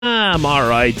I'm all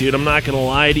right, dude. I'm not going to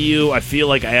lie to you. I feel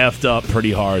like I effed up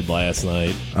pretty hard last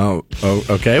night. Oh,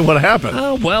 okay. What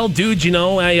happened? Well, dude,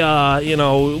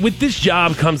 with this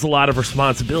job comes a lot of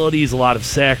responsibilities, a lot of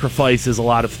sacrifices, a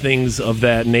lot of things of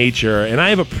that nature. And I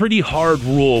have a pretty hard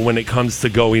rule when it comes to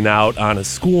going out on a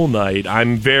school night.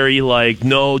 I'm very like,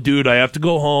 no, dude, I have to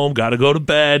go home, got to go to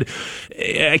bed.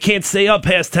 I can't stay up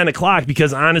past 10 o'clock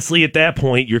because honestly, at that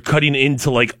point, you're cutting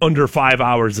into like under 5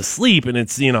 hours of sleep, and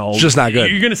it's just not good.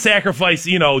 You're going to sacrifice,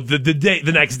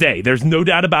 the next day. There's no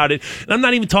doubt about it. And I'm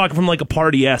not even talking from like a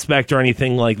party aspect or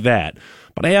anything like that.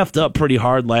 But I effed up pretty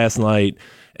hard last night,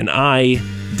 and I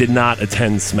did not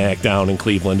attend SmackDown in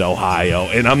Cleveland, Ohio.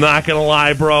 And I'm not going to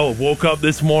lie, bro. I woke up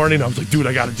this morning. I was like, dude,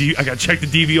 I got to check the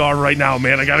DVR right now,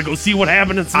 man. I got to go see what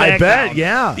happened in SmackDown. I bet,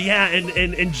 yeah. Yeah,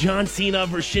 and John Cena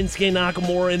versus Shinsuke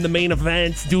Nakamura in the main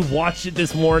event. Dude, watched it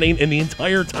this morning, and the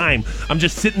entire time, I'm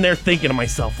just sitting there thinking to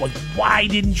myself, like, why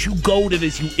didn't you go to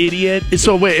this, you idiot?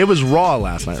 So, wait, it was Raw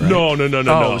last night, right? No.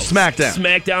 SmackDown.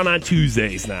 SmackDown on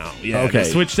Tuesdays now. Yeah, okay.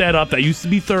 Switch that up. That used to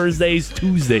be Thursdays,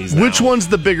 Tuesdays now. Which one's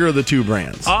the bigger of the two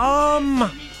brands?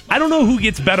 I don't know who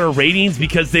gets better ratings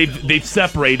because they've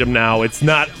separated them now. It's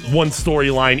not one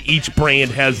storyline. Each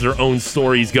brand has their own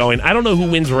stories going. I don't know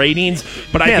who wins ratings,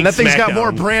 but I think that thing's SmackDown got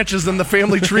more branches than the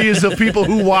family trees of people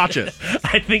who watch it.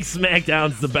 I think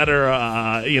SmackDown's the better,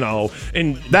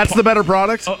 and that's the better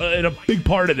product. And a big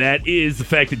part of that is the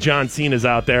fact that John Cena's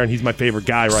out there, and he's my favorite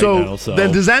guy now. So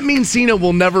then, does that mean Cena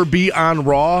will never be on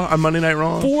Raw on Monday Night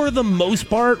Raw? For the most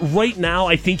part, right now,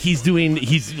 I think I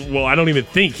don't even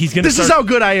think he's going to. This is how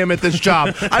good I am at this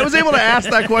job. I was able to ask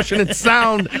that question and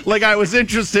sound like I was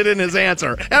interested in his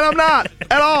answer, and I'm not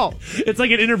at all. It's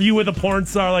like an interview with a porn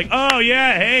star, like, oh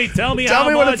yeah, hey, tell me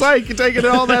what it's like. You're taking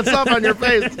all that stuff on your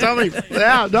face. Tell me.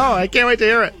 Yeah, no, I can't wait to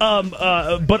hear it.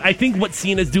 But I think what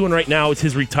Cena's doing right now is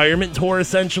his retirement tour.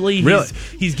 Essentially, really,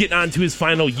 he's getting on to his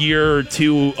final year or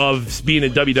two of being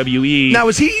in WWE. Now,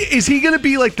 is he going to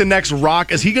be like the next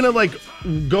Rock? Is he going to like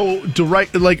go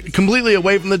direct, like completely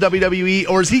away from the WWE,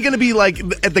 or is he going to be like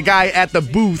the guy at the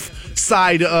booth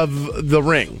side of the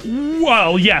ring?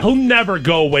 Well, yeah, he'll never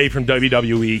go away from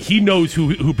WWE. He knows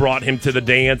who brought him to the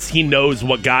dance. He knows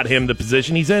what got him the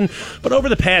position he's in. But over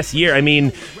the past year, I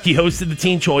mean, he hosted the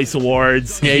Teen Choice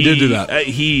Awards. Yeah, he did do that. I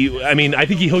think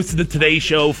he hosted the Today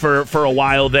Show for a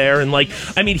while there. And,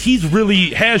 he's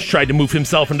really has tried to move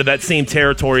himself into that same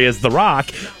territory as The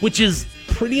Rock, which is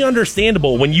pretty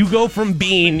understandable when you go from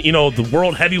being, the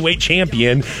world heavyweight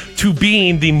champion to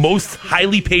being the most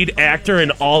highly paid actor in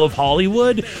all of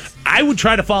Hollywood. I would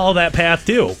try to follow that path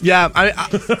too. Yeah,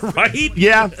 right?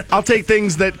 Yeah, I'll take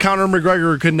things that Conor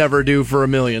McGregor could never do for $1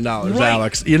 million, right.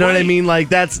 Alex. You know what I mean? Like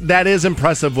that is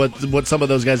impressive what some of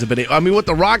those guys have been. What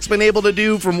The Rock's been able to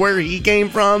do from where he came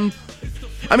from.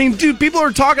 I mean, dude, people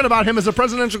are talking about him as a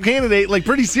presidential candidate,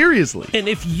 pretty seriously. And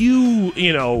if you,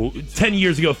 10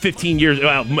 years ago, 15 years,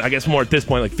 well, I guess more at this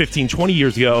point, 15, 20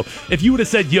 years ago, if you would have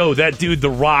said, yo, that dude, The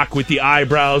Rock with the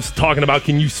eyebrows, talking about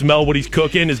can you smell what he's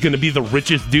cooking, is going to be the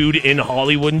richest dude in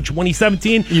Hollywood in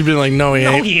 2017. You'd be like, no, he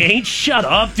ain't. No, he ain't. Shut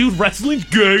up, dude. Wrestling's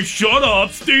gay. Shut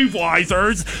up, Steve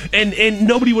Weisers. And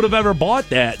nobody would have ever bought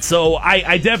that. So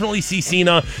I definitely see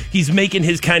Cena. He's making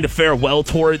his kind of farewell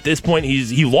tour at this point.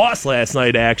 He lost last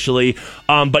night, actually.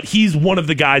 But he's one of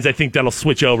the guys I think that'll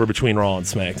switch over between Raw and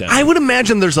SmackDown. I would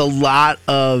imagine there's a lot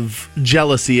of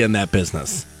jealousy in that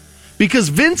business because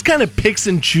Vince kind of picks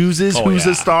and chooses who's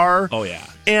a star. Oh, yeah.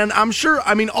 And I'm sure,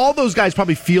 all those guys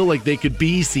probably feel like they could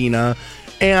be Cena.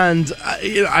 And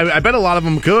I bet a lot of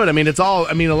them could. It's all,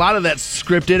 a lot of that's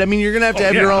scripted. You're going to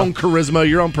have your own charisma,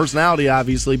 your own personality,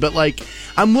 obviously. But,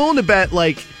 I'm willing to bet,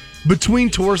 between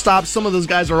tour stops, some of those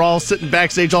guys are all sitting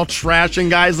backstage, all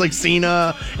trashing guys like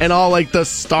Cena and all the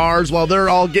stars while they're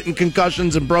all getting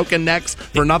concussions and broken necks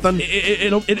for nothing.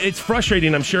 It's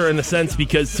frustrating, I'm sure, in the sense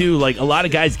because, too, a lot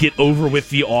of guys get over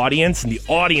with the audience and the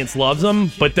audience loves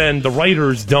them, but then the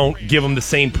writers don't give them the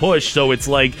same push. So it's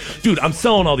dude, I'm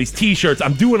selling all these T-shirts.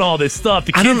 I'm doing all this stuff.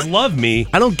 The kids love me.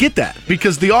 I don't get that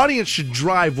because the audience should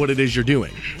drive what it is you're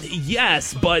doing.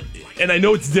 Yes, but... And I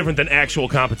know it's different than actual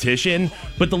competition,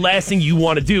 but the last thing you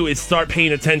want to do is start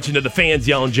paying attention to the fans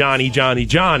yelling, Johnny, Johnny,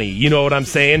 Johnny. You know what I'm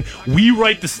saying? We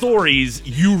write the stories,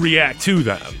 you react to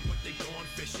them.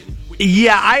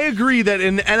 Yeah, I agree that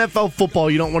in NFL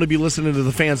football, you don't want to be listening to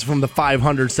the fans from the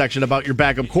 500 section about your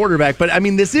backup quarterback, but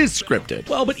this is scripted.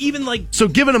 Well, but even So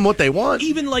giving them what they want.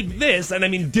 Even this,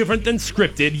 and different than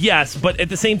scripted, yes, but at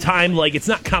the same time, it's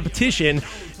not competition.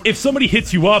 If somebody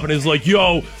hits you up and is like,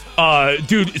 yo,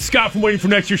 dude, Scott from Waiting for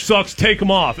Next Year sucks, take him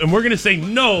off. And we're going to say,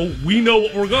 no, we know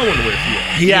what we're going with here.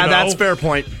 Yeah, that's a fair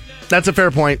point. That's a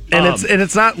fair point. And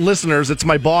it's not listeners, it's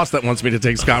my boss that wants me to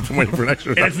take Scott from waiting for an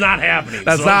extra time. And it's not happening.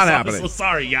 That's not happening. So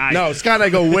sorry, guys. No, Scott and I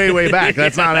go way back.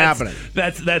 That's not happening.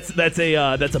 That's a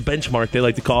benchmark, they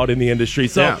like to call it in the industry.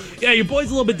 So yeah, your boy's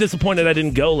a little bit disappointed I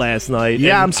didn't go last night.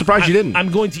 Yeah, I'm surprised you didn't.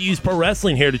 I'm going to use pro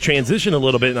wrestling here to transition a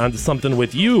little bit onto something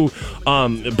with you.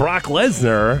 Brock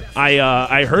Lesnar,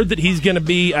 I heard that he's going to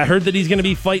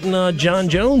be fighting John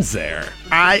Jones there.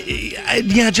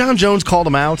 John Jones called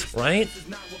him out. Right?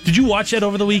 Did you watch that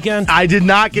over the weekend? I did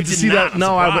not get to see that.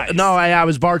 No, I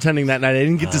was bartending that night. I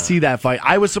didn't get to see that fight.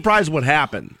 I was surprised what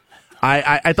happened.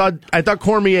 I thought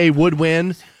Cormier would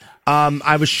win.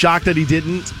 I was shocked that he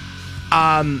didn't.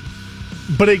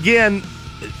 But again,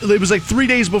 it was like 3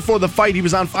 days before the fight. He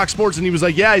was on Fox Sports and he was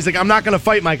like, I'm not going to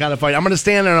fight my kind of fight. I'm going to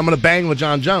stand there and I'm going to bang with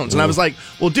John Jones. And I was like,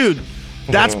 well, dude,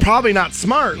 that's probably not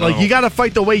smart. Like, you got to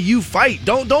fight the way you fight.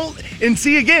 Don't. And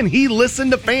see, again, he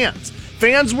listened to fans.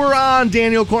 Fans were on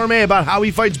Daniel Cormier about how he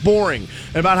fights boring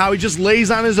and about how he just lays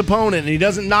on his opponent and he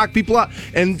doesn't knock people out.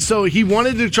 And so he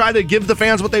wanted to try to give the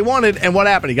fans what they wanted, and what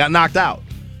happened? He got knocked out.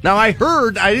 Now, I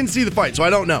didn't see the fight, so I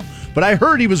don't know. But I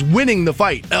heard he was winning the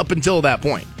fight up until that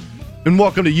point. And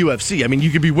welcome to UFC. I mean,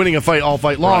 you could be winning a fight all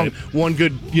fight long. Right. One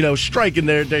good, strike, and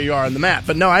there you are on the mat.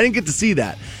 But no, I didn't get to see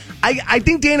that. I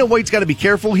think Dana White's got to be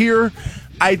careful here.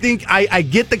 I think I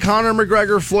get the Conor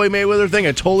McGregor, Floyd Mayweather thing.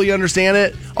 I totally understand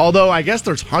it. Although I guess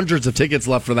there's hundreds of tickets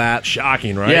left for that.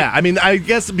 Shocking, right? Yeah, I mean, I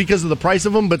guess because of the price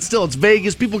of them, but still, it's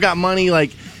Vegas. People got money.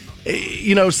 Like,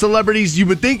 celebrities. You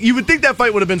would think that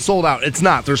fight would have been sold out. It's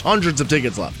not. There's hundreds of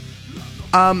tickets left.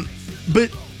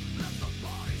 But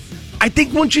I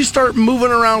think once you start moving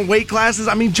around weight classes,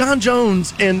 I mean, John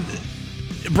Jones and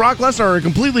Brock Lesnar are in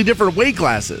completely different weight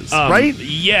classes, right?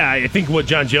 Yeah, I think what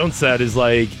John Jones said is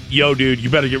like, yo, dude,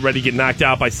 you better get ready to get knocked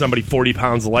out by somebody 40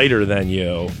 pounds lighter than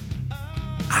you.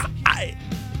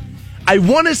 I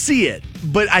want to see it,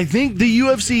 but I think the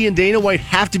UFC and Dana White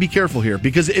have to be careful here,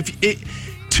 because if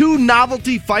two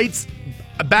novelty fights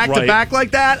back to back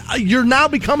like that, you're now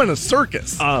becoming a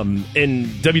circus. And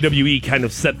WWE kind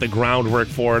of set the groundwork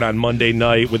for it on Monday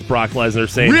night with Brock Lesnar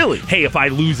saying, really? Hey, if I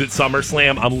lose at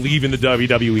SummerSlam, I'm leaving the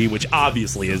WWE, which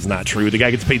obviously is not true. The guy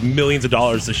gets paid millions of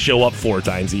dollars to show up 4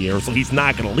 times a year, so he's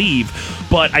not going to leave.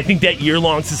 But I think that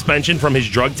year-long suspension from his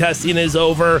drug testing is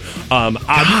over.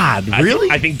 God,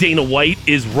 really? I think Dana White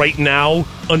is right now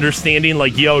understanding,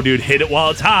 like, yo, dude, hit it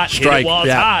while it's hot. Strike. Hit it while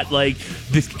it's hot. Like,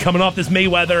 this coming off this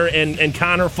Mayweather and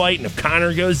Conor fight, and if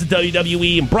Conor goes to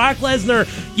WWE, and Brock Lesnar,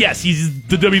 yes, he's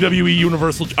the WWE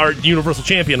Universal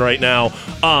Champion right now,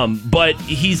 but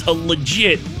he's a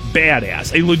legit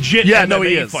badass, a legit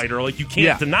MMA fighter. Like, you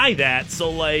can't deny that.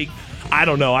 So, like, I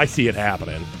don't know. I see it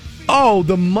happening. Oh,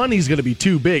 the money's going to be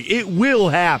too big. It will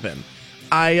happen.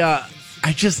 I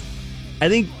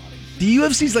think the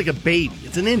UFC's like a baby.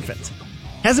 It's an infant.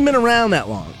 Hasn't been around that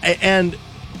long, and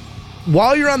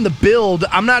while you're on the build,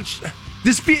 I'm not.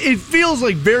 It feels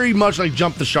like very much like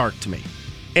Jump the Shark to me,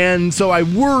 and so I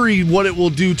worry what it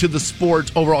will do to the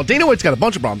sport overall. Dana White's got a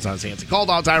bunch of problems on his hands. He called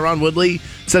out Tyron Woodley,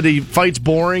 said he fights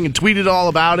boring, and tweeted all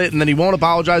about it, and then he won't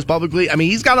apologize publicly. I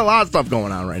mean, he's got a lot of stuff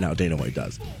going on right now. Dana White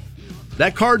does.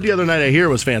 That card the other night I hear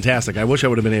was fantastic. I wish I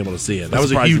would have been able to see it. That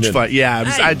was a huge fight. Yeah,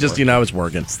 I was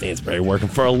working. Stansbury working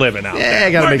for a living out there. Yeah,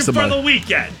 I got to make some money. For the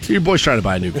weekend. Your boy's trying to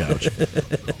buy a new couch.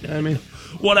 I mean,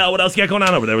 what else you got going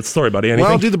on over there? What's the story, buddy? Anything?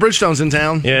 Well, dude, the Bridgestone's in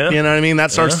town. Yeah. You know what I mean?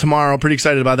 That starts tomorrow. Pretty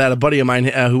excited about that. A buddy of mine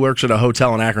who works at a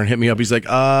hotel in Akron hit me up. He's like,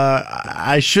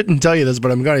 I shouldn't tell you this,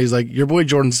 but I'm going to. He's like, your boy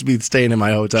Jordan Spieth's staying in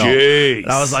my hotel. Jeez.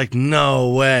 And I was like,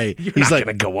 no way. He's not going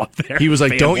to go up there. He was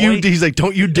like, don't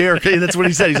you dare. That's what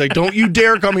he said. He's like, don't you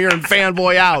dare come here and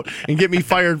fanboy out and get me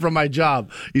fired from my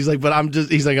job. He's like, but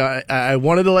he's like, I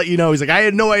wanted to let you know. He's like, I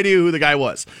had no idea who the guy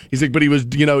was. He's like, but he was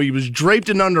draped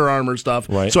in Under Armour stuff.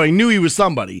 Right. So I knew he was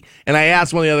somebody. And I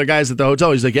asked one of the other guys at the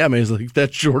hotel. He's like, yeah, man. He's like,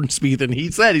 that's Jordan Spieth. And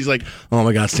he said, he's like, oh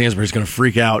my God, Stansbury's going to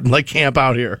freak out and like camp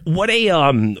out here. What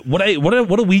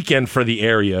a weekend for the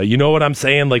area. You know what I'm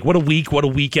saying? Like, what a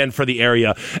weekend for the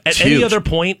area. At any other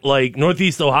point, like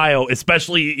Northeast Ohio,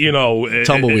 especially,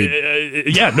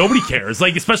 tumbleweed. Nobody cares.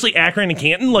 Like, especially Akron and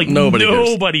Canton, like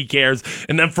nobody cares.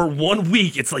 And then for 1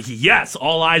 week, it's like, yes,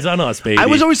 all eyes on us, baby. I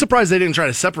was always surprised they didn't try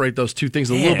to separate those two things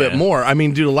a little bit more. I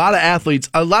mean, dude, a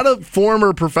lot of former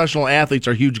professional athletes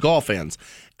are huge golf fans,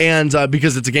 and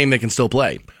because it's a game they can still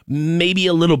play. Maybe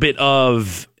a little bit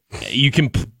of you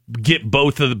can get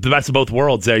the best of both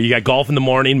worlds there. You got golf in the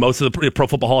morning, most of the Pro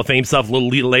Football Hall of Fame stuff a little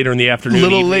later in the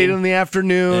afternoon. Later in the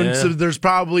afternoon. Yeah. So there's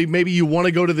probably, maybe you want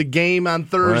to go to the game on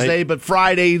Thursday, right, but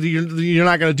Friday you're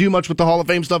not going to do much with the Hall of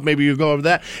Fame stuff. Maybe you go over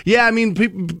that. Yeah, I mean,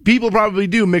 people probably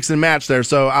do mix and match there.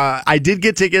 So I did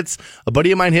get tickets. A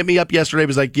buddy of mine hit me up yesterday,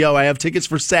 was like, yo, I have tickets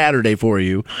for Saturday for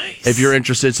you, nice, if you're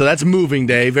interested. So that's moving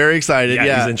day. Very excited.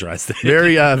 Yeah, he's interested.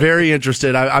 Very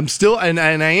interested. I'm still, and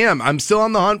I am. I'm still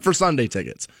on the hunt for Sunday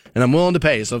tickets, and I'm willing to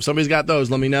pay. So if somebody's got those,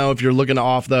 let me know. If you're looking to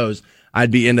off those,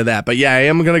 I'd be into that. But yeah, I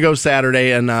am going to go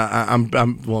Saturday, and I'm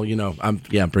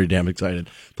pretty damn excited.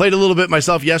 Played a little bit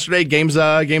myself yesterday. Games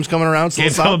coming around.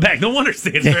 Games coming back. No wonder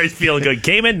Stansbury's feeling good.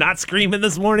 Came in not screaming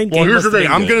this morning. Well, here's the thing.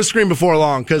 I'm going to scream before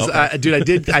long because,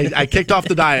 dude, I kicked off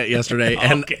the diet yesterday,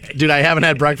 and dude, I haven't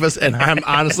had breakfast, and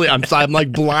I'm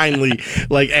like blindly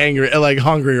like angry, like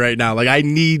hungry right now. Like I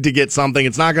need to get something.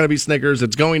 It's not going to be Snickers.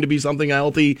 It's going to be something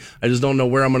healthy. I just don't know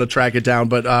where I'm going to track it down.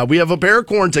 But we have a pair of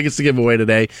corn tickets to give away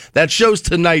today. That show's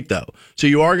tonight though, so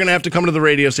you are going to have to come to the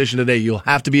radio station today. You'll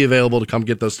have to be available to come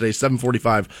get those today.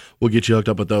 7:45. We'll get you hooked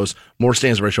up with those. More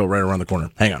Stansbury Show right around the corner.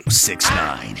 Hang on.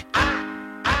 6-9.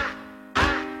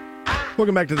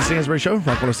 Welcome back to the Stansbury Show.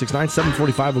 Rock 106.9,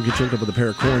 7:45. We'll get you hooked up with a pair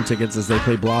of corn tickets as they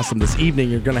play Blossom this evening.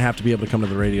 You're going to have to be able to come to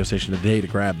the radio station today to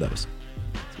grab those.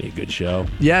 It's be a good show.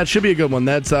 Yeah, it should be a good one.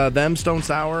 That's them, Stone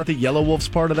Sour. I think Yellow Wolf's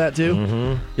part of that too.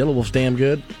 Mm-hmm. Yellow Wolf's damn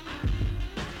good.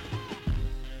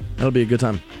 That'll be a good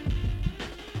time.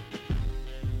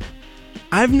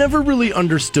 I've never really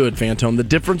understood, Fantone, the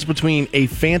difference between a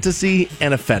fantasy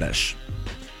and a fetish.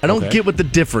 I don't get what the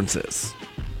difference is.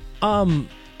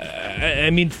 I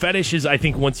mean, fetish is, I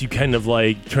think, once you kind of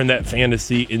like turn that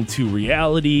fantasy into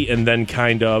reality and then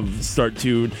kind of start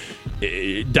to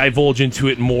divulge into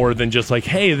it more than just like,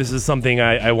 hey, this is something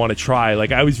I want to try.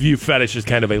 Like, I always view fetish as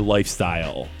kind of a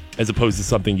lifestyle as opposed to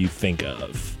something you think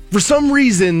of. For some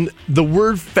reason, the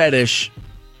word fetish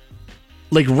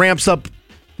like ramps up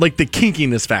like the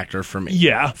kinkiness factor for me.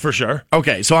 Yeah, for sure.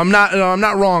 Okay, so I'm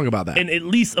not wrong about that. And at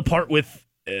least a part with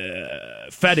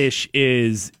fetish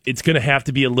is it's going to have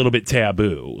to be a little bit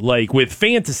taboo. Like with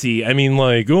fantasy, I mean,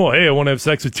 like, oh, hey, I want to have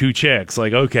sex with two chicks.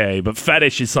 Like, okay, but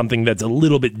fetish is something that's a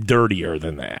little bit dirtier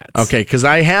than that. Okay, because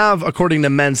I have, according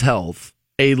to Men's Health,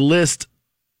 a list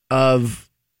of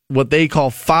what they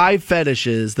call 5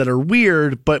 fetishes that are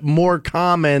weird, but more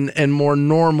common and more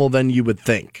normal than you would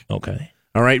think. Okay.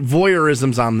 All right,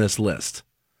 voyeurism's on this list.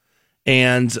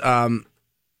 And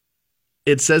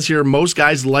it says here, most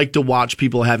guys like to watch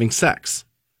people having sex.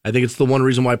 I think it's the one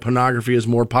reason why pornography is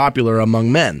more popular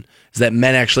among men, is that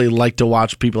men actually like to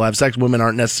watch people have sex. Women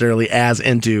aren't necessarily as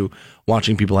into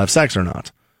watching people have sex or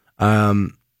not. I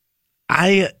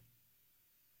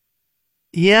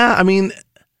mean,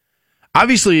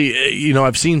 obviously,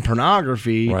 I've seen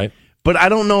pornography, right? But I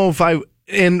don't know if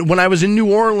and when I was in New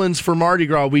Orleans for Mardi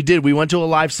Gras, we went to a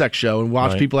live sex show and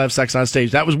watched people have sex on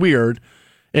stage. That was weird.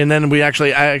 And then I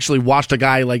actually watched a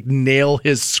guy like nail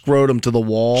his scrotum to the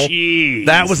wall. Jeez,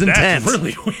 that was intense. That's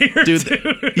really weird,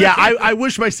 dude. Yeah, I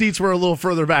wish my seats were a little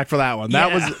further back for that one.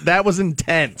 That was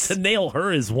intense. To nail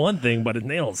her is one thing, but to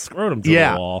nail his scrotum to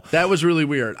the wall. That was really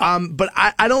weird. But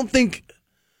I don't think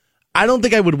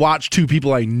I would watch two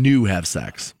people I knew have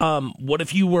sex. What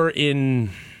if you were in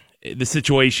the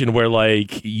situation where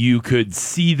like you could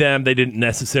see them, they didn't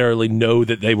necessarily know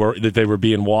that they were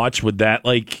being watched? Would that,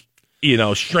 like,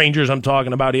 strangers I'm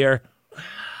talking about here?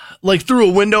 Like through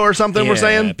a window or something, we're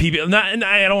saying? And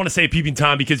I don't want to say peeping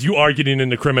Tom because you are getting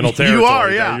into criminal territory. You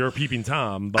are, yeah. You're a peeping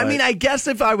Tom. But I mean, I guess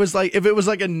if it was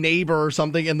like a neighbor or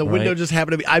something and the window just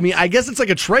happened to be, I mean, I guess it's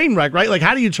like a train wreck, right? Like,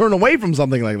 how do you turn away from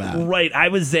something like that? Right. I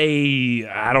was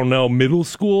middle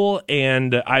school,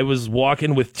 and I was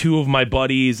walking with 2 of my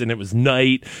buddies, and it was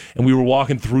night, and we were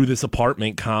walking through this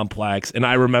apartment complex, and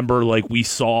I remember, like, we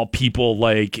saw people,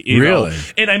 like, you know,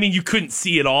 and I mean, you couldn't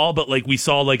see it all, but, like, we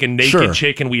saw, like, a naked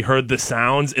chick, and we heard the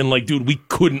sounds, and like, dude, we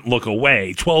couldn't look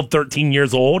away. 12, 13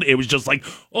 years old, it was just like,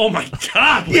 oh my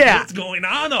God, what's going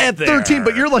on up there? At 13,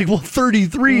 but you're like,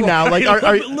 33 now. Like,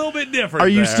 a little bit different. Are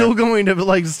you still going to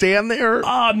like stand there?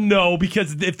 No,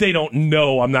 because if they don't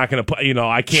know, I'm not going to put,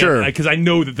 I can't, because I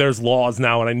know that there's laws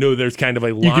now, and I know there's kind of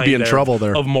a line, you could be in trouble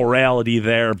there, of morality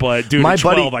there, but dude, at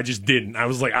 12, I just didn't. I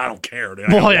was like, I don't care, dude.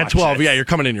 Well, at 12, you're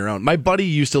coming in your own. My buddy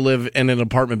used to live in an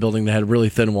apartment building that had really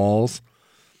thin walls.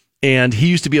 And he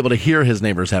used to be able to hear his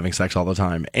neighbors having sex all the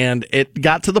time. And it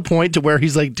got to the point to where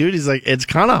he's like, it's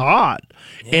kind of hot.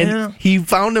 Yeah. And he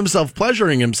found himself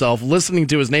pleasuring himself listening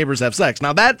to his neighbors have sex.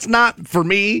 Now, that's not for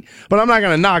me, but I'm not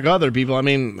going to knock other people. I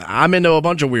mean, I'm into a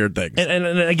bunch of weird things.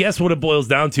 And I guess what it boils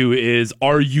down to is,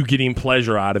 are you getting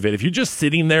pleasure out of it? If you're just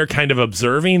sitting there kind of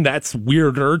observing, that's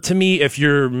weirder to me. If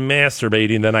you're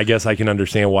masturbating, then I guess I can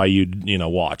understand why you'd,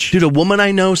 watch. Dude, a woman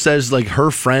I know says, like,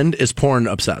 her friend is porn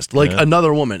obsessed. Like,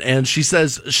 another woman. And she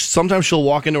says sometimes she'll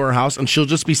walk into her house and she'll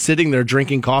just be sitting there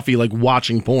drinking coffee, like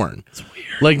watching porn. It's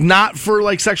weird. Like, not for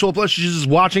like sexual pleasure. She's just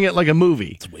watching it like a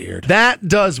movie. It's weird. That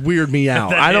does weird me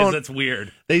out. That's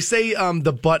weird. They say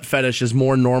the butt fetish is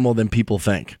more normal than people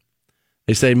think.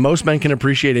 They say most men can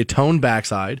appreciate a toned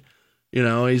backside.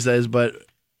 He says, but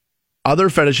other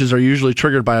fetishes are usually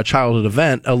triggered by a childhood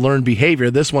event, a learned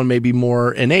behavior. This one may be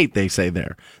more innate, they say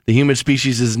there. The human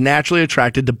species is naturally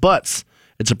attracted to butts.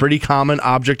 It's a pretty common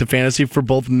object of fantasy for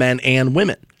both men and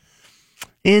women.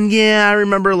 And yeah, I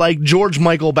remember like George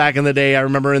Michael back in the day. I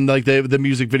remember in like the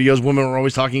music videos, women were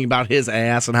always talking about his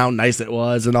ass and how nice it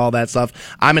was and all that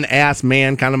stuff. I'm an ass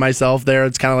man kind of myself there.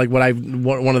 It's kind of like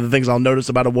one of the things I'll notice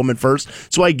about a woman first.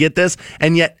 So I get this.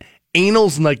 And yet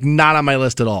anal's like not on my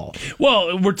list at all.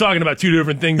 Well, we're talking about two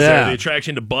different things there. The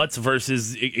attraction to butts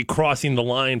versus it crossing the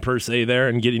line per se there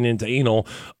and getting into anal.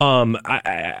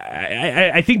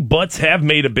 I think butts have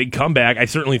made a big comeback. I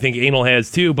certainly think anal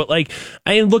has too. But like,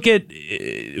 I look at,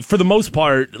 for the most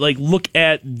part, like look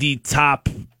at the top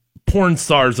porn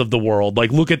stars of the world.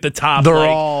 Like, look at the top. They're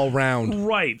all round.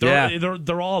 Right.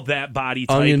 They're all that body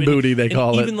type. Onion booty, they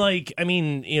call it. Even like, I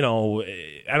mean,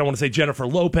 I don't want to say Jennifer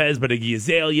Lopez, but Iggy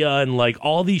Azalea and like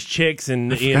all these chicks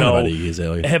and,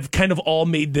 have kind of all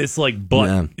made this like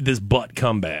this butt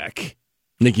comeback.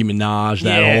 Nicki Minaj,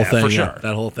 that whole thing. For sure.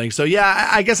 That whole thing. So, yeah,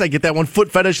 I guess I get that one.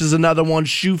 Foot fetish is another one.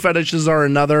 Shoe fetishes are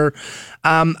another.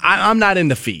 I'm not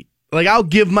into feet. Like, I'll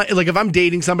give if I'm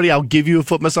dating somebody, I'll give you a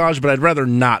foot massage, but I'd rather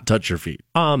not touch your feet.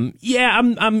 I'm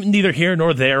neither here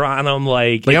nor there on them.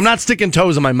 Like I'm not sticking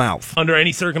toes in my mouth. Under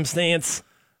any circumstance.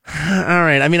 All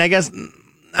right. I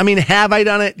mean, have I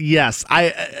done it? Yes.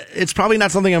 It's probably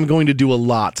not something I'm going to do a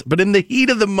lot, but in the heat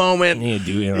of the moment,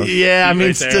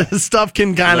 stuff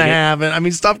can kind of happen. I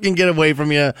mean, stuff can get away from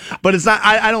you, but it's not.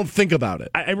 I don't think about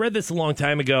it. I read this a long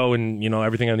time ago, and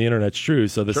everything on the internet's true,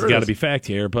 so this has got to be fact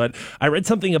here. But I read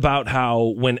something about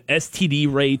how when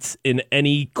STD rates in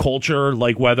any culture,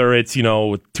 like whether it's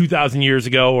 2,000 years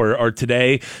ago or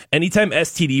today, anytime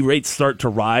STD rates start to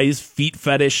rise, feet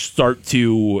fetish start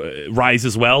to rise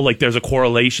as well. Like there's a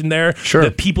correlation there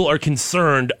that people are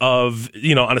concerned of,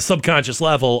 on a subconscious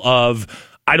level of,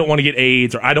 I don't want to get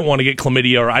AIDS or I don't want to get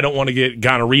chlamydia or I don't want to get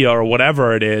gonorrhea or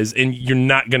whatever it is, and you're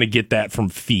not going to get that from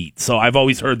feet. So I've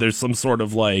always heard there's some sort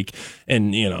of like,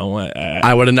 and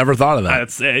I would have never thought of that.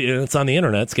 It's on the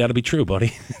internet. It's got to be true,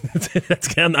 buddy.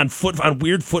 It's on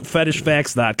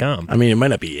weirdfootfetishfacts.com. I mean, it might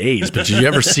not be AIDS, but did you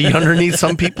ever see underneath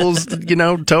some people's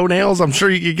toenails? I'm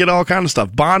sure you could get all kind of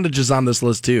stuff. Bondage is on this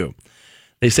list too.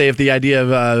 They say if the idea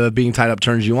of being tied up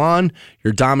turns you on,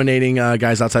 you're dominating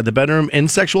guys outside the bedroom. In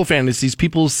sexual fantasies,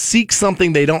 people seek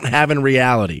something they don't have in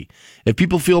reality. If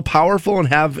people feel powerful and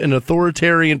have an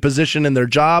authoritarian position in their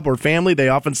job or family, they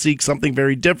often seek something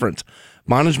very different.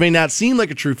 Bondage may not seem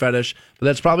like a true fetish, but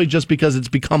that's probably just because it's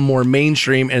become more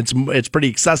mainstream and it's pretty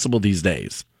accessible these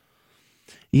days.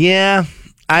 Yeah,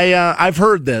 I've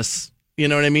heard this. You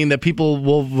know what I mean? That people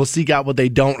will seek out what they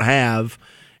don't have.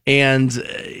 And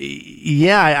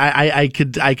I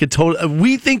could totally.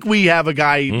 We think we have a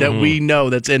guy that we know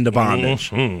that's into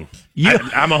bondage. I'm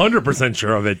 100%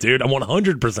 sure of it, dude. I'm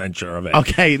 100% sure of it.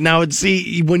 Okay, now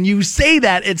see, when you say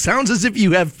that, it sounds as if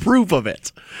you have proof of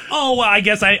it. Oh, well, I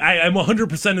guess I'm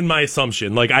 100% in my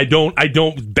assumption. Like I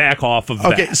don't back off of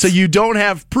that. Okay, so you don't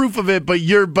have proof of it, but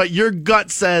your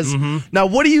gut says. Now,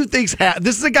 what do you think's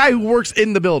this is a guy who works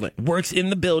in the building. Works in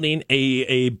the building,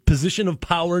 a position of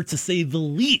power to say the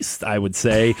least, I would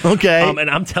say. Okay, and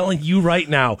I'm telling you right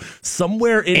now,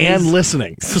 somewhere in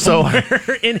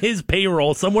his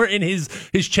payroll, somewhere in his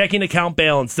checking account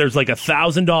balance, there's like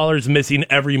 $1,000 missing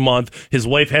every month. His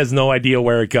wife has no idea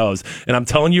where it goes, and I'm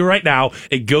telling you right now,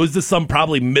 it goes to some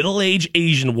probably middle-aged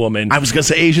Asian woman. I was gonna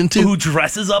say Asian too, who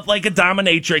dresses up like a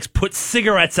dominatrix, puts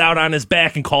cigarettes out on his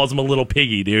back, and calls him a little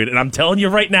piggy, dude. And I'm telling you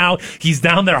right now, he's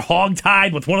down there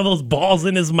hog-tied with one of those balls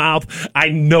in his mouth. I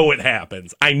know it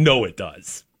happens. I know it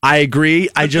does. I agree.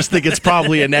 I just think it's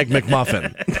probably an Egg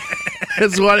McMuffin.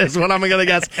 It's what I'm gonna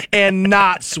guess, and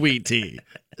not sweet tea.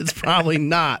 It's probably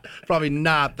not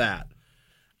that.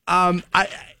 I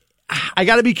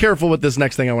got to be careful with this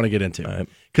next thing I want to get into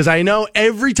Because I know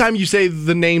every time you say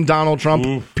the name Donald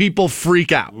Trump, people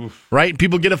freak out, right?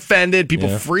 People get offended. People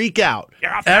freak out.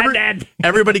 You're offended.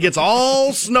 Everybody gets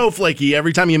all snowflakey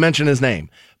every time you mention his name.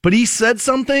 But he said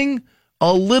something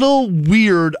a little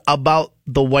weird about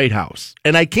the White House.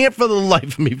 And I can't for the life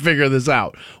of me figure this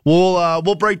out.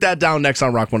 We'll break that down next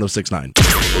on Rock 106.9.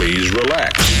 Please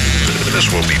relax.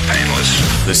 This will be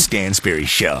painless. The Stansbury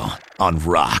Show on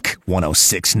Rock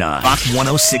 106.9. Rock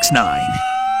 106.9.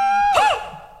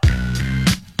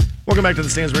 Welcome back to the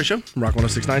Stansbury Show, Rock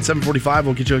 106.9, 745.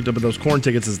 We'll get you hooked up with those corn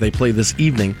tickets as they play this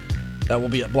evening. That will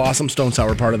be at Blossom. Stone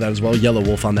Sour part of that as well. Yellow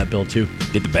Wolf on that bill, too.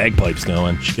 Get the bagpipes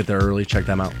going. You should get there early. Check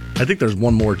them out. I think there's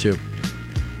one more, too.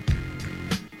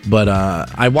 But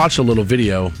I watched a little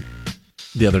video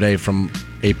the other day from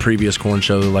a previous corn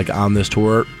show, like on this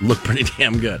tour. Looked pretty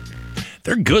damn good.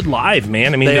 They're good live,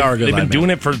 man. I mean, they are good. They've been live, doing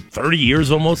man. it for 30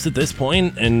 years almost at this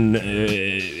point, and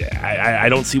I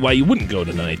don't see why you wouldn't go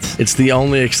tonight. It's the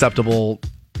only acceptable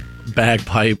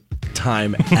bagpipe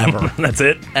time ever. That's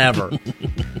it? Ever.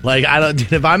 Like,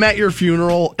 if I'm at your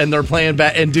funeral and they're playing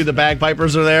and the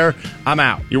bagpipers are there, I'm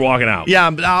out. You're walking out. Yeah,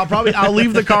 I'll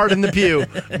leave the card in the pew,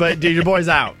 but dude, your boy's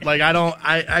out. Like,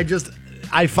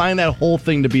 I find that whole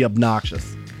thing to be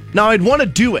obnoxious. Now, I'd want to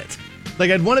do it. Like,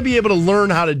 I'd want to be able to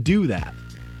learn how to do that.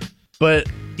 But,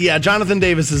 yeah, Jonathan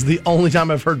Davis is the only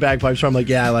time I've heard bagpipes from. I'm like,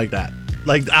 yeah, I like that.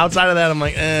 Like, outside of that, I'm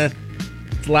like,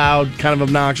 it's loud, kind of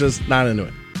obnoxious, not into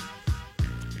it.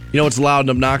 You know what's loud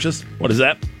and obnoxious? What is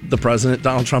that? The president,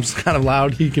 Donald Trump's kind of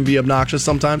loud. He can be obnoxious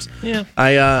sometimes.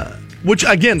 Yeah. Which,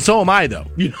 again, so am I, though.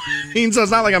 You know what I mean? So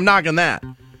it's not like I'm knocking that.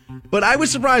 But I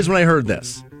was surprised when I heard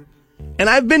this. And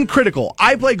I've been critical.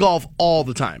 I play golf all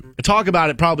the time. I talk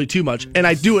about it probably too much, and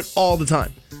I do it all the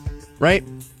time. Right?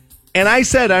 And I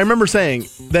remember saying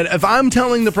that if I'm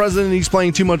telling the president he's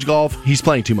playing too much golf, he's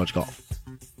playing too much golf.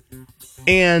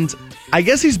 And I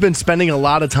guess he's been spending a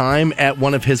lot of time at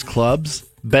one of his clubs,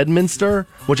 Bedminster,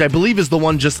 which I believe is the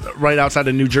one just right outside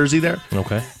of New Jersey there.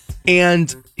 Okay.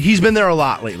 And he's been there a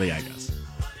lot lately, I guess.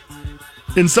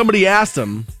 And somebody asked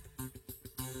him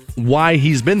why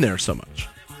he's been there so much.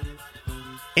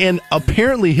 And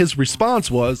apparently his response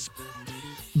was,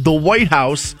 the White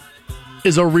House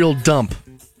is a real dump.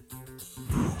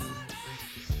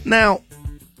 Now,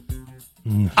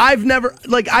 I've never,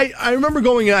 I remember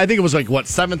going, I think it was 7th,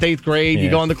 8th grade, you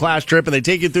go on the class trip and they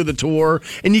take you through the tour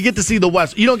and you get to see the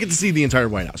West. You don't get to see the entire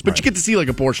White House, but you get to see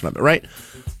a portion of it, right?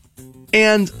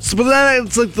 And so then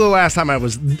it's the last time I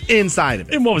was inside of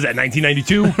it. And what was that,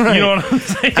 1992? Right. You know what I'm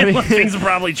saying? I mean, things have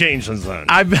probably changed since then.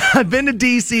 I've been to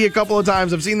D.C. a couple of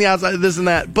times. I've seen the outside of this and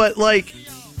that. But,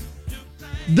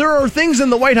 there are things in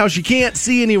the White House you can't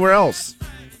see anywhere else.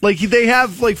 They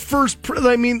have, there's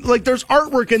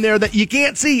artwork in there that you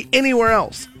can't see anywhere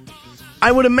else.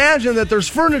 I would imagine that there's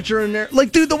furniture in there.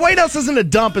 Dude, the White House isn't a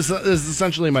dump is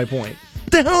essentially my point.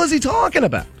 What the hell is he talking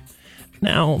about?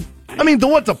 Now, I mean,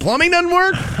 the plumbing doesn't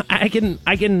work? I can.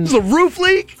 Is the roof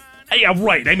leak? Yeah,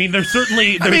 right. I mean, there's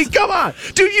come on.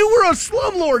 Dude, you were a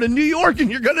slumlord in New York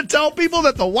and you're going to tell people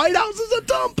that the White House is a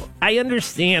dump? I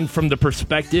understand from the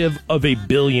perspective of a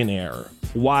billionaire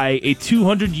why a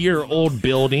 200-year-old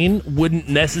building wouldn't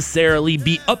necessarily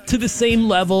be up to the same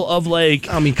level of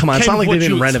I mean, come on. It's not like they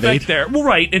didn't renovate. There. Well,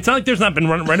 right. It's not like there's not been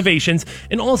renovations.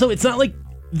 And also, it's not like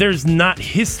there's not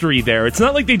history there. It's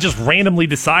not like they just randomly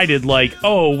decided,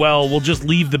 oh, well, we'll just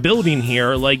leave the building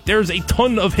here. There's a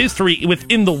ton of history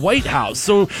within the White House.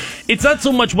 So it's not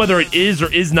so much whether it is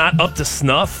or is not up to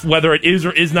snuff, whether it is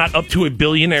or is not up to a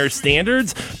billionaire's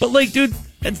standards. But, dude,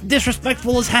 it's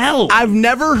disrespectful as hell. I've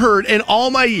never heard in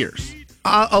all my years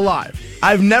alive,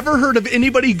 I've never heard of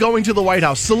anybody going to the White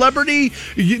House, celebrity,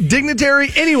 dignitary,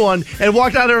 anyone, and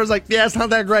walked out there and was like, yeah, it's not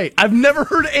that great. I've never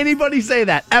heard anybody say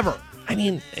that, ever. I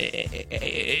mean,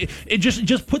 it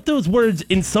just put those words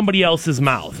in somebody else's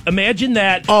mouth. Imagine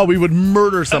that. Oh, we would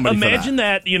murder somebody. Imagine for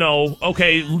that.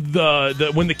 Okay,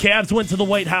 the when the Cavs went to the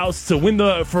White House to win they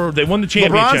won the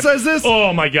championship. LeBron says this.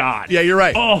 Oh my God. Yeah, you're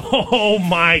right. Oh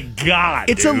my God.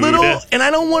 It's a little, and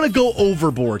I don't want to go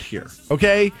overboard here,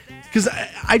 okay? Because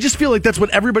I just feel like that's what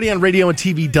everybody on radio and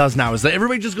TV does now, is that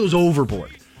everybody just goes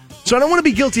overboard. So I don't want to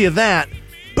be guilty of that,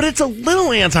 but it's a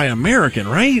little anti-American,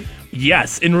 right?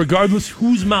 Yes, and regardless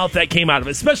whose mouth that came out of,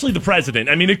 especially the president.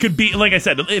 I mean, it could be, like I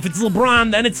said, if it's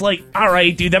LeBron, then it's all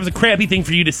right, dude, that was a crappy thing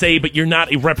for you to say, but you're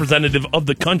not a representative of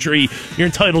the country. You're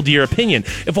entitled to your opinion.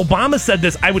 If Obama said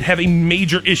this, I would have a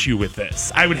major issue with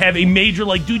this. I would have a major,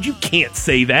 dude, you can't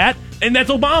say that. And that's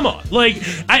Obama. Like,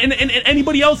 and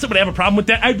anybody else that would have a problem with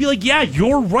that, I'd be like, yeah,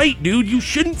 you're right, dude. You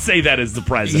shouldn't say that as the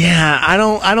president. Yeah, I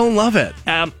don't love it.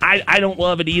 I don't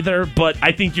love it either, but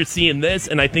I think you're seeing this,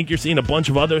 and I think you're seeing a bunch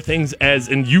of other things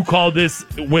and you call this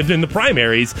within the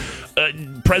primaries.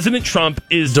 President Trump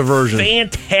is diversion.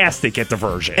 Fantastic at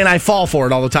diversion. And I fall for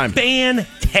it all the time.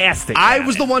 Fantastic. I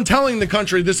was the one telling the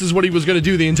country this is what he was going to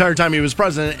do the entire time he was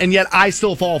president, and yet I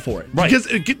still fall for it. Right. Because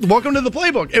welcome to the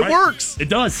playbook. It works. It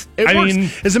does. It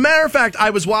works. As a matter of fact, I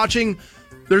was watching...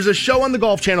 There's a show on the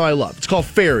Golf Channel I love. It's called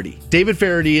Faraday. David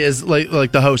Faraday is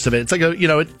like the host of it. It's like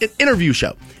an interview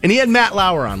show. And he had Matt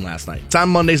Lauer on last night. It's on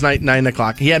Mondays night, 9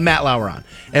 o'clock. He had Matt Lauer on.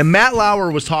 And Matt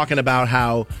Lauer was talking about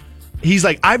how he's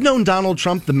like, I've known Donald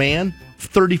Trump, the man,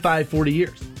 35, 40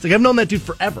 years. It's like, I've known that dude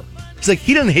forever. He's like,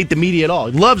 he doesn't hate the media at all.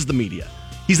 He loves the media.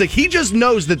 He's like, he just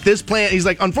knows that this plan, he's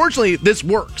like, unfortunately, this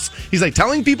works. He's like,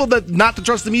 telling people that not to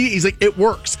trust the media, he's like, it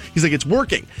works. He's like, it's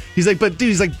working. He's like, but dude,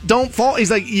 he's like, don't fall.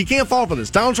 He's like, you can't fall for this.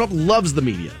 Donald Trump loves the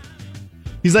media.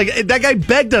 He's like, that guy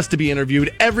begged us to be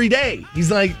interviewed every day. He's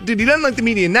like, dude, he doesn't like the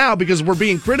media now because we're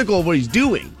being critical of what he's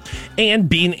doing. And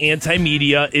being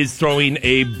anti-media is throwing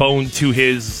a bone to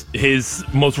his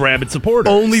most rabid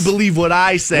supporters. Only believe what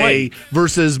I say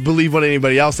versus believe what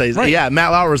anybody else says. Right. Yeah,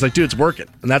 Matt Lauer was like, dude, it's working.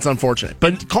 And that's unfortunate.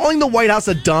 But calling the White House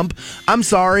a dump, I'm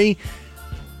sorry.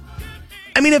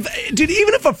 I mean,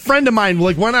 even if a friend of mine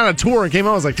went on a tour and came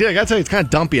out and was like, dude, I gotta tell you, it's kind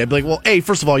of dumpy. I'd be like, well, hey,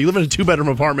 first of all, you live in a 2-bedroom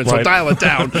apartment, so dial it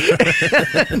down.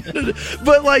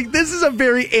 But this is a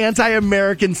very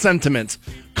anti-American sentiment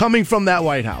coming from that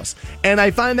White House. And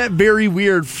I find that very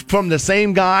weird from the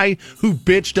same guy who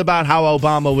bitched about how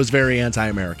Obama was very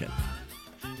anti-American.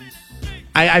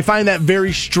 I find that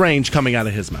very strange coming out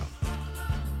of his mouth.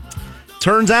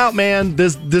 Turns out, man,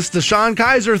 this Deshaun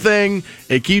Kaiser thing,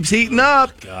 it keeps heating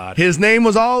up. God. His name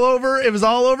was all over. It was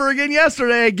all over again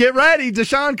yesterday. Get ready.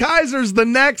 Deshaun Kaiser's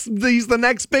he's the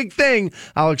next big thing.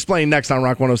 I'll explain next on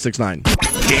Rock 106.9.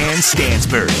 Dan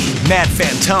Stansbury, Matt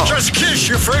Fantone. Just kiss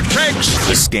your fruitcakes.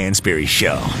 The Stansbury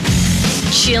Show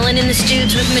Chilling in the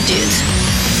studs with my dudes.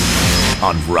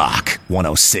 on Rock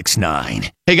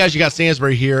 106.9. Hey guys, you got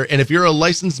Stansbury here, and if you're a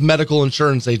licensed medical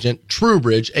insurance agent,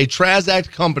 TrueBridge, a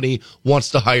TransAct company, wants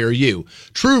to hire you.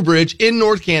 TrueBridge in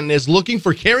North Canton is looking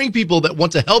for caring people that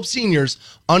want to help seniors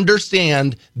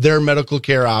understand their medical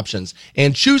care options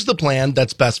and choose the plan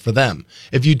that's best for them.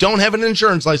 If you don't have an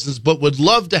insurance license but would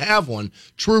love to have one,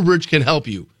 TrueBridge can help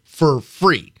you for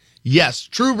free. Yes,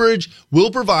 TrueBridge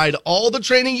will provide all the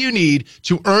training you need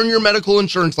to earn your medical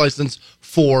insurance license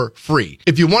for free.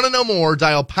 If you want to know more,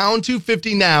 dial pound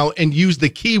 250 now and use the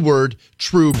keyword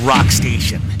True. Rock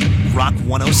Station, Rock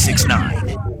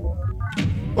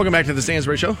 106.9. Welcome back to the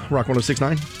Stansbury Show, Rock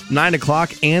 106.9. 9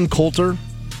 o'clock, Ann Coulter,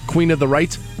 Queen of the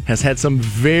Right, has had some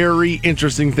very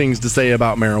interesting things to say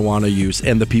about marijuana use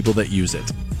and the people that use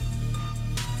it.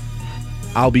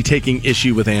 I'll be taking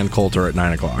issue with Ann Coulter at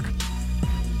 9 o'clock.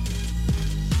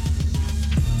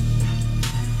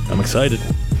 I'm excited.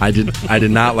 I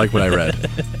did not like what I read.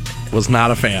 Was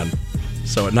not a fan.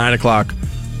 So at 9 o'clock,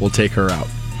 we'll take her out.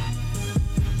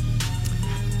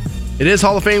 It is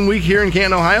Hall of Fame week here in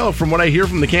Canton, Ohio. From what I hear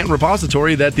from the Canton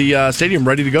Repository, that the stadium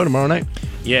ready to go tomorrow night.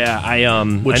 Yeah,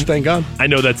 thank God. I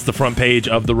know that's the front page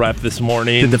of the Rep this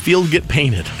morning. Did the field get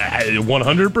painted?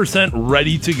 100%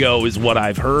 ready to go is what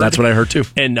I've heard. That's what I heard too.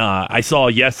 And I saw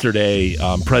yesterday,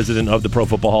 president of the Pro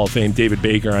Football Hall of Fame, David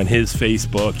Baker, on his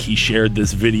Facebook, he shared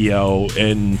this video,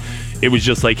 and it was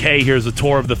just like, hey, here's a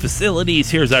tour of the facilities,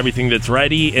 here's everything that's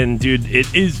ready. And dude,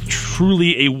 it is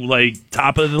truly a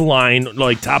top of the line,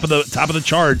 top of the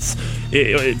charts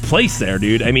place there,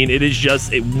 dude. I mean, it is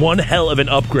just one hell of an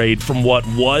upgrade from what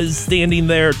was standing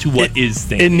there to what is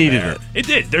standing there. It needed it. It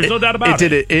did. There's no doubt about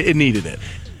it. It needed it.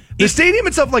 The stadium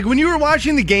itself, when you were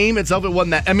watching the game itself, it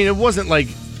wasn't that. I mean, it wasn't like,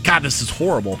 God, this is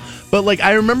horrible. But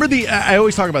I remember I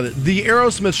always talk about it. The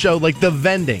Aerosmith show, the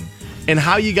vending and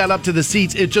how you got up to the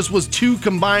seats, it just was too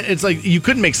combined. It's like you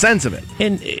couldn't make sense of it.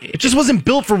 And it just wasn't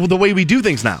built for the way we do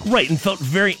things now. Right, and felt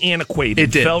very antiquated.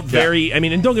 It did. Felt very, I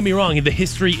mean, and don't get me wrong, the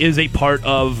history is a part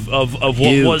of what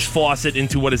Huge. Was Fawcett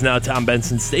into what is now Tom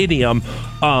Benson Stadium.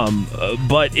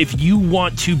 But if you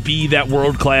want to be that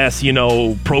world-class,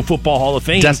 Pro Football Hall of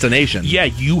Fame destination, yeah,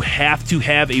 you have to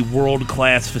have a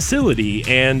world-class facility,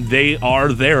 and they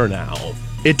are there now.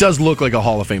 It does look like a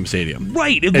Hall of Fame stadium.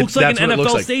 Right. It looks like an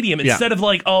NFL stadium. Instead of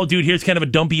oh, dude, here's kind of a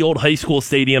dumpy old high school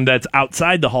stadium that's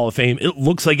outside the Hall of Fame. It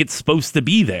looks like it's supposed to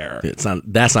be there.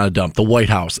 That's not a dump. The White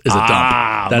House is a dump.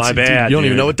 My bad, dude, you don't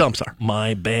even know what dumps are.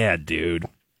 My bad, dude.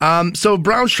 So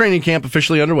Browns training camp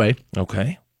officially underway.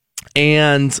 Okay.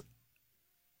 And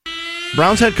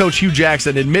Browns head coach Hugh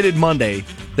Jackson admitted Monday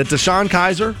that Deshaun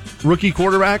Kaiser, rookie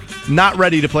quarterback, not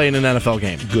ready to play in an NFL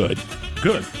game. Good.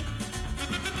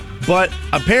 But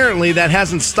apparently that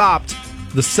hasn't stopped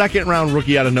the second-round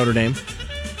rookie out of Notre Dame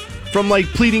from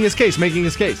pleading his case, making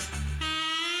his case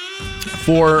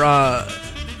for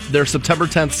their September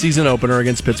 10th season opener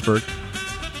against Pittsburgh.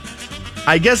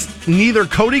 I guess neither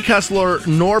Cody Kessler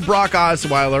nor Brock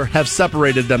Osweiler have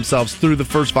separated themselves through the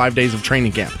first 5 days of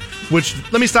training camp. Which,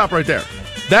 let me stop right there.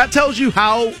 That tells you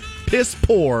how piss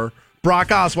poor Brock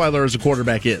Osweiler as a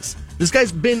quarterback is. This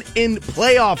guy's been in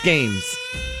playoff games.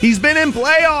 He's been in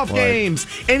playoff games,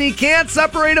 and he can't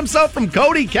separate himself from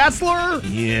Cody Kessler.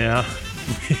 Yeah.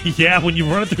 Yeah, when you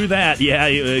run it through that,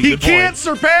 he can't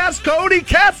surpass Cody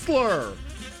Kessler.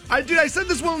 I said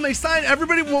this when they signed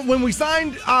everybody. When we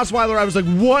signed Osweiler, I was like,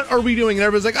 "What are we doing?" And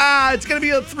everybody's like, it's going to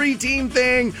be a 3-team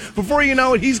thing. Before you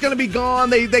know it, he's going to be gone.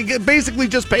 They basically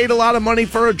just paid a lot of money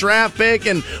for a draft pick,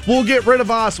 and we'll get rid of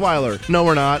Osweiler. No,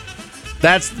 we're not.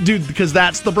 Because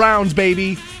that's the Browns,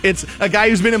 baby. It's a guy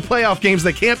who's been in playoff games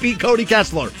that can't beat Cody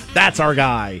Kessler. That's our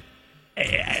guy.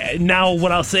 Now,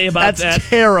 what I'll say about that's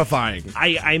terrifying.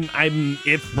 I'm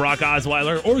if Brock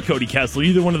Osweiler or Cody Kessler,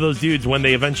 either one of those dudes, when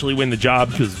they eventually win the job,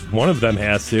 because one of them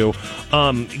has to,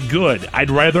 good.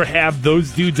 I'd rather have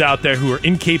those dudes out there who are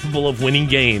incapable of winning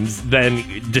games than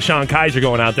Deshaun Kaiser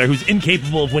going out there who's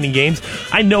incapable of winning games.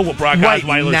 I know what Brock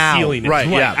Osweiler's ceiling is. Right,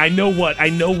 yeah. I know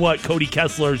what Cody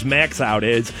Kessler's max out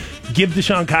is. Give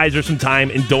Deshaun Kaiser some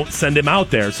time and don't send him out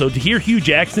there. So to hear Hugh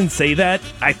Jackson say that,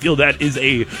 I feel that is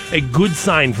a good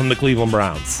sign from the Cleveland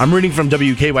Browns. I'm reading from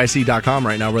WKYC.com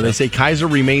right now where they say Kaiser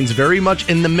remains very much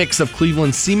in the mix of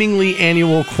Cleveland's seemingly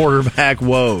annual quarterback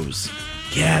woes.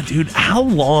 Yeah, dude, how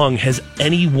long has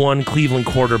any one Cleveland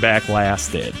quarterback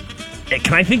lasted?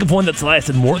 Can I think of one that's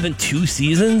lasted more than 2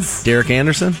 seasons? Derek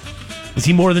Anderson? Is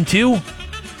he more than 2?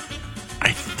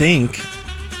 I think.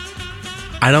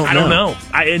 I don't know.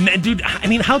 Dude, I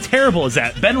mean, how terrible is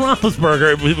that? Ben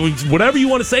Roethlisberger, whatever you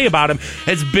want to say about him,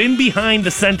 has been behind the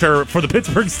center for the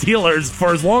Pittsburgh Steelers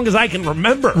for as long as I can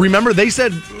remember. Remember, they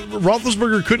said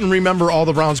Roethlisberger couldn't remember all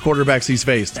the Browns quarterbacks he's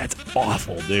faced. That's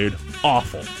awful, dude.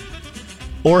 Awful.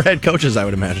 Or head coaches, I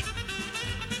would imagine.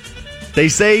 They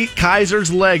say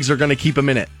Kaiser's legs are going to keep him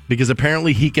in it because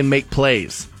apparently he can make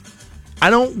plays. You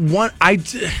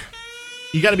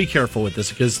got to be careful with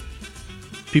this because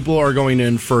people are going to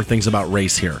infer things about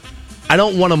race here. I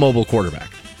don't want a mobile quarterback.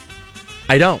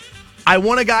 I don't. I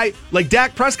want a guy like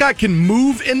Dak Prescott can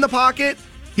move in the pocket.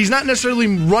 He's not necessarily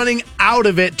running out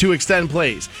of it to extend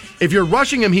plays. If you're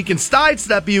rushing him, he can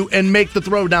sidestep you and make the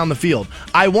throw down the field.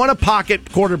 I want a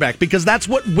pocket quarterback because that's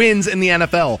what wins in the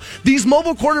NFL. These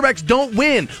mobile quarterbacks don't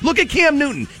win. Look at Cam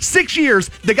Newton. 6 years,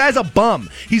 the guy's a bum.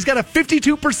 He's got a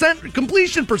 52%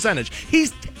 completion percentage.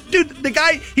 He's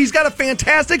got a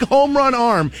fantastic home run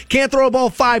arm. Can't throw a ball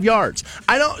 5 yards.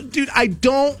 I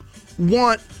don't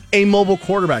want a mobile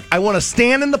quarterback. I want to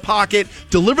stand in the pocket,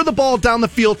 deliver the ball down the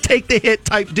field, take the hit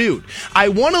type dude. I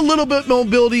want a little bit of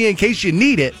mobility in case you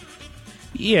need it.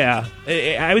 Yeah,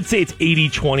 I would say it's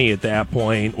 80-20 at that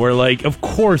point, where, of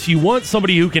course, you want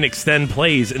somebody who can extend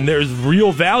plays, and there's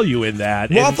real value in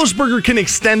that. Roethlisberger can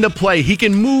extend a play. He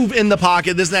can move in the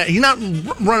pocket, this and that. He's not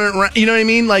running around, you know what I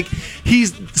mean?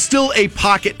 He's still a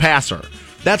pocket passer.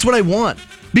 That's what I want,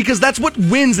 because that's what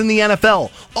wins in the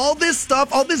NFL. All this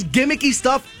stuff, all this gimmicky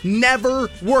stuff never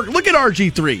worked. Look at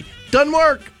RG3. Doesn't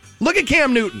work. Look at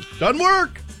Cam Newton. Doesn't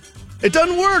work. It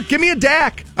doesn't work. Give me a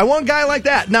Dak. I want a guy like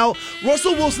that. Now,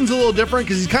 Russell Wilson's a little different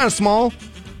because he's kind of small.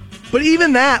 But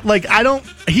even that,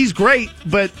 he's great.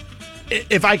 But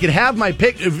if I could have my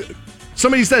pick, if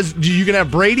somebody says, you can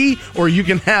have Brady or you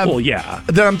can have... Well, yeah.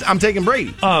 Then I'm taking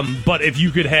Brady. But if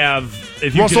you could have...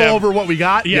 Russell over what we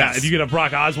got? Yeah, yes. If you could have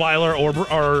Brock Osweiler or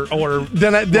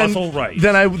Russell, right.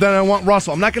 Then I want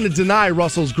Russell. I'm not going to deny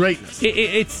Russell's greatness.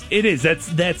 It is.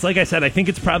 That's like I said, I think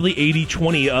it's probably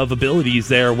 80-20 of abilities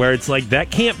there where it's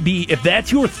that can't be... If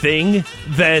that's your thing,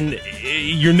 then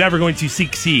you're never going to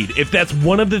succeed. If that's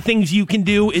one of the things you can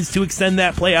do is to extend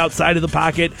that play outside of the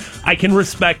pocket, I can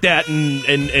respect that. And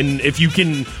if you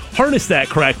can harness that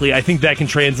correctly, I think that can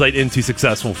translate into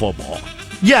successful football.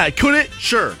 Yeah, could it?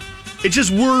 Sure. It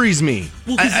just worries me.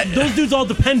 Well, those dudes all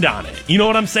depend on it. You know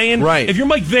what I'm saying? Right. If you're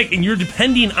Mike Vick and you're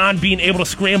depending on being able to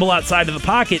scramble outside of the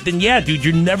pocket, then yeah, dude,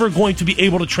 you're never going to be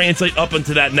able to translate up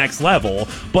into that next level.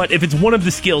 But if it's one of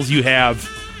the skills you have,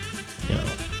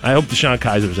 I hope Deshaun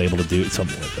Kaiser is able to do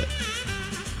something with it.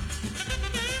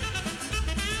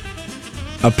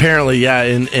 Apparently, yeah,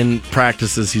 in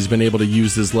practices, he's been able to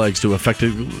use his legs to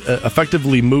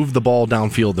effectively move the ball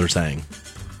downfield, they're saying.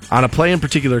 On a play in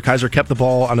particular, Kaiser kept the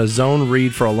ball on a zone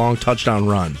read for a long touchdown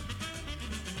run.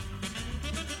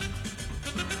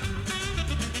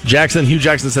 Hugh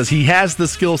Jackson says he has the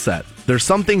skill set. There's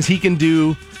some things he can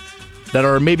do that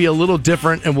are maybe a little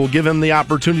different and will give him the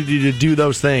opportunity to do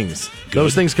those things. Good.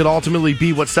 Those things could ultimately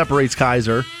be what separates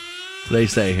Kaiser, they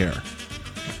say here.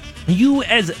 You,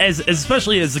 as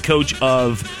especially as the coach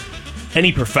of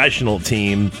any professional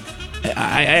team,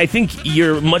 I think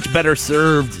you're much better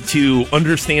served to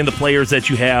understand the players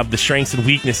that you have, the strengths and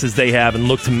weaknesses they have, and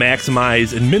look to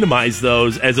maximize and minimize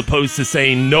those, as opposed to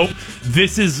saying, nope,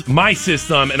 this is my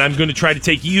system, and I'm going to try to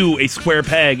take you, a square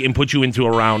peg, and put you into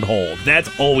a round hole. That's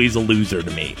always a loser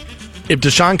to me. If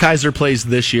DeShone Kizer plays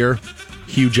this year,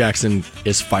 Hugh Jackson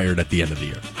is fired at the end of the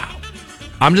year. Wow.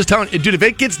 I'm just telling you, dude, if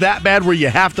it gets that bad where you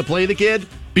have to play the kid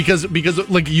because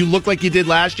like you look like you did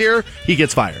last year, he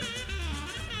gets fired.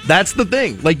 That's the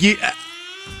thing.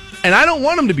 And I don't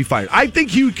want him to be fired. I think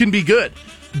Hugh can be good.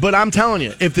 But I'm telling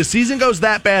you, if the season goes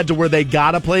that bad to where they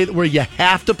gotta play, where you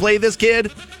have to play this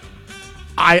kid,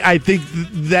 I think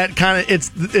that kind of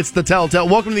it's the telltale.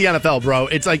 Welcome to the NFL, bro.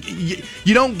 It's like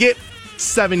you don't get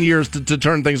 7 years to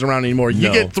turn things around anymore.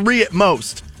 You get 3 at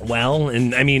most. Well,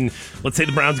 and I mean, let's say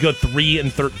the Browns go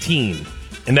 3-13.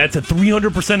 And that's a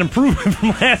 300% improvement from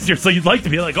last year. So you'd like to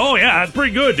be like, oh, yeah, that's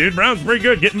pretty good, dude. Browns pretty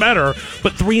good, getting better.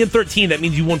 But 3-13, that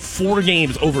means you won 4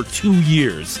 games over 2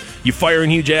 years. You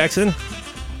firing Hugh Jackson?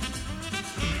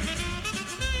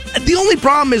 The only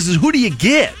problem is who do you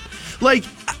get? Like,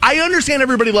 I understand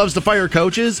everybody loves to fire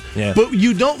coaches, but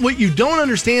what you don't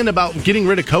understand about getting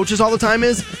rid of coaches all the time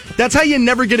is that's how you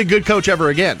never get a good coach ever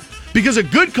again. Because a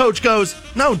good coach goes,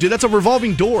 no, dude, that's a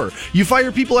revolving door. You fire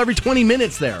people every 20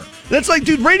 minutes there. That's like,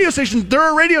 dude, radio stations, there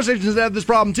are radio stations that have this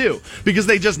problem too. Because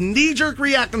they just knee-jerk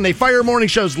react and they fire morning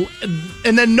shows,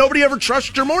 and then nobody ever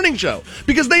trusts your morning show.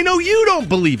 Because they know you don't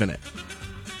believe in it.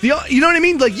 You know what I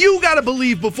mean? Like, you got to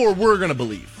believe before we're going to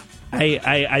believe.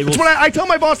 I tell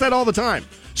my boss that all the time.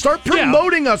 Start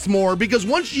promoting us more, because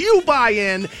once you buy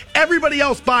in, everybody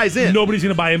else buys in. Nobody's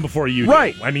going to buy in before you do.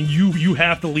 Right. I mean, you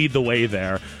have to lead the way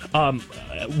there.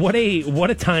 What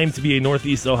a time to be a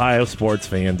Northeast Ohio sports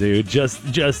fan, dude. Just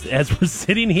as we're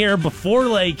sitting here before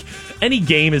any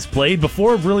game is played,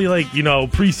 before really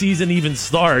preseason even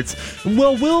starts.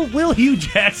 Well, will Hugh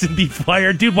Jackson be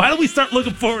fired, dude? Why don't we start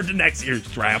looking forward to next year's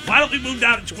draft? Why don't we move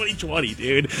down to 2020,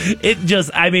 dude?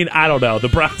 I don't know. The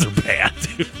Browns are bad,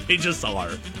 dude. They just are.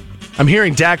 I'm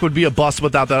hearing Dak would be a bust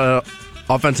without the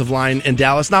offensive line in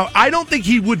Dallas. Now, I don't think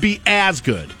he would be as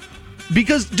good.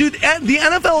 Because, dude, the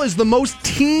NFL is the most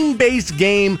team-based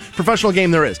professional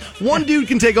game there is. One dude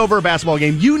can take over a basketball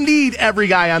game. You need every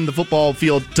guy on the football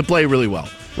field to play really well.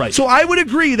 Right. So I would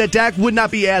agree that Dak would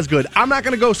not be as good. I'm not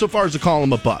going to go so far as to call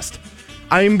him a bust.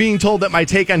 I am being told that my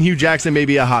take on Hugh Jackson may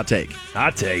be a hot take.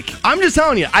 Hot take. I'm just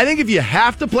telling you, I think if you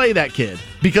have to play that kid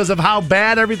because of how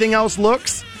bad everything else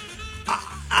looks,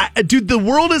 dude, the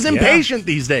world is impatient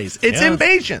these days. It's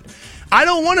impatient. I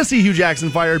don't want to see Hugh Jackson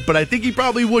fired, but I think he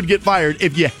probably would get fired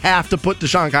if you have to put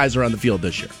DeShone Kizer on the field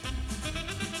this year.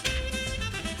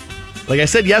 Like I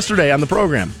said yesterday on the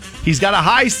program, he's got a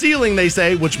high ceiling, they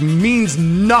say, which means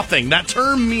nothing. That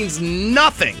term means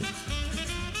nothing.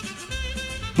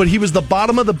 But he was the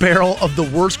bottom of the barrel of the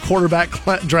worst quarterback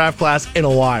draft class in a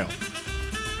while.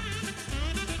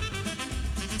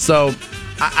 So,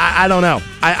 I don't know.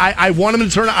 I want him to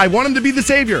turn. I want him to be the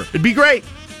savior. It'd be great.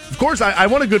 Of course, I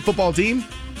want a good football team,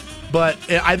 but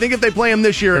I think if they play him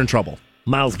this year, they're in trouble.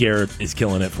 Myles Garrett is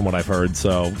killing it from what I've heard,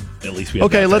 so at least we have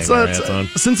okay, let's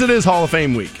since it is Hall of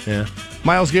Fame week. Yeah.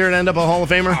 Myles Garrett end up a Hall of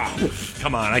Famer? Oh,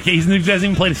 come on. He hasn't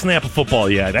even played a snap of football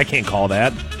yet. I can't call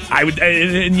that. I would,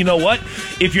 and you know what?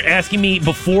 If you're asking me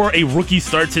before a rookie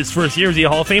starts his first year, is he a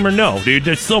Hall of Famer? No, dude.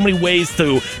 There's so many ways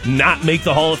to not make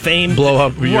the Hall of Fame. Blow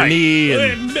up your knee.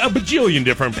 And a bajillion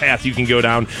different paths you can go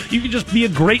down. You could just be a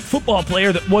great football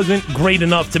player that wasn't great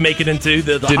enough to make it into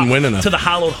didn't win enough. To the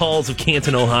hallowed halls of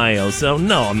Canton, Ohio. So,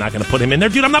 no, I'm not going to put him in there.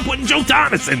 Dude, I'm not putting Joe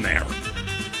Thomas in there. All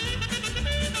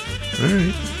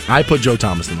right. I put Joe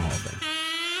Thomas in the Hall of Fame.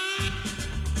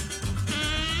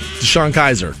 DeShone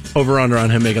Kizer, over under on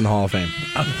him making the Hall of Fame.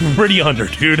 I'm pretty under,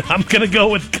 dude. I'm going to go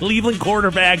with Cleveland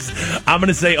quarterbacks. I'm going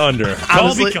to say under.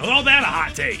 Honestly, call that a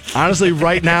hot take. Honestly,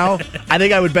 right now, I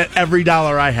think I would bet every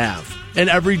dollar I have and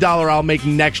every dollar I'll make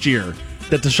next year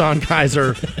that DeShone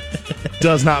Kizer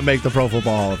does not make the Pro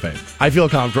Football Hall of Fame. I feel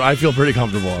pretty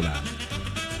comfortable in that.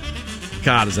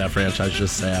 God, is that franchise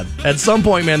just sad. At some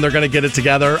point, man, they're going to get it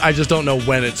together. I just don't know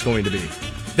when it's going to be.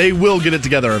 They will get it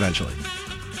together eventually.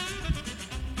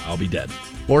 I'll be dead.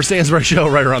 More Stansbury Show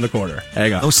right around the corner.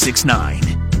 Hang on. 1069.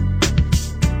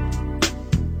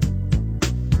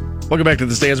 Welcome back to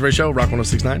the Stansbury Show, Rock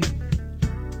 1069.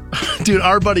 Dude,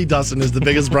 our buddy Dustin is the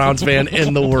biggest Browns fan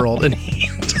in the world, and he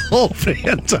old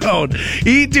Fantone.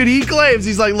 He claims,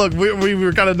 he's like, look, we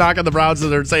were kind of knocking the Browns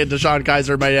and they're saying Deshaun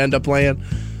Kaiser might end up playing.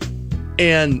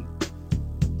 And,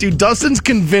 dude, Dustin's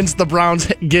convinced the Browns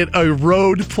get a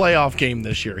road playoff game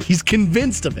this year. He's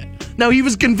convinced of it. Now, he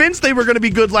was convinced they were going to be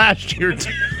good last year,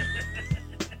 too.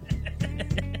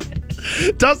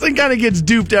 Dustin kind of gets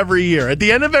duped every year. At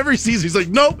the end of every season, he's like,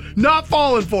 nope, not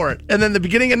falling for it. And then the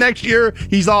beginning of next year,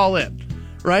 he's all in,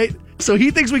 right? So he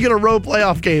thinks we get a road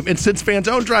playoff game. And since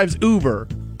Fantone drives Uber,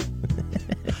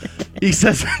 he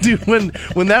says, dude, when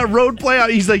that road playoff,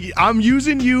 he's like, I'm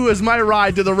using you as my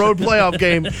ride to the road playoff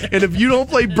game. And if you don't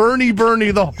play Bernie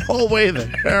the whole way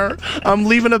there, I'm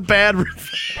leaving a bad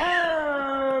review.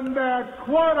 And that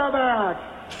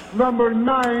quarterback, number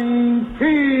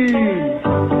 19.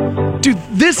 Dude,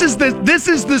 this is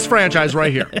this franchise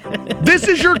right here. This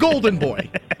is your golden boy.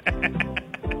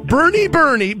 Bernie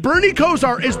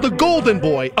Kosar is the golden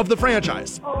boy of the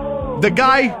franchise. The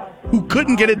guy who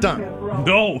couldn't get it done.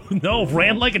 No,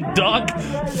 ran like a duck,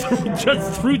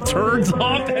 just threw turds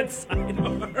off that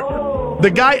sidearm.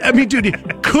 The guy, I mean, dude, he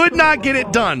could not get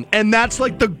it done, and that's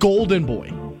like the golden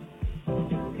boy.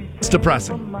 It's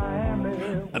depressing.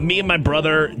 Me and my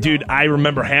brother, dude, I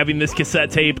remember having this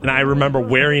cassette tape, and I remember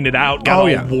wearing it out, got all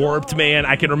warped, man.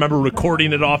 I can remember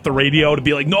recording it off the radio to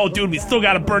be like, no, dude, we still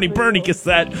got a Bernie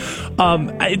cassette.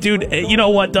 Dude, you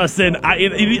know what, Dustin?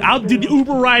 I'll do the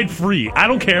Uber ride free. I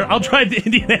don't care. I'll drive to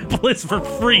Indianapolis for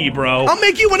free, bro. I'll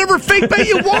make you whatever fake bet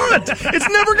you want. It's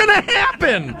never going to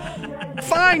happen.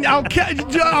 Fine, I'll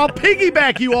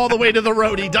piggyback you all the way to the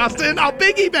roadie, Dustin. I'll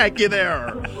piggyback you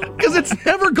there. Because it's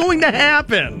never going to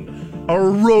happen. A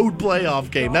road playoff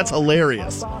game. That's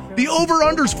hilarious. The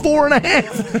over-under's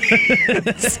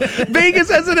 4.5.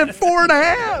 Vegas has it at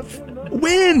 4.5.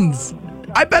 Wins.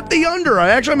 I bet the under.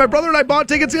 My brother and I bought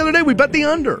tickets the other day. We bet the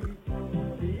under.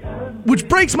 Which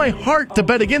breaks my heart to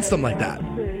bet against them like that.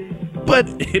 But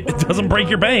it doesn't break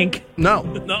your bank. No.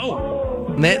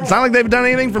 It's not like they've done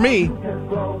anything for me.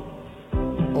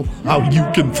 Oh, how you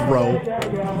can throw.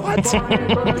 What?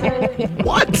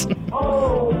 What?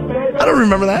 I don't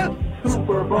remember that.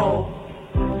 Super Bowl.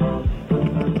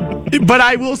 But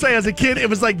I will say, as a kid, it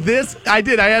was like this. I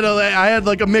had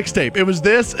like a mixtape. It was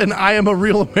this and I Am a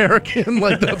Real American,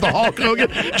 like the Hulk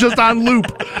Hogan, just on loop.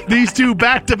 These two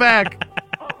back to back.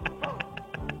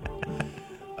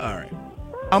 All right.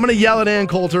 I'm going to yell at Ann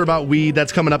Coulter about weed.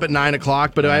 That's coming up at 9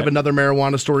 o'clock. But I have another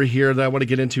marijuana story here that I want to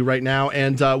get into right now.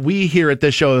 And we here at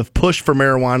this show have pushed for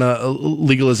marijuana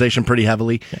legalization pretty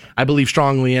heavily. I believe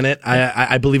strongly in it.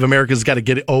 I believe America's got to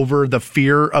get over the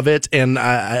fear of it. And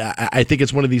I think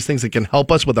it's one of these things that can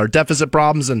help us with our deficit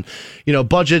problems and,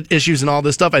 budget issues and all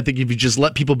this stuff. I think if you just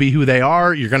let people be who they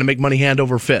are, you're going to make money hand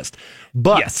over fist.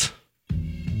 But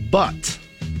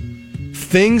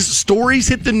stories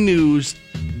hit the news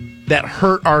that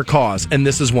hurt our cause, and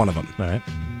this is one of them. All right.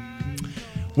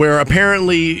 Where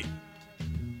apparently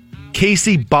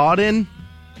Casey Bawden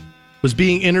was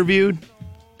being interviewed.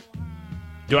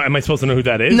 Am I supposed to know who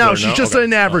that is? No, she's just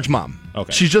an average mom.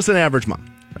 Okay. She's just an average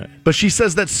mom. Right. But she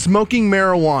says that smoking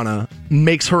marijuana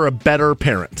makes her a better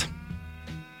parent.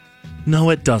 No,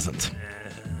 it doesn't.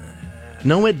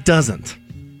 No, it doesn't.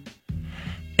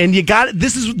 And you got it.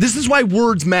 This is why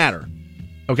words matter.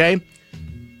 Okay?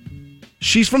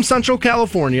 She's from Central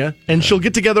California, and she'll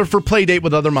get together for play date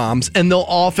with other moms, and they'll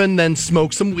often then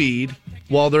smoke some weed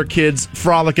while their kids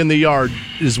frolic in the yard,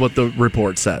 is what the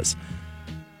report says.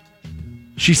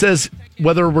 She says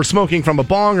whether we're smoking from a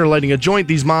bong or lighting a joint,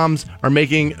 these moms are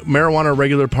making marijuana a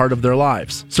regular part of their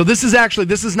lives. So this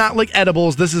is not like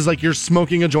edibles. This is like you're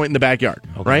smoking a joint in the backyard,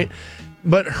 right?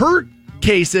 But her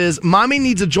case is mommy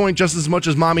needs a joint just as much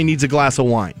as mommy needs a glass of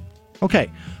wine.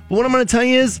 Okay, but what I'm going to tell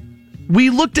you is, we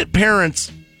looked at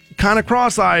parents kind of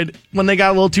cross-eyed when they got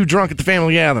a little too drunk at the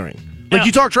family gathering. Like,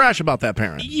 you talk trash about that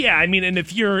parent. Yeah, I mean, and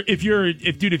if you're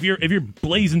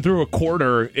blazing through a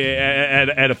quarter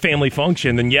at a family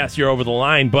function, then yes, you're over the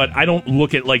line. But I don't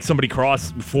look at like somebody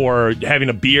cross for having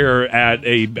a beer at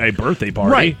a birthday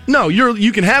party. Right? No,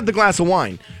 you can have the glass of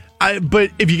wine,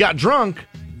 but if you got drunk.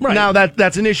 Right. Now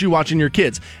that's an issue watching your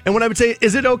kids. And what I would say,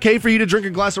 is it okay for you to drink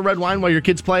a glass of red wine while your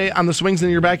kids play on the swings in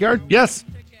your backyard? Yes.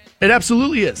 It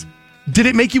absolutely is. Did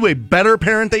it make you a better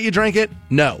parent that you drank it?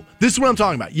 No. This is what I'm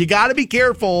talking about. You got to be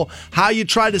careful how you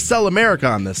try to sell America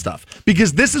on this stuff.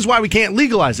 Because this is why we can't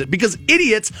legalize it. Because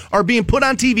idiots are being put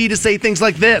on TV to say things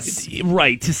like this.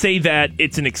 Right. To say that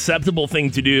it's an acceptable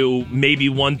thing to do, maybe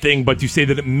one thing, but to say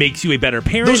that it makes you a better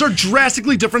parent. Those are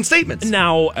drastically different statements.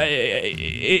 Now,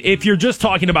 if you're just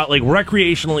talking about like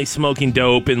recreationally smoking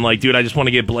dope and like, dude, I just want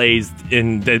to get blazed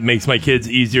and that makes my kids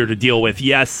easier to deal with,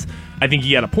 yes. I think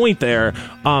you got a point there.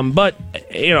 But,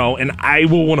 and I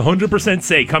will 100%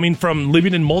 say, coming from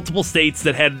living in multiple states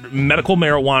that had medical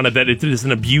marijuana, that it is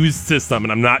an abused system,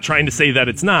 and I'm not trying to say that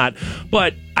it's not,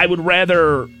 but I would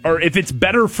rather, or if it's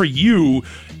better for you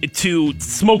to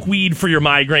smoke weed for your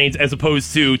migraines as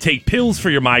opposed to take pills for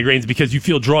your migraines because you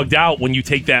feel drugged out when you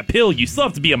take that pill, you still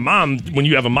have to be a mom when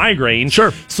you have a migraine.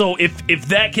 Sure. So if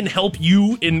that can help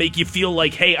you and make you feel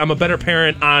like, hey, I'm a better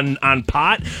parent on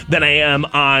pot than I am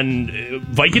on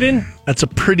Vicodin. That's a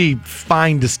pretty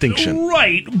fine distinction.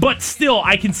 Right, but still,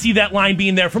 I can see that line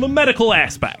being there from a medical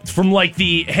aspect. From like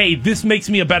hey, this makes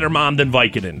me a better mom than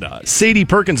Vicodin does. Sadie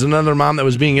Perkins, another mom that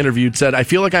was being interviewed, said, "I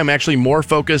feel like I'm actually more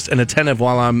focused and attentive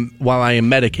while I am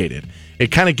medicated. It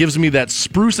kind of gives me that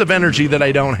spruce of energy that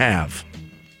I don't have."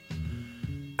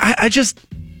 I just,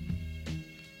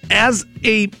 I've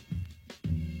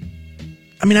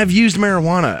used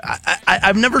marijuana.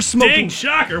 I've never smoked. Dang,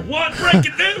 shocker! What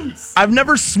breaking news? I've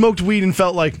never smoked weed and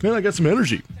felt like, man, I got some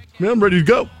energy. Man, I'm ready to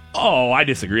go. Oh, I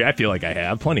disagree. I feel like I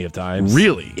have plenty of times.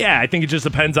 Really? Yeah, I think it just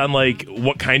depends on like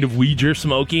what kind of weed you're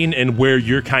smoking and where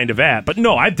you're kind of at. But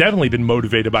no, I've definitely been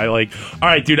motivated by like, all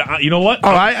right, dude, you know what? Oh,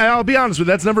 I'll be honest with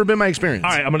you. That's never been my experience.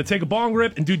 All right, I'm going to take a bong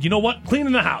rip, and dude, you know what?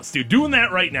 Cleaning the house, dude. Doing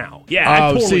that right now. Yeah,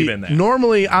 I've totally been there.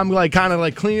 Normally, I'm like kind of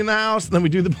like cleaning the house, and then we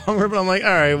do the bong rip, and I'm like,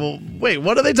 all right, well, wait,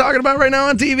 what are they talking about right now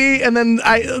on TV? And then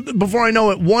before I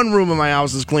know it, one room of my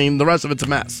house is clean, the rest of it's a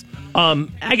mess.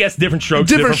 I guess different strokes.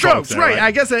 Different strokes, there, right.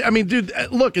 I guess, dude,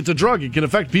 look, it's a drug. It can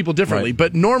affect people differently. Right.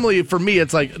 But normally, for me,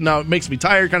 it's like, no, it makes me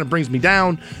tired, kind of brings me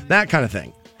down, that kind of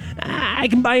thing. I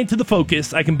can buy into the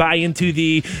focus. I can buy into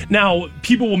the... Now,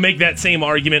 people will make that same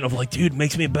argument of like, dude, it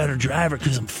makes me a better driver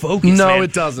because I'm focused, No, man.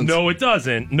 it doesn't. No, it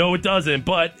doesn't.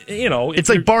 But, It's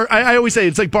like I always say,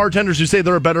 it's like bartenders who say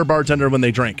they're a better bartender when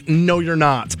they drink. No, you're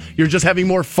not. You're just having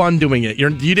more fun doing it. You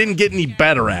didn't get any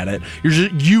better at it.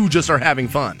 You just are having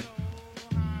fun.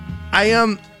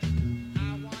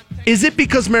 Is it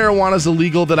because marijuana is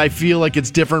illegal that I feel like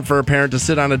it's different for a parent to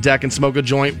sit on a deck and smoke a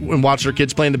joint and watch their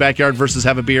kids play in the backyard versus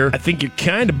have a beer? I think you're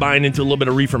kind of buying into a little bit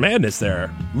of reefer madness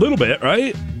there. A little bit,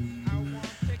 right?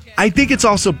 I think it's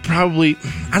also probably,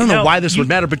 I don't know why this would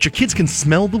matter, but your kids can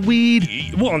smell the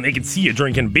weed. Well, and they can see you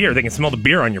drinking beer. They can smell the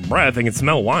beer on your breath. They can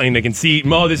smell wine. They can see,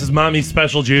 this is mommy's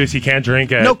special juice. You can't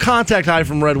drink it. No contact high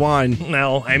from red wine.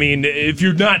 No, I mean, if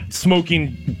you're not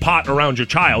smoking pot around your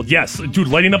child, yes. Dude,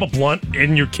 lighting up a blunt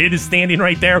and your kid is standing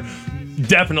right there,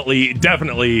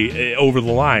 definitely over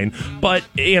the line. But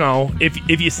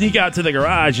if you sneak out to the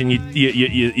garage and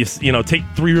you take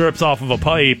 3 rips off of a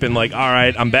pipe and like, all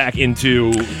right, I'm back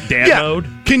into dad mode.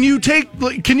 Can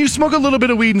you smoke a little bit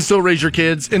of weed and still raise your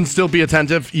kids and still be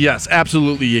attentive? Yes,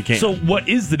 absolutely you can. So what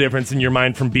is the difference in your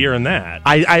mind from beer and that?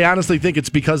 I honestly think it's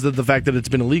because of the fact that it's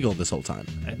been illegal this whole time.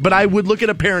 But I would look at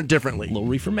a parent differently. A little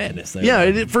reefer madness there.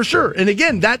 Yeah, for sure. And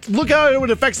again, look how it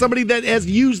would affect somebody that has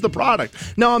used the product.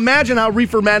 Now imagine how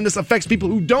reefer madness affects people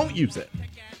who don't use it.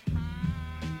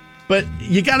 But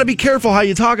you got to be careful how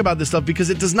you talk about this stuff because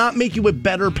it does not make you a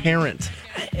better parent.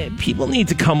 People need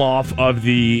to come off of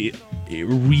the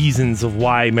reasons of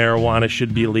why marijuana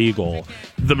should be legal.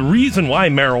 The reason why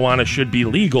marijuana should be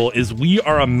legal is we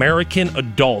are American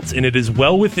adults, and it is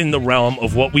well within the realm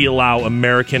of what we allow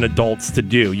American adults to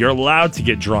do. You're allowed to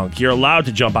get drunk. You're allowed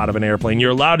to jump out of an airplane.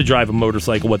 You're allowed to drive a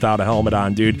motorcycle without a helmet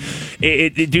on, dude.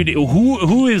 Dude,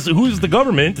 who is the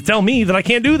government to tell me that I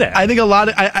can't do that? I think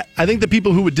I think the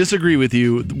people who would disagree with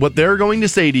you, what they're going to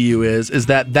say to you is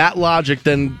that logic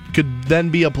then could then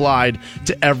be applied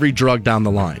to every drug down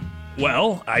the line.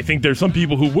 Well, I think there's some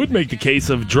people who would make the case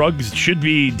of drugs should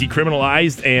be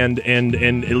decriminalized and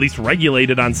at least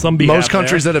regulated on some behalf. Most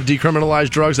countries that have decriminalized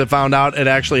drugs have found out it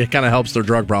actually kind of helps their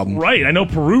drug problem. Right. I know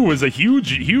Peru was a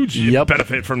huge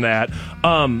benefit from that.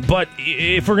 But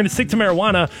if we're going to stick to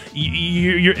marijuana,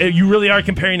 you really are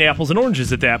comparing apples and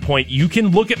oranges at that point. You can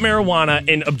look at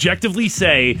marijuana and objectively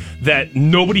say that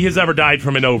nobody has ever died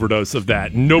from an overdose of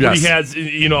that. Nobody has,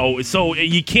 so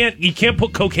you can't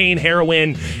put cocaine,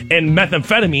 heroin, and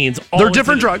methamphetamines. They're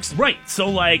different drugs, right?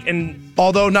 So, and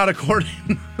although not according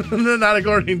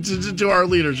to our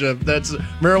leadership, that's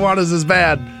marijuana's as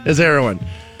bad as heroin.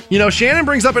 Shannon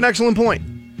brings up an excellent point.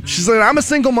 She's like, I'm a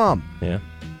single mom. Yeah.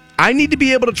 I need to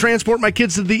be able to transport my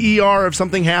kids to the ER if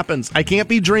something happens. I can't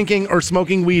be drinking or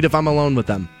smoking weed if I'm alone with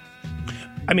them.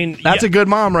 I mean, that's a good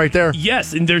mom right there.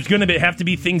 Yes, and there's going to have to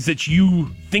be things that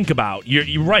you think about.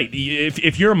 You're right.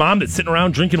 If you're a mom that's sitting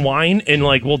around drinking wine and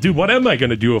like, well, dude, what am I going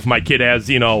to do if my kid has,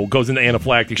 goes into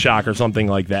anaphylactic shock or something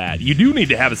like that? You do need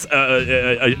to have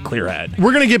a clear head.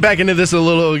 We're going to get back into this a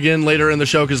little again later in the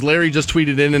show because Larry just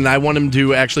tweeted in and I want him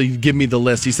to actually give me the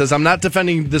list. He says, I'm not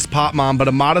defending this pot mom, but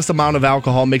a modest amount of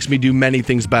alcohol makes me do many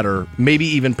things better, maybe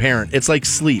even parent. It's like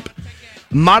sleep.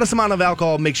 Modest amount of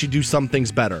alcohol makes you do some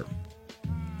things better.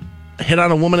 Hit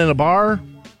on a woman in a bar,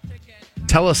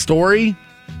 tell a story.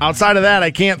 Outside of that,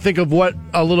 I can't think of what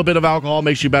a little bit of alcohol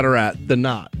makes you better at than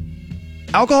not.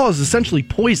 Alcohol is essentially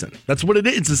poison. That's what it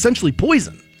is. It's essentially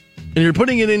poison. And you're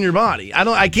putting it in your body.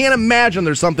 I can't imagine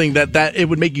there's something that it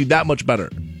would make you that much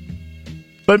better.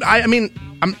 But I mean,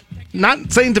 I'm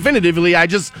not saying definitively.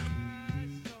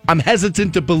 I'm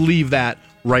hesitant to believe that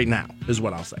right now, is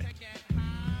what I'll say.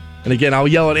 And again, I'll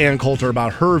yell at Ann Coulter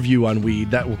about her view on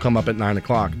weed. That will come up at 9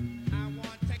 o'clock.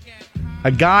 A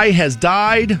guy has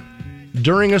died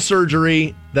during a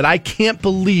surgery that I can't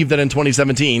believe that in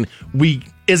 2017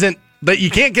 that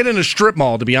you can't get in a strip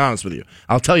mall, to be honest with you.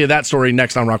 I'll tell you that story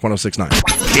next on Rock 106.9.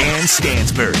 Dan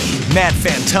Stansbury, Matt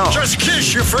Fantone. Just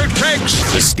kiss your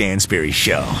fruitcakes. The Stansbury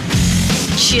Show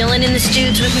Chilling in the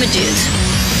studs with my dudes.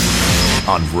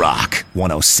 on Rock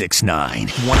 106.9.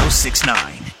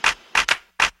 106.9.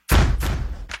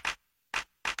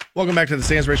 Welcome back to the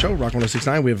Stansbury Show, Rock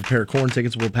 106.9. We have a pair of corn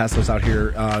tickets. We'll pass those out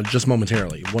here just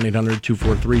momentarily.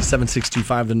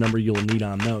 1-800-243-7625, the number you'll need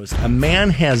on those. A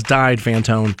man has died,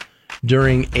 Fantone,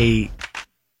 during a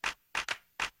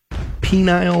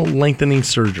penile lengthening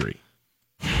surgery.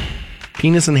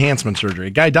 Penis enhancement surgery.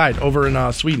 A guy died over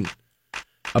in Sweden.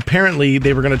 Apparently,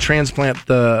 they were going to transplant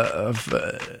the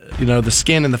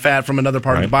skin and the fat from another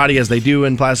part of the body, as they do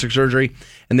in plastic surgery,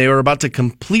 and they were about to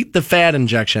complete the fat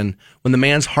injection when the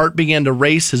man's heart began to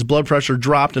race, his blood pressure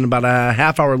dropped, and about a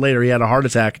half hour later, he had a heart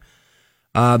attack.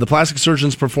 The plastic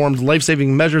surgeons performed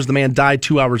life-saving measures. The man died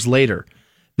 2 hours later.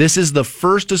 This is the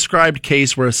first described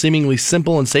case where a seemingly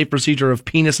simple and safe procedure of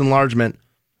penis enlargement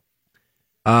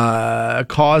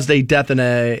caused a death in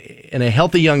a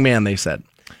healthy young man, they said.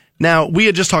 Now, we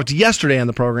had just talked yesterday on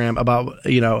the program about,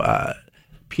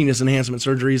 penis enhancement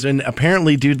surgeries, and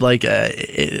apparently, dude,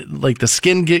 the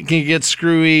skin can get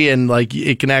screwy, and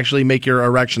it can actually make your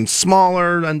erection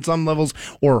smaller on some levels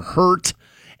or hurt.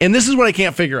 And this is what I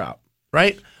can't figure out,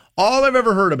 right? All I've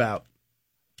ever heard about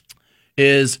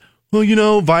is, well,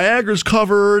 Viagra's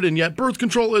covered, and yet birth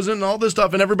control isn't, and all this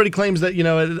stuff, and everybody claims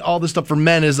that, all this stuff for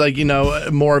men is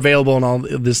more available and all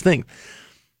this thing.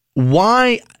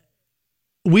 Why?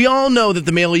 We all know that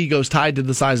the male ego is tied to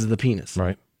the size of the penis.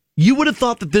 Right. You would have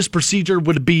thought that this procedure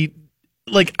would be,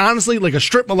 honestly, like a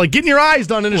strip mall, like getting your eyes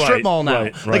done in a strip mall now.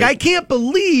 Right. I can't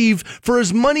believe for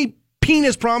as many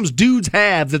penis problems dudes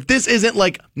have that this isn't,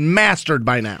 mastered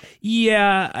by now.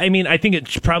 Yeah, I mean, I think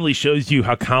it probably shows you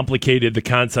how complicated the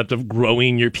concept of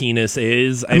growing your penis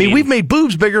is. I mean, we've made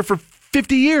boobs bigger for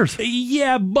 50 years.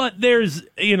 Yeah, but there's,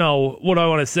 what do I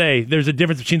want to say? There's a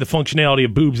difference between the functionality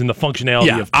of boobs and the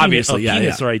functionality of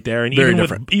penis right there. And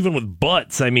even with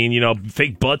butts, I mean,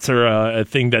 fake butts are a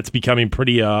thing that's becoming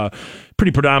pretty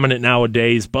predominant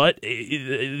nowadays, but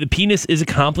the penis is a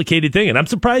complicated thing, and I'm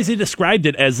surprised they described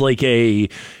it as as a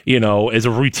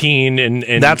routine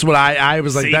and that's what I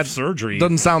was like. That surgery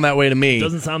doesn't sound that way to me.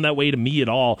 Doesn't sound that way to me at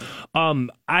all.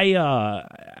 I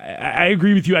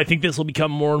agree with you. I think this will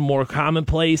become more and more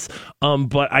commonplace.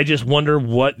 But I just wonder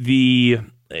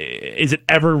is it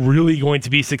ever really going to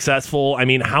be successful? I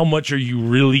mean, how much are you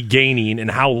really gaining,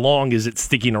 and how long is it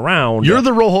sticking around? You're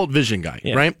the Roholt Vision guy,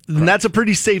 right? And that's a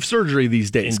pretty safe surgery these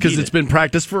days because it's been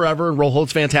practiced forever, and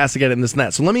Roholt's fantastic at it and this and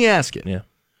that. So let me ask you,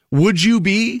 would you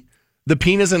be the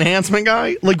penis enhancement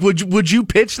guy? Would you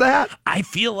pitch that? I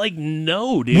feel like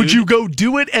no, dude. Would you go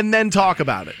do it and then talk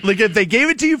about it? If they gave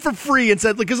it to you for free and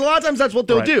said, because a lot of times that's what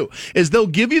they'll do, is they'll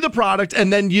give you the product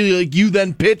and then you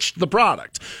then pitch the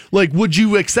product. Would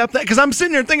you accept that? Because I'm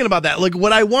sitting here thinking about that.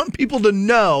 Would I want people to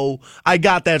know I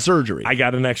got that surgery? I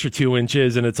got an extra 2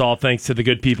 inches, and it's all thanks to the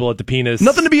good people at the penis.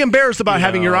 Nothing to be embarrassed about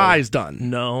having your eyes done.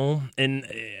 No. And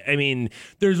I mean,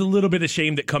 there's a little bit of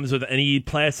shame that comes with any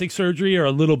plastic surgery, or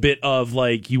a little bit of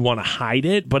you want to hide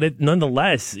it, but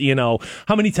nonetheless,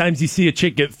 how many times you see a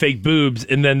chick get fake boobs,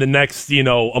 and then the next,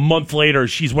 a month later,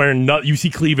 she's wearing you see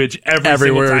cleavage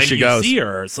everywhere time she goes. See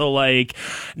her. So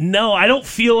no, I don't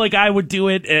feel like I would do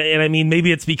it, and I mean,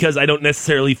 maybe it's because I don't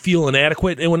necessarily feel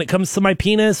inadequate when it comes to my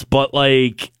penis, but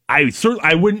I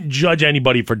wouldn't judge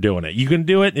anybody for doing it. You can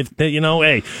do it if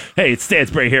hey, it's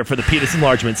Stansbury here for the Penis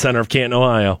Enlargement Center of Canton,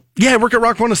 Ohio. Yeah, I work at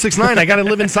Rock 106.9. I got to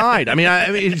live inside. I mean,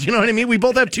 you know what I mean? We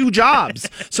both have 2 jobs.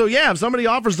 So, yeah, if somebody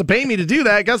offers to pay me to do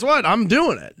that, guess what? I'm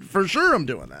doing it. For sure I'm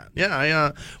doing that.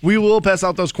 Yeah, we will pass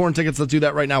out those corn tickets. Let's do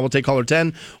that right now. We'll take caller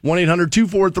 10,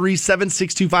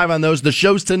 1-800-243-7625 on those. The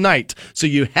show's tonight, so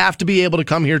you have to be able to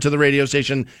come here to the radio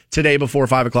station today before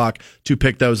 5 o'clock to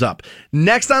pick those up.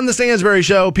 Next on the Stansbury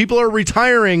Show, people are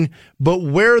retiring, but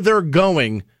where they're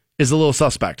going is a little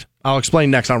suspect. I'll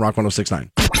explain next on Rock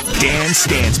 106.9. Dan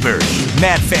Stansbury,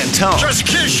 Matt Fantone. Just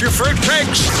kiss your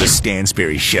fruitcakes. The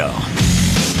Stansbury Show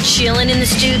Chilling in the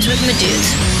studs with my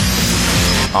dudes.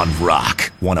 on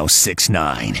Rock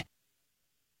 106.9.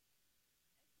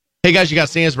 Hey guys, you got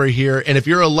Stansbury here, and if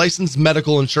you're a licensed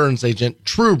medical insurance agent,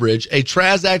 TrueBridge, a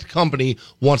TRANSACT company,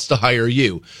 wants to hire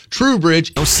you.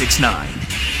 TrueBridge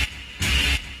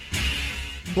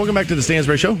 106.9. Welcome back to the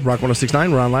Stansbury Show, Rock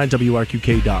 106.9. We're online,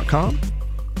 WRQK.com,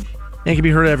 and can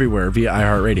be heard everywhere via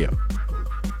iHeartRadio.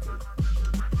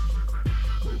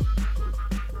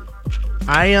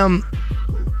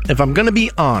 If I'm going to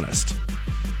be honest,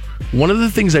 one of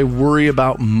the things I worry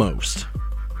about most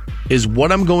is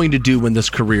what I'm going to do when this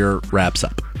career wraps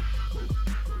up.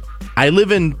 I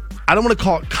live in, I don't want to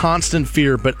call it constant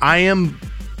fear, but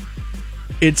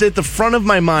it's at the front of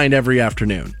my mind every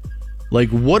afternoon. Like,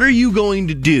 what are you going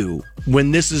to do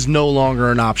when this is no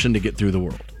longer an option to get through the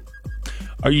world?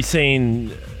 Are you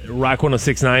saying Rock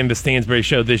 106.9, the Stansbury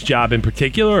Show, this job in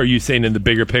particular, or are you saying in the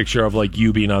bigger picture of like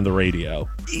you being on the radio?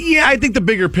 Yeah, I think the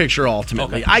bigger picture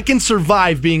ultimately. Okay. I can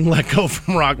survive being let go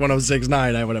from Rock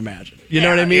 106.9, I would imagine. You know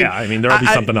what I mean? Yeah, I mean, there'll be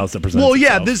something else that presents Well,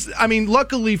 yeah, itself.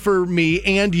 luckily for me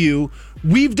and you,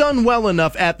 we've done well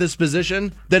enough at this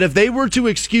position that if they were to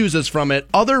excuse us from it,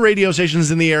 other radio stations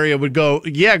in the area would go,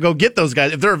 yeah, go get those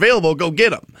guys. If they're available, go get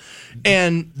them.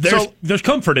 And there's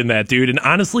comfort in that, dude. And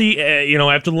honestly,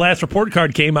 after the last report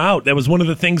card came out, that was one of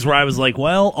the things where I was like,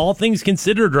 well, all things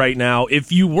considered right now,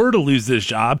 if you were to lose this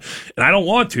job, and I don't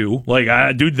want to,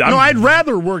 I'd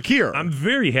rather work here. I'm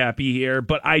very happy here,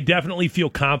 but I definitely feel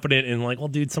confident in like, well,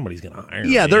 dude, somebody's going to hire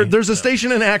me. Yeah, there's a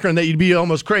station in Akron that you'd be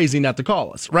almost crazy not to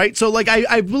call us, right? So, like,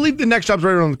 I believe the next job's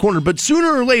right around the corner, but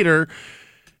sooner or later,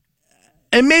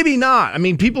 and maybe not. I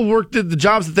mean, people work the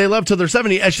jobs that they love till they're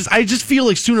 70. I just feel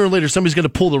like sooner or later somebody's going to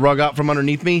pull the rug out from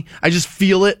underneath me. I just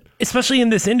feel it. Especially in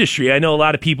this industry. I know a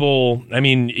lot of people,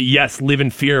 yes, live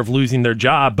in fear of losing their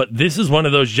job, but this is one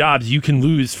of those jobs you can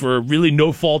lose for really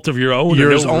no fault of your own.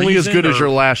 You're only as good as your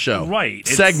last show. Right.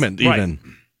 Segment, even. Right.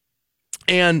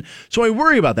 And so I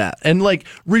worry about that. And, like,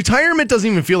 retirement doesn't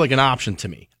even feel like an option to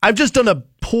me. I've just done a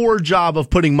poor job of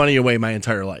putting money away my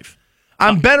entire life.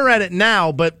 I'm better at it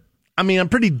now, but I'm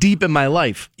pretty deep in my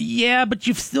life. Yeah, but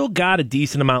you've still got a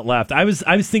decent amount left. I was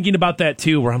thinking about that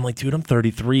too, where I'm like, dude, I'm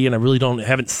 33 and I really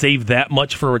haven't saved that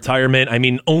much for retirement.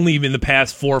 Only in the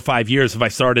past 4 or 5 years have I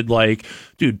started like,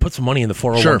 dude, put some money in the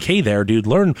 401k there, dude,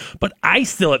 learn. But I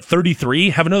still at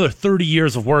 33 have another 30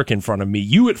 years of work in front of me.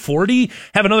 You at 40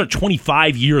 have another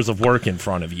 25 years of work in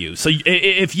front of you. So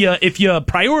if you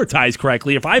prioritize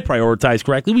correctly, if I prioritize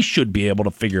correctly, we should be able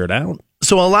to figure it out.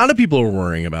 So a lot of people are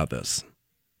worrying about this.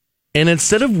 And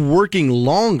instead of working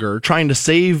longer, trying to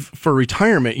save for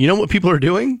retirement, you know what people are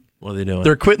doing? What are they doing?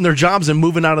 They're quitting their jobs and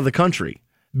moving out of the country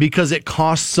because it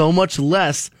costs so much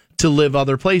less to live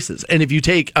other places. And if you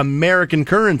take American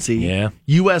currency,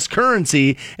 U.S.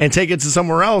 currency, and take it to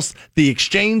somewhere else, the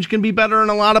exchange can be better in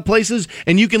a lot of places,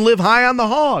 and you can live high on the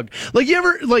hog.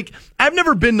 I've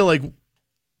never been to, like,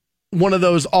 one of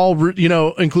those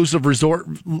inclusive resort,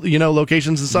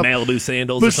 locations and stuff. Malibu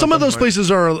sandals. But some of those places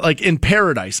are like in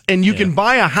paradise, and you can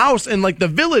buy a house in like the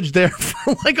village there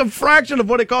for like a fraction of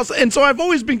what it costs. And so I've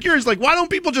always been curious, like, why don't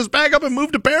people just pack up and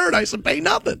move to paradise and pay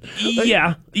nothing?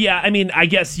 Yeah. I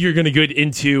guess you're going to get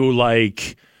into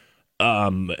like,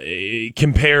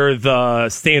 compare the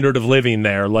standard of living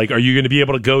there. Like, are you going to be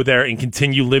able to go there and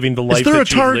continue living the life? Is there a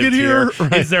Target here?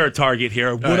 Right. Is there a Target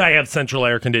here? Would I have central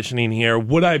air conditioning here?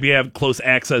 Would I have close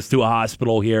access to a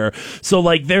hospital here? So,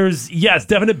 like, there's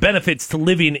definite benefits to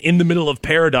living in the middle of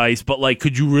paradise, but like,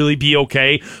 could you really be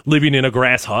okay living in a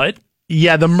grass hut?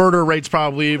 Yeah, the murder rate's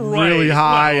probably really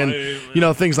high, and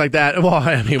things like that. Well,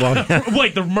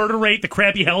 like the murder rate, the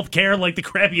crappy health care, like the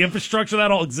crappy infrastructure, that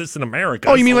all exists in America.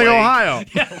 Oh, you mean like Ohio?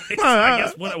 Yeah, I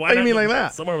guess. Why you mean like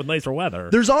that? Somewhere with nicer weather.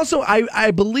 There's also,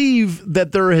 I believe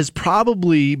that there has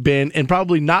probably been, and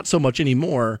probably not so much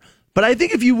anymore, but I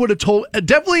think if you would have told,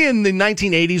 definitely in the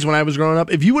 1980s when I was growing up,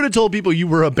 if you would have told people you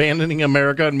were abandoning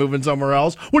America and moving somewhere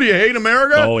else, what, do you hate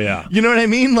America? Oh, yeah. You know what I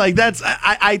mean? Like, that's,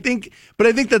 I think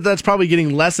that that's probably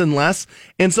getting less and less.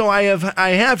 And so I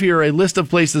have here a list of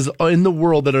places in the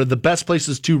world that are the best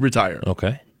places to retire.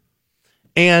 Okay.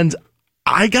 And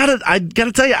I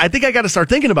gotta tell you, I think I gotta start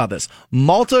thinking about this.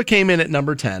 Malta came in at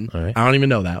number 10. All right. I don't even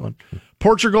know that one.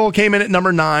 Portugal came in at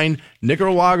number 9.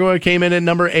 Nicaragua came in at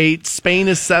number 8. Spain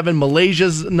is 7.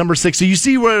 Malaysia's number 6. So you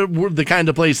see where the kind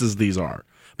of places these are.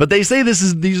 But they say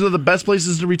these are the best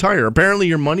places to retire. Apparently,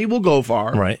 your money will go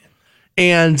far. Right.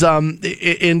 And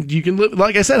you can live,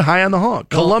 like I said, high on the hog.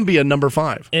 Colombia, number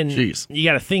 5. And Jeez. you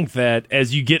got to think that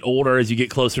as you get older, as you get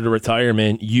closer to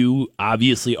retirement, you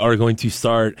obviously are going to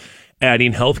start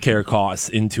adding healthcare costs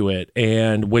into it.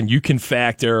 And when you can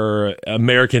factor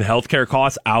American healthcare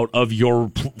costs out of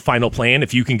your final plan,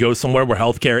 if you can go somewhere where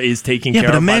healthcare is taken care of by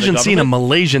the government. Yeah, but imagine seeing a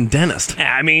Malaysian dentist.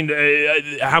 I mean,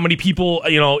 how many people,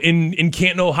 in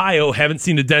Canton, Ohio, haven't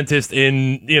seen a dentist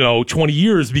in, 20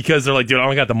 years because they're like, dude, I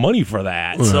don't got the money for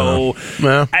that. So,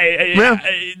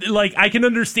 I can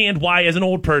understand why as an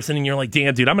old person, and you're like,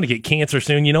 damn, dude, I'm going to get cancer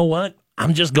soon. You know what?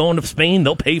 I'm just going to Spain.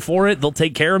 They'll pay for it. They'll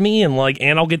take care of me, and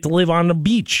I'll get to live on the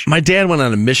beach. My dad went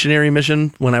on a missionary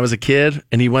mission when I was a kid,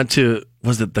 and he went to,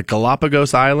 was it the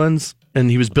Galapagos Islands? And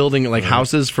he was building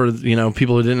houses for,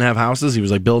 people who didn't have houses. He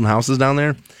was building houses down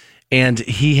there. And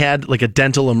he had a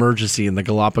dental emergency in the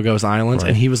Galapagos Islands.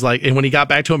 Right. And he was and when he got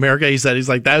back to America, he's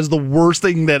like, that is the worst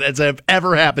thing that has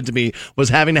ever happened to me, was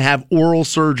having to have oral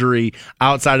surgery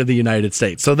outside of the United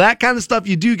States. So that kind of stuff,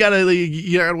 you gotta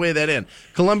weigh that in.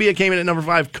 Colombia came in at number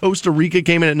 5. Costa Rica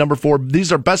came in at number 4.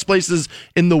 These are best places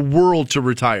in the world to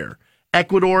retire.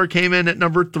 Ecuador came in at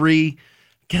number 3.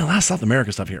 Again, a lot of South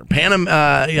America stuff here.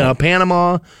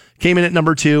 Panama came in at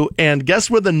number 2. And guess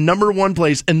where the number 1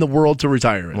 place in the world to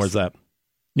retire is? Where's that?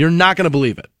 You're not going to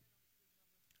believe it.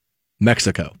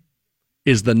 Mexico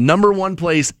is the number 1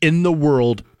 place in the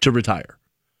world to retire.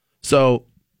 So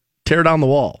tear down the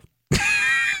wall.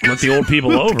 Let the old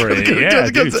people over it. Yeah,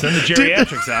 dude, send the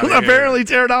geriatrics out here. Apparently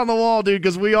tear down the wall, dude,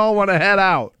 because we all want to head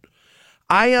out.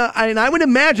 I would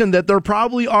imagine that there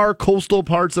probably are coastal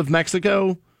parts of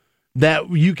Mexico that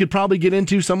you could probably get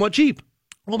into somewhat cheap.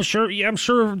 Well, I'm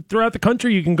sure throughout the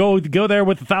country you can go there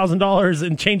with $1,000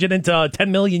 and change it into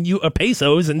 10 million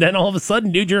pesos, and then all of a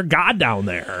sudden, dude, you're a god down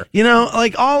there.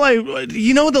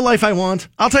 The life I want?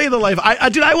 I'll tell you the life.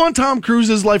 I want Tom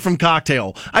Cruise's life from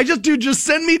Cocktail. Just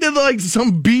send me to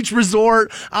some beach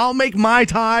resort. I'll make Mai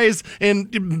Tais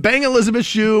and bang Elizabeth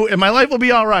Shue, and my life will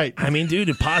be all right. I mean, dude,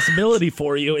 a possibility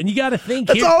for you, and you got to think.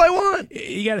 That's all I want.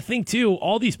 You got to think too.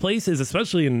 All these places,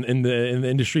 especially in the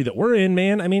industry that we're in,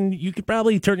 man. I mean, you could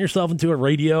probably turn yourself into a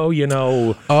radio,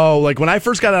 Oh, when I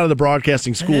first got out of the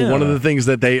broadcasting school, one of the things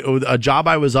that a job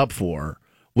I was up for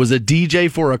was a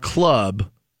DJ for a club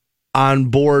on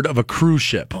board of a cruise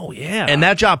ship. Oh, yeah. And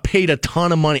that job paid a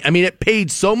ton of money. I mean, it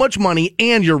paid so much money,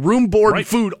 and your room, board, and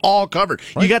food all covered.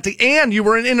 Right. And you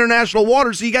were in international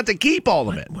water, so you got to keep all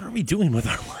of it. What are we doing with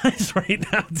our lives right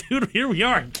now, dude? Here we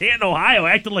are in Canton, Ohio,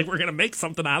 acting like we're going to make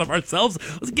something out of ourselves.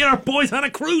 Let's get our boys on a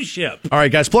cruise ship. All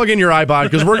right, guys, plug in your iPod,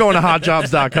 because we're going to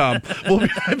hotjobs.com. We'll be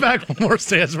right back with more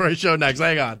Stansbury Show next.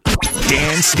 Hang on.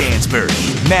 Dan Stansbury,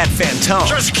 Matt Fantone.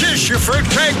 Just kiss your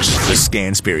fruitcakes. The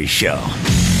Stansbury Show.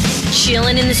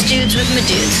 Chilling in the studs with my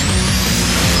dudes.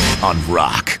 On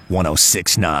Rock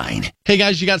 106.9. Hey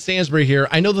guys, you got Stansbury here.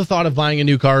 I know the thought of buying a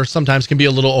new car sometimes can be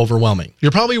a little overwhelming.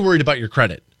 You're probably worried about your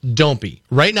credit. Don't be.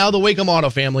 Right now, the Wacom Auto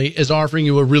family is offering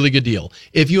you a really good deal.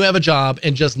 If you have a job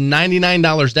and just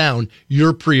 $99 down,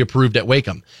 you're pre-approved at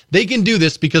Wacom. They can do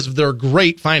this because of their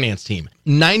great finance team.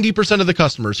 90% of the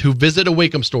customers who visit a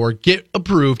Wacom store get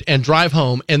approved and drive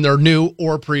home in their new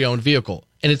or pre-owned vehicle.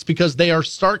 And it's because they are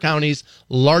Stark County's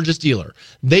largest dealer.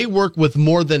 They work with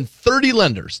more than 30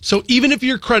 lenders. So even if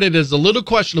your credit is a little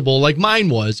questionable like mine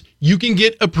was, you can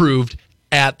get approved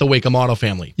at the Wacom Auto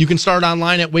family. You can start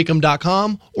online at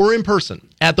Wacom.com or in person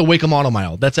at the Wacom Auto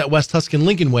Mile. That's at West Tuscan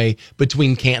Lincoln Way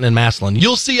between Canton and Massillon.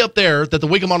 You'll see up there that the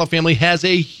Wacom Auto family has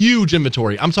a huge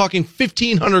inventory. I'm talking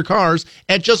 1,500 cars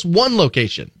at just one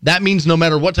location. That means no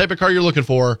matter what type of car you're looking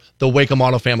for, the Wacom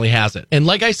Auto family has it. And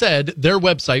like I said, their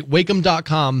website,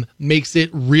 Wacom.com, makes it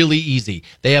really easy.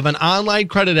 They have an online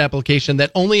credit application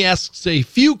that only asks a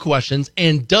few questions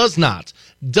and does not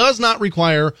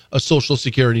require a social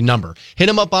security number. Hit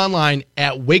them up online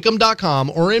at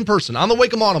Wacom.com or in person on the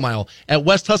Wacom Auto Mile at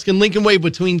West Tuscan Lincoln Way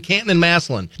between Canton and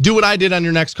Massillon. Do what I did on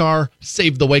your next car.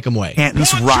 Save the Wacom way.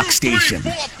 Canton's Rock Station.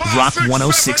 Rock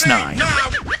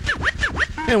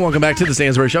 106.9. And welcome back to the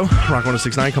Stansbury Show. Rock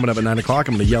 106.9 coming up at 9 o'clock.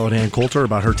 I'm going to yell at Ann Coulter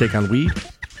about her take on weed.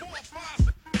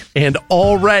 And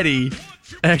already,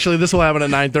 actually this will happen at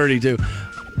 9:30 too.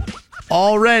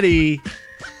 Already,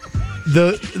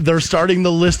 they're starting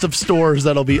the list of stores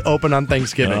that'll be open on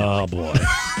Thanksgiving. Oh, boy.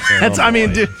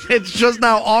 Dude, it's just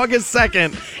now August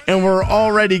 2nd, and we're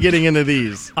already getting into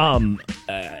these.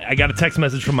 I got a text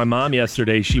message from my mom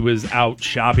yesterday. She was out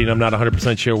shopping. I'm not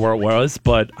 100% sure where it was,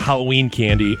 but Halloween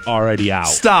candy already out.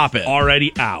 Stop it.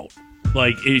 Already out.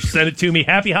 Like, she sent it to me.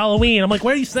 Happy Halloween. I'm like,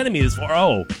 why are you sending me this for?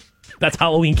 Oh, that's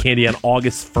Halloween candy on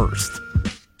August 1st.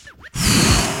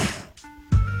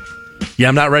 Yeah,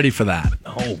 I'm not ready for that.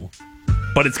 No.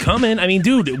 But it's coming. I mean,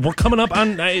 dude, we're coming up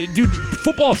on...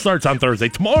 football starts on Thursday.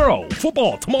 Tomorrow.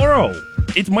 Football. Tomorrow.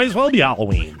 It might as well be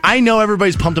Halloween. I know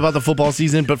everybody's pumped about the football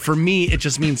season, but for me, it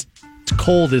just means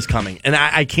cold is coming. And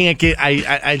I can't get...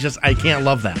 I can't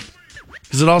love that.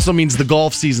 Because it also means the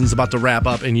golf season's about to wrap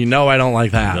up, and you know I don't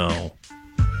like that. No.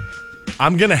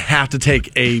 I'm going to have to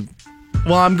take a...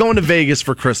 Well, I'm going to Vegas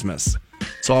for Christmas.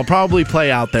 So I'll probably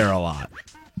play out there a lot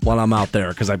while I'm out there,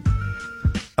 because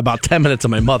about 10 minutes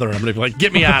of my mother, and I'm going to be like,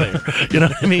 get me out of here. You know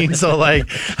what I mean? So, like,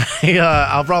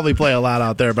 I'll probably play a lot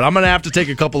out there, but I'm going to have to take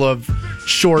a couple of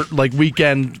short, like,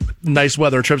 weekend, nice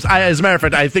weather trips. As a matter of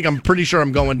fact, I'm pretty sure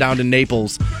I'm going down to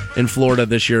Naples in Florida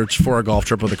this year for a golf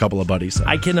trip with a couple of buddies. So.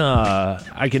 I can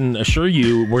assure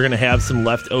you we're going to have some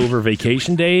leftover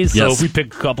vacation days. So if we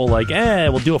pick a couple, like,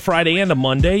 we'll do a Friday and a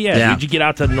Monday. Yeah. Did you get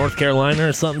out to North Carolina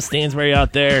or something? Stansbury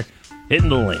out there. Hitting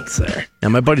the links there. Yeah,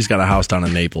 my buddy's got a house down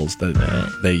in Naples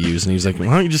that they use, and he's like, why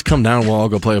don't you just come down? We'll all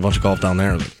go play a bunch of golf down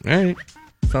there. I was like, all right.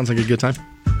 Sounds like a good time.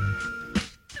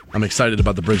 I'm excited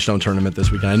about the Bridgestone tournament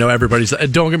this weekend. I know everybody's...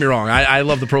 Don't get me wrong. I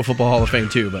love the Pro Football Hall of Fame,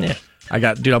 too, but I'm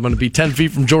going to be 10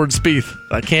 feet from Jordan Spieth.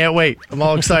 I can't wait. I'm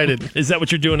all excited. Is that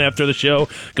what you're doing after the show?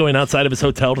 Going outside of his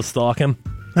hotel to stalk him?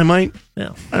 I might.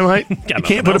 Yeah. I might. You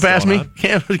can't put it past me.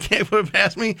 Can't put it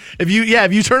past me. If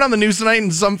you turn on the news tonight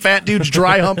and some fat dude's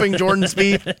dry humping Jordan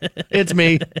Spieth, it's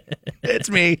me. It's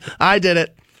me. I did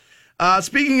it.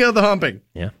 Speaking of the humping.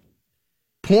 Yeah.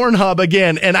 Pornhub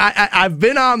again, and I've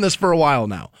been on this for a while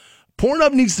now.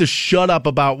 Pornhub needs to shut up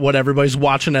about what everybody's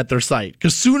watching at their site,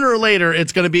 because sooner or later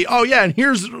it's going to be, oh yeah, and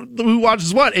here's who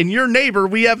watches what, and your neighbor,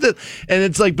 we have this, and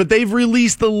it's like, but they've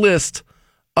released the list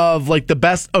of the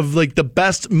best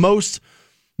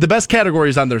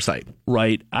categories on their site.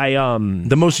 Right.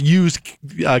 The most used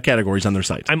categories on their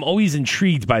site. I'm always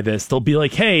intrigued by this. They'll be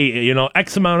like, hey,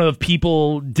 X amount of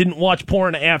people didn't watch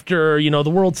porn after, the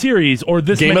World Series, or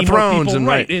this Game many of Thrones, more people, and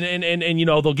right. And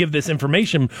they'll give this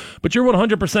information. But you're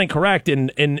 100% correct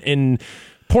in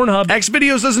Pornhub.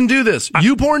 Xvideos doesn't do this.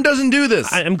 YouPorn doesn't do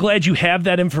this. I'm glad you have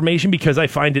that information, because I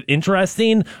find it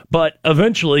interesting, but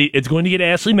eventually it's going to get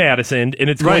Ashley Madison, and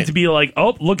it's going to be like,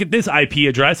 oh, look at this IP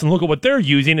address and look at what they're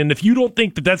using, and if you don't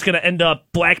think that that's going to end up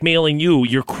blackmailing you,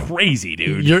 you're crazy,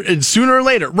 dude. Sooner or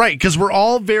later, right, because we're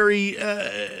all worried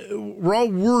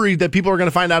that people are going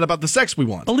to find out about the sex we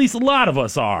want. At least a lot of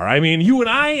us are. I mean, you and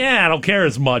I don't care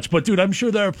as much, but dude, I'm sure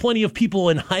there are plenty of people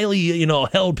in highly,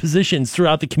 held positions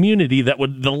throughout the community that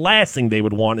the last thing they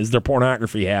would want is their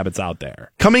pornography habits out there.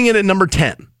 Coming in at number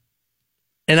 10,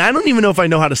 and I don't even know if I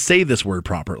know how to say this word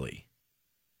properly.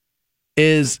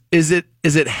 Is it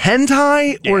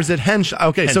hentai or is it hentai?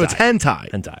 Okay, hentai. So it's hentai.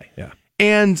 Hentai, yeah.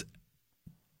 And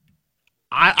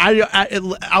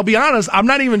I'll be honest, I'm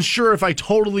not even sure if I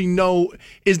totally know.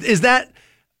 Is that?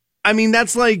 I mean,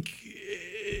 that's like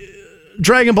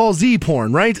Dragon Ball Z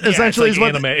porn, right? Yeah, essentially, it's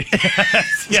like anime.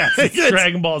 Yes, it's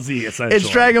Dragon Ball Z. Essentially, it's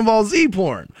Dragon Ball Z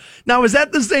porn. Now, is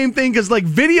that the same thing? Because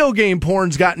video game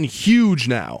porn's gotten huge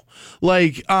now.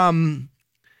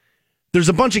 There's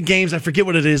a bunch of games, I forget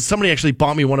what it is. Somebody actually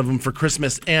bought me one of them for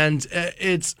Christmas, and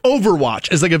it's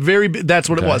Overwatch. It's like that's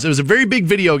what it was. It was a very big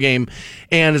video game,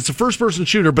 and it's a first-person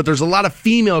shooter, but there's a lot of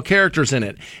female characters in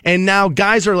it. And now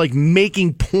guys are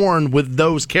making porn with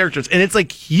those characters, and it's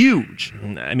huge.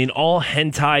 I mean, all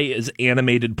hentai is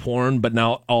animated porn, but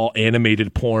now all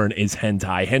animated porn is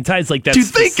hentai. Hentai is that. Dude,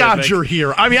 thank God you're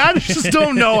here. I mean, I just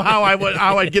don't know how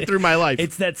I'd get through my life.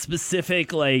 It's that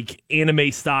specific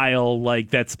anime style,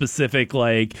 that specific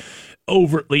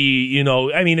overtly,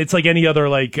 I mean, it's like any other,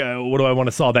 what do I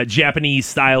want to call that Japanese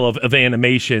style of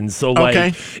animation. So,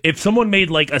 if someone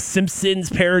made a Simpsons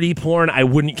parody porn, I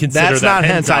wouldn't consider that's not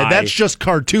hentai. That's just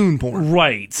cartoon porn,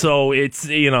 right? So it's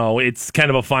it's kind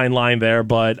of a fine line there,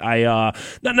 but I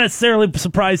not necessarily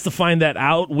surprised to find that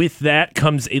out. With that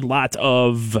comes a lot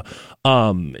of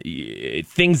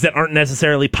things that aren't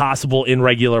necessarily possible in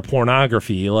regular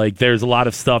pornography. There's a lot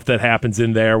of stuff that happens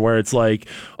in there where it's like,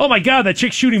 oh my God, that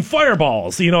chick's shooting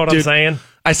fireballs. You know what I'm saying?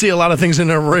 I see a lot of things in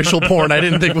racial porn I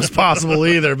didn't think was possible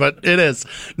either, but it is.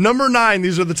 Number 9,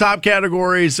 these are the top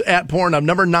categories at Pornhub.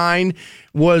 Number 9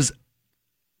 was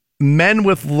men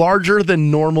with larger than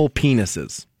normal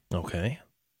penises. Okay.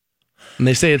 And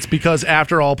they say it's because,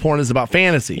 after all, porn is about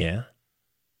fantasy. Yeah.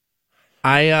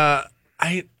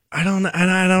 I don't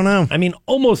know. I mean,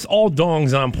 almost all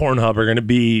dongs on Pornhub are going to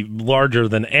be larger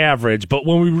than average, but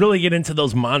when we really get into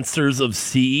those monsters of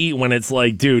C, when it's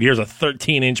like, dude, here's a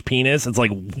 13-inch penis, it's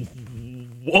like,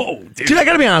 whoa, dude. I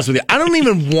gotta be honest with you. I don't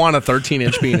even want a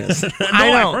 13-inch penis.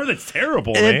 I've heard it's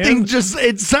terrible, man.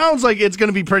 It sounds like it's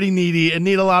gonna be pretty needy and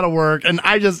need a lot of work, and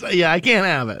I can't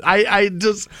have it. I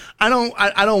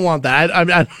don't want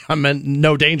that. I'm in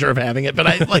no danger of having it, but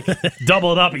I like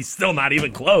double it up. He's still not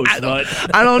even close. I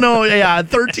don't know. Yeah, a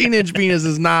 13-inch penis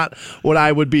is not what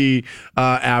I would be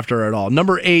after at all.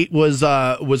 Number 8 was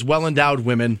well-endowed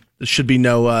women. There should be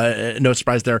no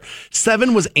surprise there.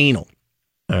 7 was anal.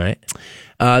 All right.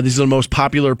 These are the most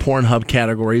popular Pornhub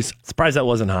categories. Surprised that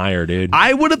wasn't higher, dude.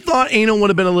 I would have thought anal would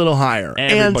have been a little higher.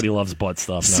 Everybody loves butt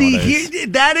stuff nowadays. See,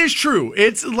 that is true.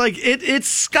 It's like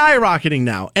it's skyrocketing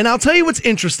now. And I'll tell you what's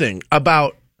interesting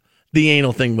about the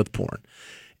anal thing with porn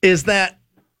is that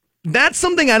that's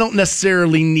something I don't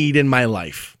necessarily need in my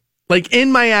life. Like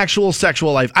in my actual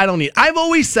sexual life, I don't need. I've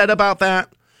always said about that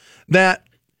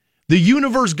the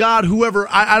universe, God, whoever,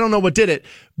 I don't know what did it,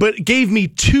 but gave me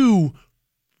 2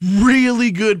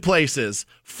 really good places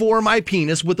for my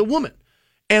penis with a woman.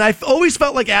 And I've always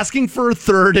felt like asking for a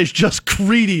third is just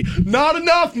greedy. Not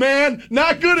enough, man.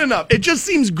 Not good enough. It just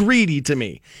seems greedy to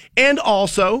me. And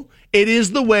also, it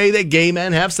is the way that gay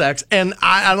men have sex. And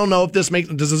I don't know if does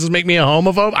this make me a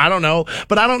homophobe? I don't know.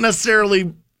 But I don't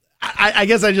necessarily... I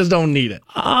guess I just don't need it.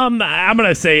 I'm going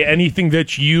to say anything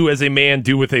that you as a man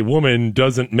do with a woman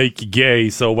doesn't make you gay.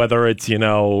 So whether it's,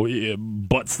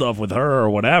 butt stuff with her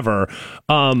or whatever.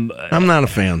 I'm not a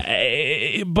fan.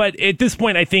 But at this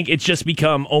point, I think it's just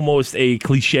become almost a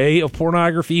cliche of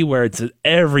pornography where it's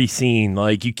every scene.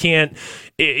 Like you can't,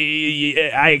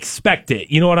 I expect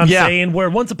it. You know what I'm saying? Where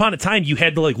once upon a time you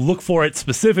had to like look for it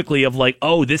specifically of like,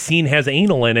 oh, this scene has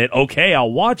anal in it. Okay,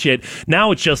 I'll watch it.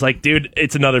 Now it's just like, dude,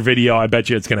 it's another video. I bet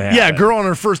you it's going to happen. Yeah, girl on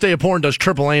her first day of porn does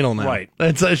triple anal now. Right.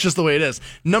 It's just the way it is.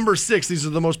 Number 6, these are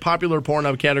the most popular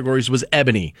Pornhub categories, was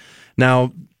ebony.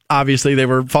 Now, obviously, they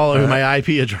were following my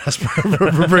IP address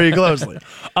very closely.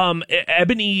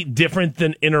 Ebony different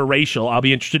than interracial. I'll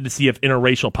be interested to see if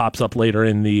interracial pops up later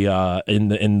in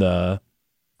the.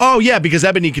 Oh yeah, because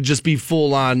ebony could just be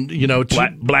full on,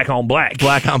 black on black.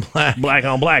 Black on black. Black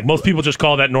on black. Most people just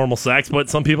call that normal sex,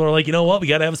 but some people are like, you know what? We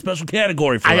got to have a special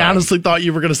category for that. I honestly thought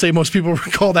you were going to say most people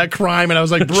would call that crime, and I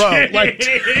was like, bro, like,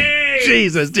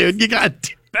 Jesus, dude, you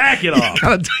got. Back it off.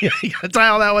 You gotta tie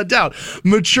all that one down.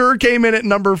 Mature came in at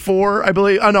number 4, I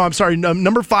believe. Oh, no, I'm sorry.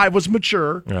 Number 5 was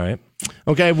mature. All right.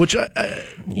 Okay, which...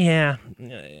 yeah.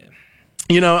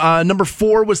 Number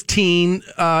 4 was teen,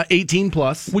 18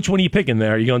 plus. Which one are you picking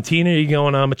there? Are you going teen or are you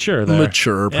going mature there?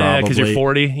 Mature, probably. Because you're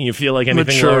 40 and you feel like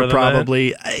anything mature, lower than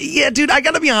probably. Yeah, dude, I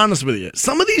got to be honest with you.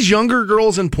 Some of these younger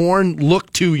girls in porn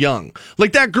look too young.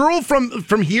 Like that girl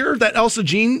from here, that Elsa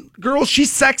Jean girl,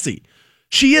 she's sexy.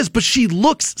 She is, but she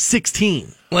looks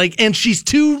 16. And she's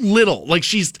too little.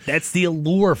 That's the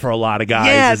allure for a lot of guys.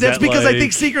 Yeah, that's because I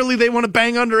think secretly they want to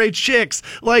bang underage chicks.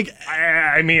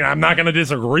 I mean, I'm not going to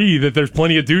disagree that there's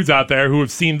plenty of dudes out there who have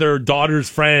seen their daughter's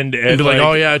friend and be like,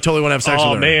 oh yeah, I totally want to have sex with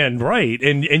her. Oh man, right.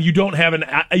 And you don't have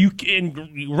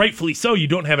and rightfully so, you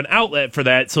don't have an outlet for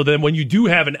that. So then when you do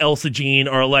have an Elsa Jean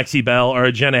or a Lexi Bell or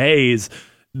a Jenna Hayes,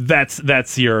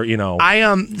 that's your,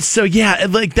 so yeah,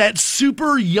 like that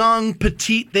super young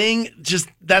petite thing, just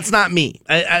that's not me.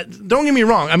 I don't get me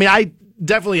wrong. I mean, I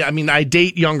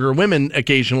date younger women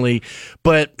occasionally,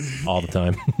 but all the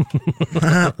time.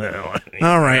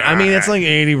 All right. I mean, it's like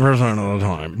 80% of the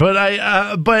time.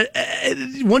 But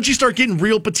once you start getting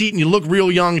real petite and you look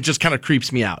real young, it just kind of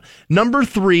creeps me out. Number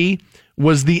 3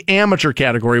 was the amateur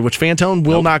category, which Fantone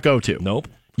will not go to. Nope.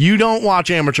 You don't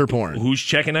watch amateur porn. Who's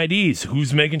checking IDs?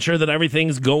 Who's making sure that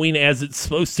everything's going as it's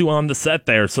supposed to on the set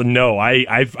there? So no,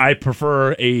 I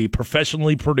prefer a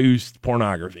professionally produced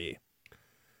pornography.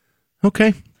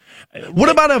 Okay. What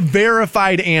about a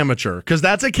verified amateur? Because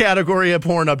that's a category of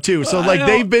Pornhub too. So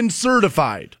they've been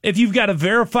certified. If you've got a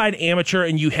verified amateur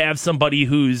and you have somebody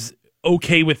who's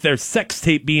okay with their sex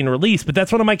tape being released, but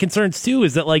that's one of my concerns too,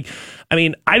 is that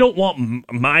I don't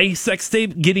want my sex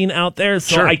tape getting out there,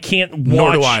 so sure. I can't watch.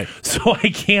 Nor do I. So I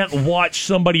can't watch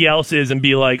somebody else's and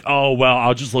be like, oh well,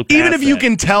 I'll just look past even if you that.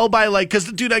 can tell by because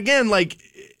dude, again,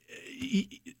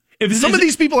 Some of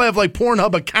these people have like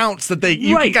Pornhub accounts that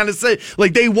you can kind of say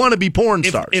like they want to be porn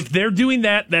stars. If they're doing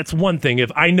that, that's one thing.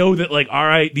 If I know that like, all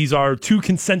right, these are two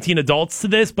consenting adults to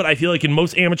this, but I feel like in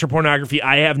most amateur pornography,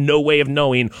 I have no way of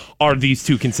knowing are these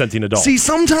two consenting adults. See,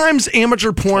 sometimes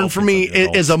amateur porn for me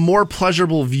is a more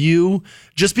pleasurable view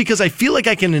just because I feel like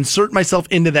I can insert myself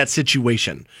into that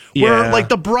situation. Where like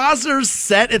the Brazzers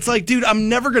set, it's like, dude, I'm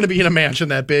never going to be in a mansion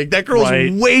that big. That girl's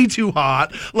way too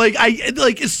hot. Like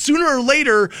sooner or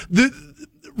later, the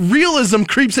realism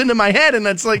creeps into my head, and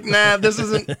it's like, nah, this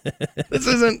isn't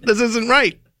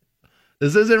right.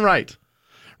 This isn't right.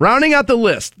 Rounding out the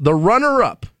list, the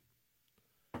runner-up,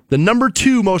 the number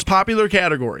 2 most popular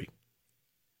category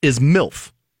is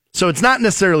MILF. So it's not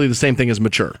necessarily the same thing as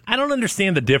mature. I don't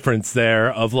understand the difference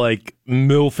there of like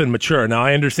MILF and mature. Now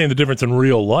I understand the difference in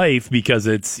real life because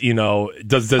it's,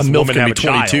 does this woman have a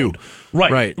 22? Child?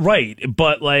 Right.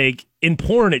 But like in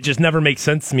porn, it just never makes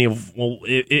sense to me. Well,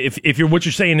 if what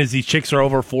you're saying is these chicks are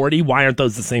over 40, why aren't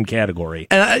those the same category?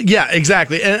 Yeah,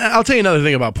 exactly. And I'll tell you another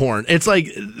thing about porn. It's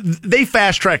like they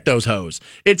fast track those hoes.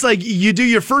 It's like you do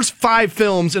your first 5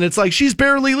 films and it's like she's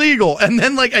barely legal, and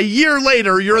then like a year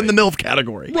later you're in the MILF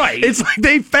category. Right. It's like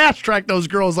they fast track those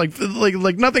girls like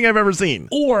nothing I've ever seen.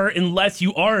 Or unless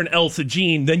you are an Elsa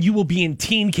Jean, then you will be in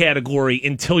teen category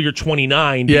until you're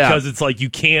 29 because it's like you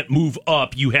can't move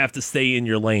up. You have to stay in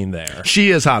your lane there.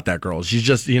 She is hot, that girl. She's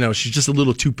just, she's just a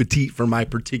little too petite for my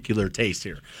particular taste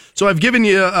here. So I've given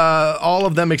you all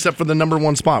of them except for the number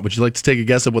 1 spot. Would you like to take a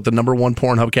guess at what the number 1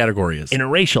 Pornhub category is?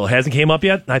 Interracial. Hasn't came up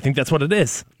yet? I think that's what it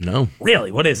is. No.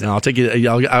 Really? What is it? No, I'll take you.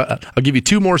 I'll give you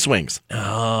 2 more swings.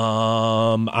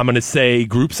 I'm going to say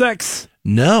group sex.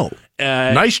 No.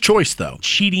 Nice choice, though.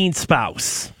 Cheating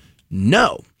spouse.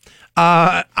 No.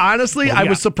 Honestly, I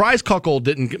was surprised cuckold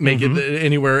didn't make it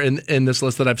anywhere in this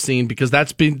list that I've seen because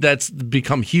that's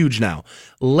become huge now.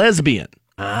 Lesbian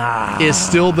is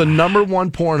still the number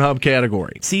 1 Pornhub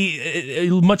category. See,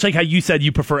 much like how you said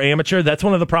you prefer amateur, that's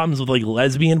one of the problems with like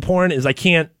lesbian porn is I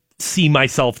can't see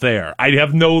myself there. I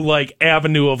have no like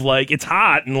avenue of like it's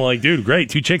hot and like, dude, great,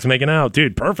 2 chicks making out,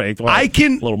 dude, perfect. Well, I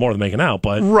can a little more than making out,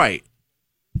 but right,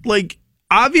 like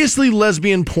obviously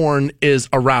lesbian porn is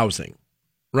arousing.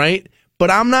 Right?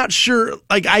 But I'm not sure,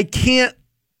 like, I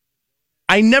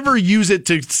never use it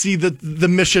to see the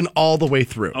mission all the way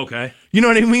through. Okay. You know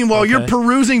what I mean? While you're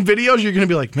perusing videos, you're going to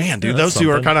be like, man, dude, those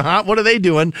 2 are kind of hot. What are they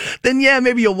doing? Then,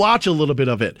 maybe you'll watch a little bit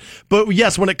of it. But,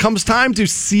 yes, when it comes time to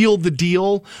seal the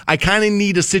deal, I kind of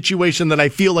need a situation that I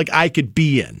feel like I could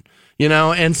be in.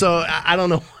 And so I don't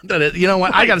know. You know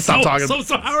what? I got to stop talking.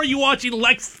 So how are you watching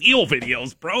Lex Steele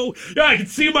videos, bro? Yeah, I can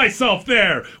see myself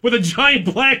there with a giant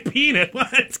black penis.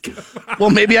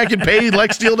 Well, maybe I could pay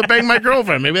Lex Steele to bang my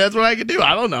girlfriend. Maybe that's what I could do.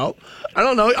 I don't know.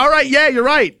 All right, yeah, you're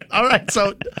right. All right,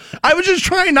 so I was just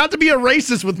trying not to be a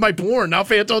racist with my porn. Now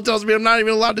Fanto tells me I'm not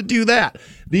even allowed to do that.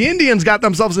 The Indians got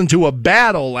themselves into a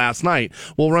battle last night.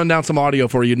 We'll run down some audio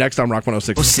for you next on Rock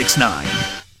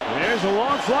 106.9. There's a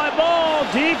long fly ball,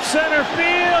 deep center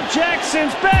field.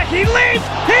 Jackson's back. He leaps.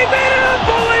 He made an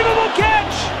unbelievable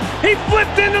catch. He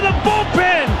flipped into the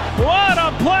bullpen. What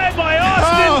a play by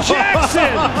Austin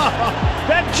Jackson.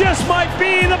 That just might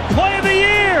be the play of the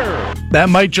year. That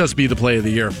might just be the play of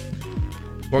the year.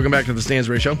 Welcome back to the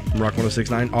Stansbury Show. Rock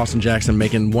 106.9. Austin Jackson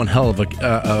making one hell of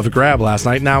a grab last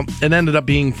night. Now, it ended up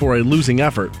being for a losing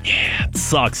effort. Yeah, it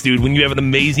sucks, dude. When you have an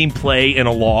amazing play and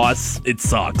a loss, it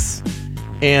sucks.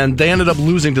 And they ended up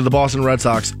losing to the Boston Red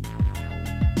Sox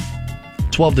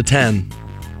 12-10.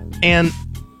 And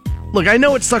look, I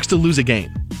know it sucks to lose a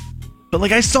game, but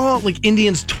like I saw like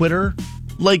Indians Twitter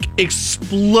like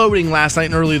exploding last night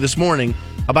and early this morning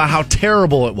about how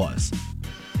terrible it was.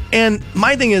 And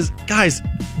my thing is, guys,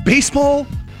 baseball,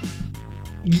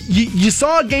 you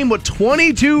saw a game with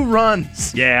 22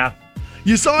 runs. Yeah.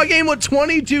 You saw a game with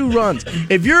 22 runs.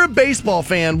 If you're a baseball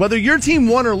fan, whether your team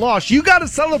won or lost, you got to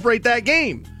celebrate that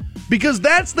game. Because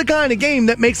that's the kind of game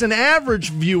that makes an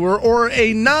average viewer or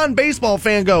a non-baseball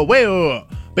fan go, wait.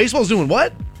 Baseball's doing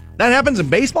what? That happens in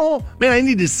baseball? Man, I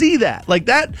need to see that. Like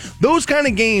that, those kind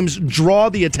of games draw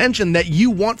the attention that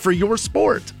you want for your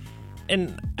sport.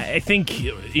 And I think,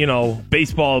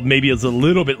 baseball maybe is a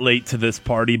little bit late to this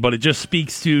party, but it just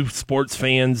speaks to sports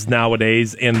fans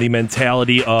nowadays and the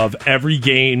mentality of every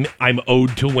game I'm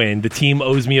owed to win. The team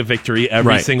owes me a victory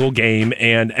every single game.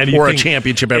 Or a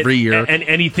championship every year. And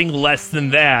anything less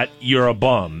than that, you're a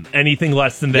bum. Anything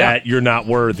less than that, you're not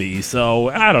worthy. So,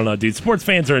 I don't know, dude. Sports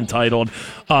fans are entitled.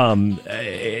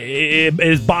 It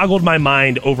has boggled my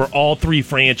mind over all 3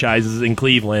 franchises in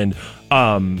Cleveland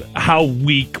how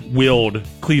weak-willed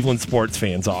Cleveland sports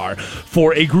fans are.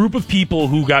 For a group of people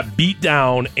who got beat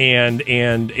down and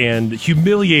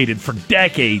humiliated for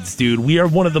decades, dude, we are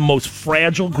one of the most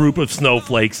fragile group of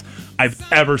snowflakes I've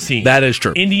ever seen. That is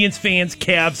true. Indians fans,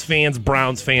 Cavs fans,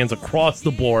 Browns fans, across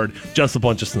the board, just a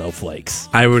bunch of snowflakes.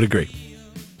 I would agree.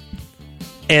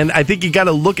 And I think you got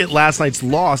to look at last night's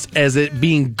loss as it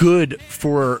being good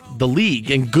for the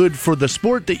league and good for the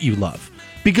sport that you love.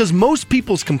 Because most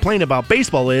people's complaint about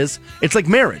baseball is it's like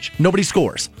marriage. Nobody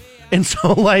scores. And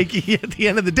so, like, at the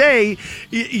end of the day,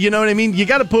 you know what I mean? You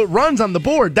got to put runs on the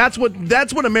board. That's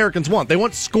what Americans want. They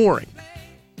want scoring.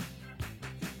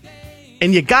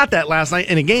 And you got that last night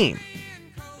in a game.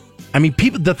 I mean,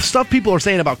 the stuff people are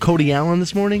saying about Cody Allen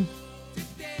this morning,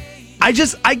 I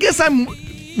guess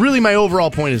my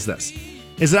overall point is this,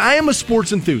 is that I am a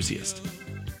sports enthusiast.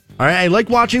 All right, I like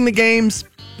watching the games.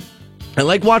 I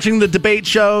like watching the debate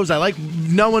shows. I like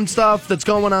knowing stuff that's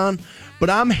going on. But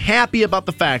I'm happy about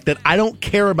the fact that I don't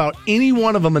care about any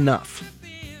one of them enough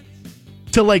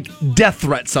to, like, death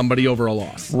threat somebody over a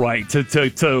loss. Right, to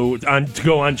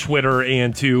go on Twitter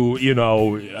and to,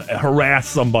 harass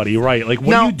somebody, right? Like,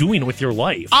 what are you doing with your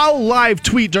life? I'll live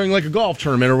tweet during, like, a golf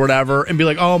tournament or whatever and be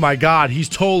like, oh, my God, he's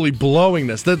totally blowing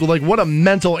this. Like, what a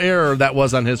mental error that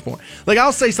was on his point. Like,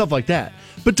 I'll say stuff like that.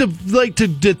 But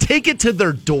to take it to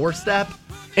their doorstep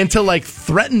and to, like,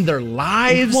 threaten their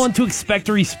lives. Want to expect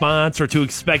a response or to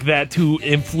expect that to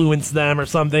influence them or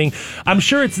something. I'm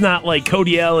sure it's not like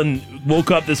Cody Allen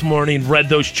woke up this morning, read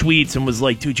those tweets, and was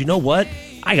like, dude, you know what?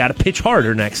 I got to pitch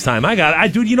harder next time.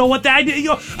 Dude, you know what? I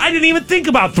didn't even think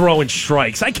about throwing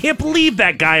strikes. I can't believe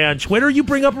that guy on Twitter. You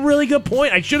bring up a really good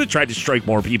point. I should have tried to strike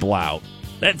more people out.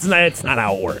 That's not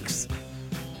how it works.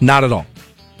 Not at all.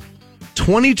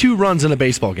 22 runs in a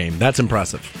baseball game. That's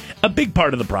impressive. A big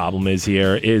part of the problem is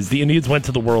the Indians went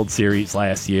to the World Series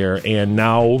last year, and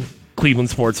now Cleveland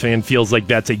sports fan feels like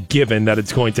that's a given that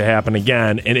it's going to happen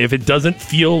again. And if it doesn't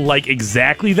feel like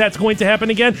exactly that's going to happen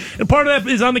again, and part of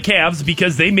that is on the Cavs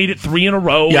because they made it 3 in a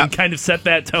row and kind of set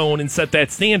that tone and set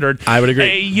that standard. I would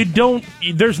agree.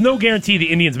 There's no guarantee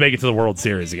the Indians make it to the World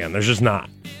Series again. There's just not.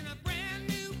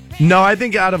 No, I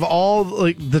think out of all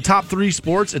the top 3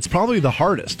 sports, it's probably the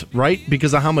hardest, right?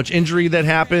 Because of how much injury that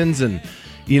happens, and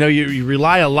you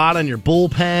rely a lot on your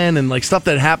bullpen and like stuff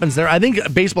that happens there. I think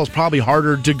baseball's probably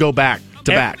harder to go back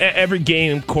to back. Every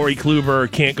game, Corey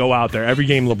Kluber can't go out there. Every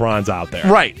game, LeBron's out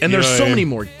there. Right, and there's so many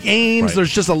more games. Right.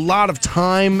 There's just a lot of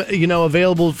time,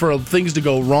 available for things to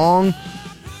go wrong.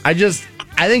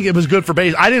 I think it was good for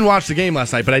base. I didn't watch the game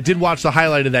last night, but I did watch the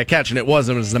highlight of that catch, and it was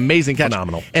an amazing catch.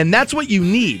 Phenomenal. And that's what you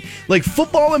need. Like,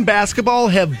 football and basketball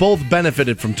have both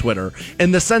benefited from Twitter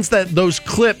in the sense that those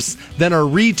clips then are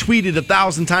retweeted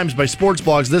 1,000 times by sports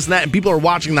blogs, this and that, and people are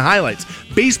watching the highlights.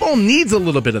 Baseball needs a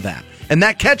little bit of that, and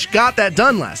that catch got that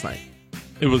done last night.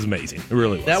 It was amazing. It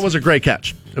really was. That was a great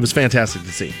catch. It was fantastic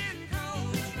to see.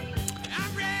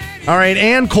 All right,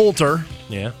 Ann Coulter,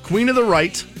 Queen of the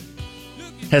Right,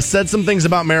 has said some things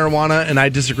about marijuana, and I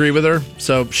disagree with her,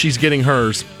 so she's getting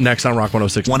hers next on Rock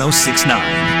 106. 1069.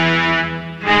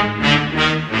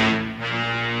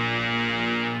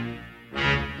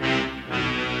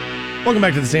 Welcome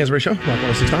back to the Stansbury Show, Rock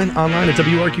 1069, online at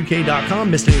WRQK.com.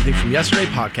 Missed anything from yesterday?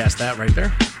 Podcast that right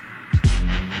there.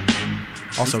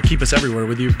 Also, keep us everywhere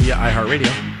with you via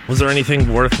iHeartRadio. Was there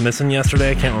anything worth missing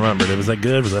yesterday? I can't remember. Was that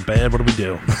good? Was that bad? What did we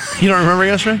do? You don't remember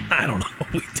yesterday? I don't know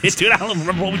what we did, dude. I don't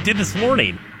remember what we did this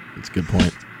morning. That's a good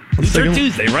point. It's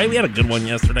Tuesday, right? We had a good one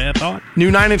yesterday, I thought.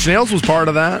 New 9 Inch Nails was part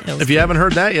of that. If you haven't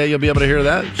heard that yet, you'll be able to hear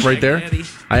that right there. Daddy.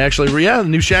 I actually, the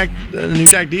new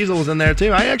Shaq Diesel was in there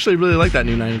too. I actually really like that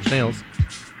new 9 Inch Nails.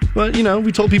 But,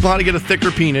 we told people how to get a thicker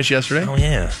penis yesterday. Oh,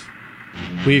 yeah.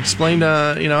 We explained,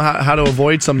 how to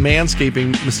avoid some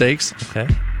manscaping mistakes. Okay.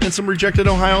 And some rejected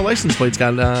Ohio license plates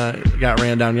got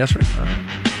ran down yesterday.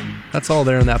 That's all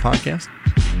there in that podcast.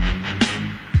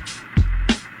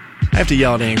 I have to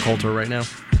yell at Ann Coulter right now.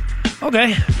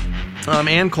 Okay.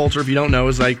 Ann Coulter, if you don't know,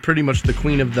 is like pretty much the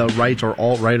queen of the right or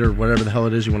alt-right or whatever the hell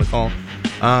it is you want to call.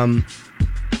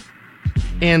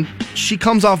 And she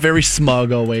comes off very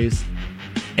smug always.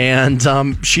 And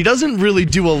she doesn't really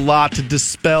do a lot to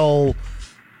dispel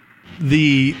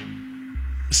the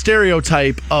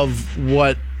stereotype of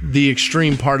what the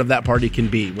extreme part of that party can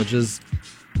be, which is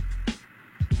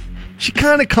she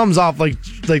kind of comes off like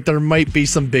there might be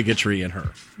some bigotry in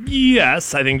her.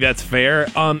 Yes, I think that's fair.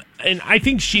 And I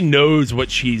think she knows what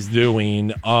she's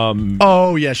doing.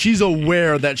 Oh, yeah, she's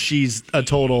aware that she's a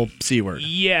total C-word.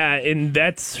 Yeah, and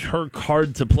that's her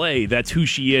card to play. That's who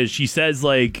she is. She says,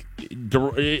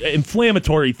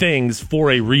 inflammatory things for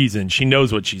a reason. She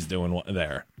knows what she's doing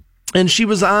there. And she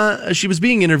was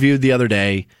being interviewed the other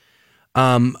day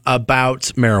about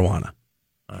marijuana.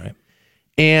 All right.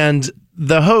 And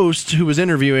the host who was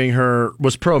interviewing her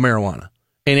was pro-marijuana,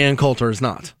 and Ann Coulter is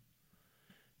not.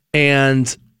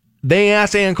 And they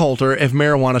asked Ann Coulter if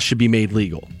marijuana should be made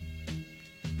legal.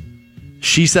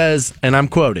 She says, and I'm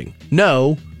quoting,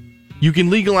 "No, you can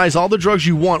legalize all the drugs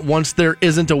you want once there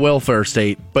isn't a welfare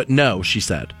state, but no," she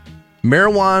said.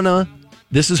 "Marijuana,"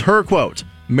 this is her quote,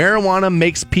 "marijuana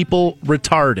makes people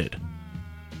retarded,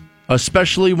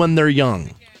 especially when they're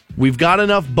young. We've got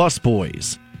enough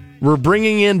busboys. We're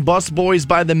bringing in busboys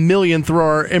by the million through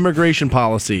our immigration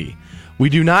policy. We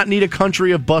do not need a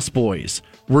country of busboys.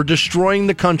 We're destroying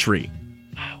the country."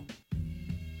 Wow.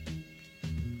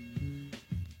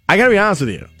 I gotta be honest with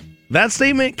you. That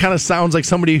statement kind of sounds like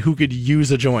somebody who could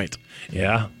use a joint.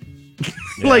 Yeah.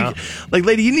 like,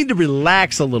 lady, you need to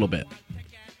relax a little bit.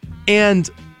 And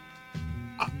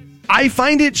I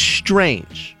find it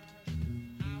strange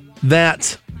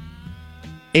that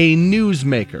a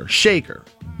newsmaker, shaker,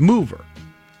 mover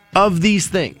of these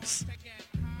things,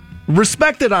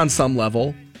 respected on some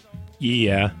level,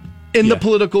 in the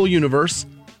political universe,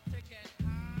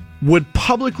 would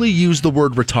publicly use the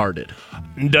word retarded.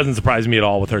 It doesn't surprise me at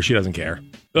all with her. She doesn't care.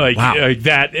 Wow.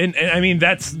 That, and I mean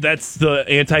that's the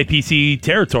anti-PC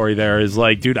territory. There is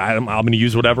like, dude, I'm going to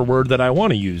use whatever word that I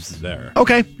want to use there.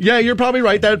 Okay, yeah, you're probably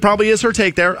right. That probably is her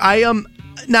take there.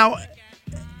 Now,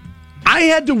 I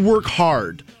had to work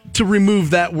hard to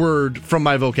remove that word from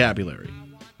my vocabulary.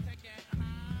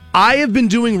 I have been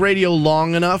doing radio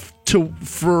long enough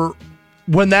for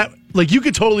when that, like, you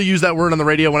could totally use that word on the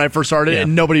radio when I first started,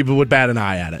 and nobody would bat an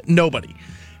eye at it. Nobody.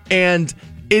 And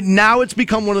it's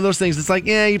become one of those things. It's like,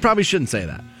 you probably shouldn't say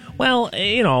that. Well,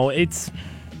 it's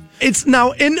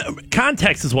now in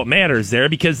context is what matters there,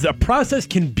 because the process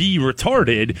can be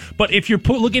retarded. But if you're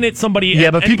looking at somebody,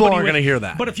 but people aren't going to hear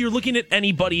that. But if you're looking at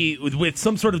anybody with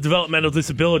some sort of developmental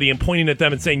disability and pointing at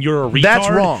them and saying you're a retard, that's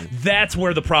wrong. That's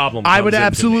where the problem comes. I would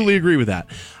absolutely agree with that.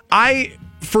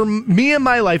 For me in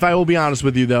my life, I will be honest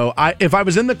with you though. If I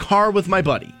was in the car with my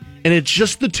buddy and it's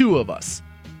just the two of us,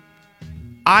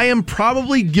 I am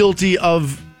probably guilty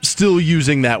of still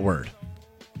using that word.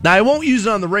 Now, I won't use it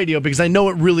on the radio because I know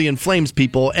it really inflames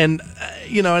people, and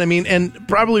you know what I mean, and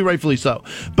probably rightfully so.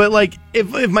 But like,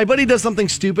 if my buddy does something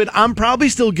stupid, I'm probably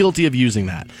still guilty of using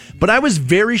that. But I was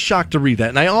very shocked to read that,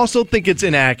 and I also think it's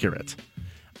inaccurate.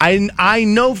 I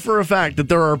know for a fact that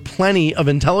there are plenty of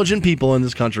intelligent people in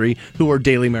this country who are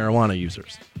daily marijuana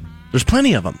users. There's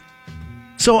plenty of them.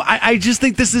 So I just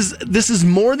think this is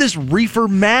more this reefer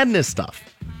madness stuff.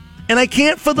 And I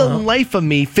can't for the life of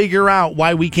me figure out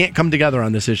why we can't come together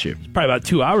on this issue. Probably about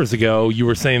 2 hours ago, you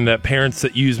were saying that parents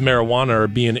that use marijuana are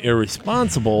being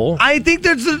irresponsible. I think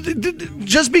there's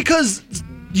just because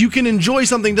you can enjoy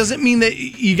something doesn't mean that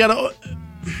you gotta.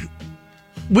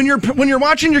 When you're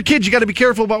watching your kids, you got to be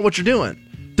careful about what you're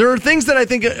doing. There are things that I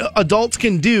think adults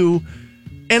can do,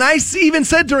 and I even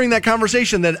said during that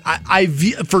conversation that I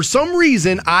for some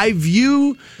reason I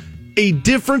view a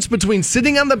difference between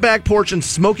sitting on the back porch and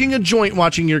smoking a joint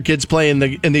watching your kids play in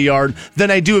the yard than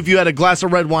I do if you had a glass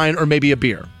of red wine or maybe a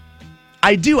beer.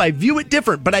 I view it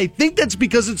different, but I think that's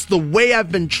because it's the way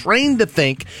I've been trained to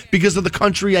think because of the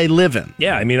country I live in.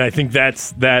 Yeah, I mean, I think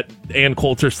that's that Ann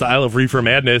Coulter style of reefer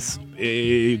madness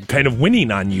kind of winning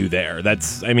on you there.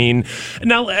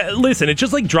 Now listen, it's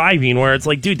just like driving where it's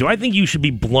like, dude, do I think you should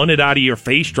be blunted out of your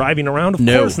face driving around? Of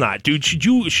course not, dude. Should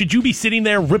you be sitting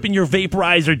there ripping your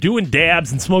vaporizer, doing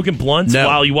dabs and smoking blunts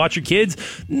while you watch your kids?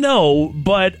 No,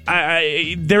 but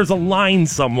there's a line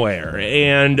somewhere,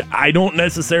 and I don't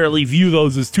necessarily view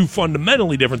those as two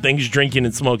fundamentally different things, drinking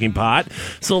and smoking pot.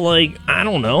 So like, I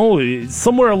don't know,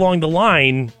 somewhere along the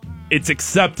line it's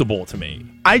acceptable to me.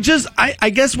 I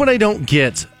guess what I don't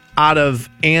get out of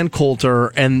Ann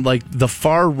Coulter and like the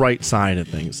far right side of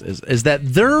things is that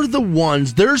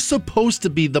they're supposed to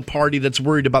be the party that's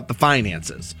worried about the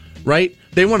finances, right?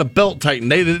 They want to belt tighten.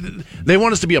 They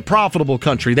want us to be a profitable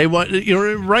country. They want,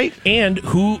 right? And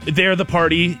they're the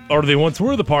party, or they once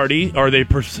were the party, or they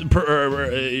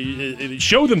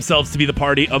show themselves to be the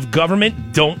party of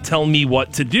government. Don't tell me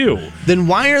what to do. Then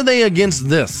why are they against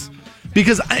this?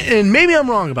 Because, and maybe I'm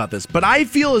wrong about this, but I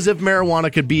feel as if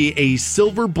marijuana could be a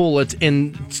silver bullet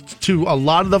to a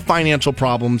lot of the financial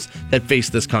problems that face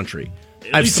this country.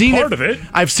 I've seen part of it.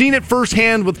 I've seen it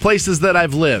firsthand with places that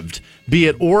I've lived, be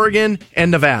it Oregon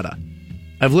and Nevada.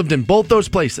 I've lived in both those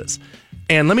places.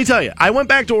 And let me tell you, I went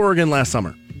back to Oregon last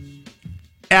summer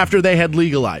after they had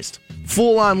legalized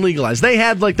full on legalized. They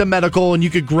had like the medical and you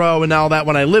could grow and all that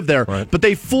when I lived there, right. But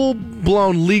they full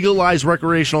blown legalized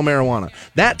recreational marijuana.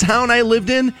 That town I lived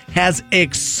in has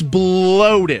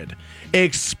exploded.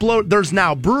 There's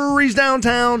now breweries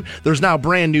downtown. There's now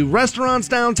brand new restaurants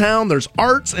downtown. There's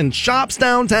arts and shops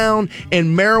downtown, and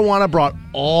marijuana brought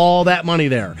all that money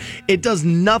there. It does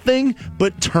nothing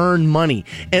but turn money.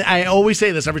 And I always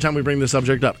say this every time we bring this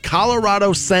subject up.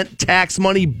 Colorado sent tax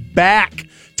money back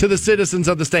to the citizens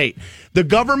of the state. The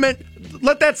government,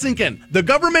 let that sink in. The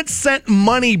government sent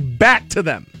money back to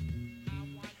them.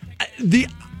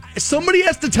 Somebody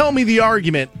has to tell me the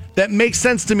argument that makes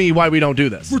sense to me why we don't do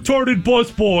this. Retarded bus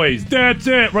boys. That's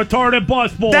it. Retarded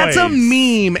bus boys. That's a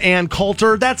meme, Ann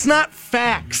Coulter. That's not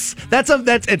facts.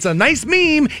 It's a nice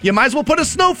meme. You might as well put a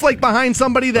snowflake behind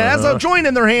somebody that has a joint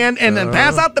in their hand and then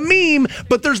pass out the meme,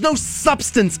 but there's no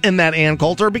substance in that, Ann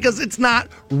Coulter, because it's not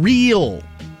real.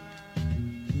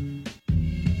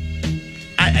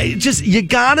 You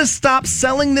gotta stop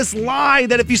selling this lie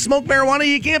that if you smoke marijuana,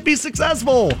 you can't be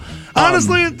successful.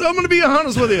 Honestly, I'm going to be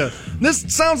honest with you.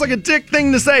 This sounds like a dick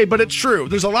thing to say, but it's true.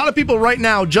 There's a lot of people right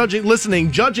now judging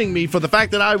me for the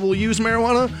fact that I will use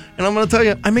marijuana, and I'm going to tell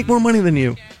you, I make more money than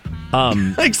you.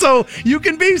 So you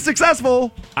can be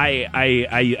successful.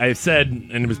 I said,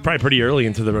 and it was probably pretty early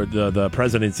into the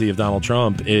presidency of Donald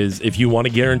Trump, is if you want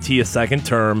to guarantee a second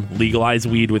term, legalize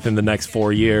weed within the next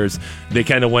 4 years. They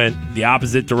kind of went the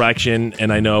opposite direction,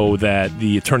 and I know that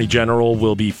the Attorney General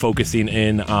will be focusing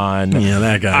in on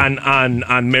that guy.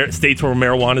 on states where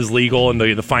marijuana is legal and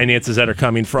the finances that are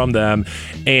coming from them.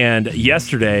 And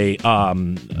yesterday,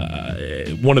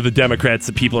 one of the Democrats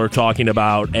that people are talking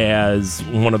about as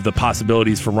one of the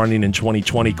possibilities for running in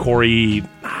 2020, Corey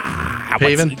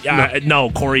Pavin? No,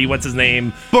 Corey, what's his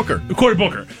name? Booker. Corey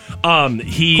Booker.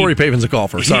 Corey Pavin's a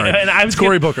golfer. Sorry. It's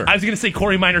Corey Booker. I was going to say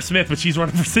Corey Minor-Smith, but she's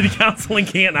running for city council in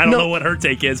Canton. I don't know what her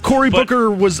take is. Booker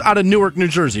was out of Newark, New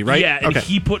Jersey, right? Yeah, and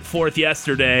he put forth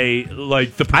yesterday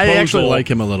like the proposal. I actually like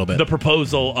him a little bit. The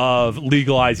proposal of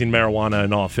legalizing marijuana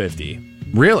in all 50.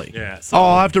 Really? Yeah. So.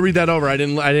 I'll have to read that over. I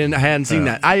hadn't seen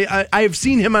that. I've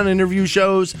seen him on interview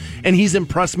shows, and he's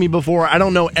impressed me before. I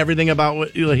don't know everything about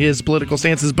his political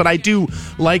stances, but I do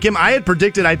like him. I had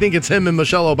predicted, I think it's him and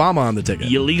Michelle Obama on the ticket.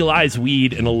 You legalize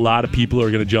weed, and a lot of people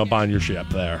are going to jump on your ship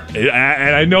there.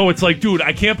 And I know it's like, dude,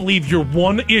 I can't believe your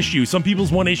one issue. Some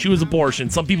people's one issue is abortion.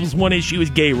 Some people's one issue is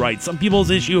gay rights. Some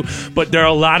people's issue, but there are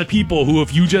a lot of people who,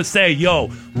 if you just say, yo,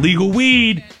 legal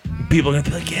weed, people are going to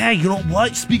be like, yeah, you know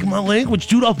what? Speaking my language,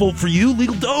 dude, I'll vote for you.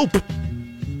 Legal dope.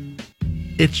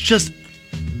 It's just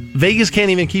Vegas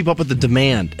can't even keep up with the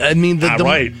demand. I mean,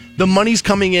 the money's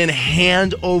coming in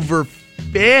hand over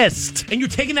fist. And you're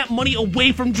taking that money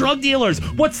away from drug dealers.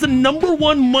 What's the number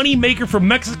one money maker for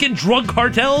Mexican drug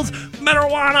cartels?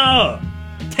 Marijuana.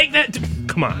 Take that.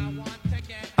 Come on.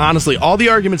 Honestly, all the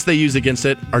arguments they use against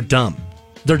it are dumb.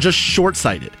 They're just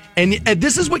short-sighted. And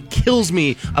this is what kills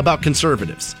me about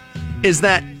conservatives, is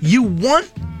that you want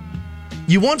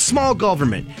small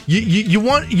government. You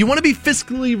want to be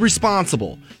fiscally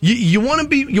responsible. You want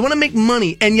to make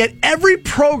money, and yet every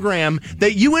program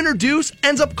that you introduce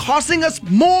ends up costing us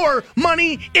more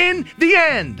money in the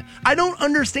end. I don't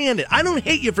understand it. I don't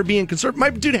hate you for being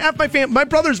conservative. Half my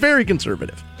brother's very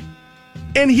conservative,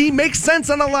 and he makes sense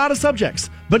on a lot of subjects,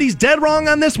 but he's dead wrong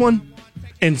on this one.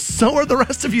 And so are the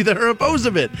rest of you that are opposed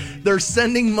of it. They're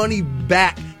sending money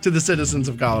back to the citizens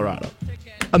of Colorado.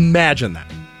 Imagine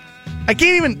that. I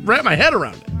can't even wrap my head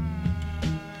around it.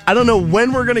 I don't know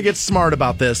when we're going to get smart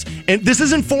about this. And this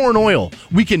isn't foreign oil.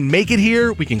 We can make it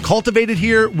here. We can cultivate it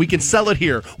here. We can sell it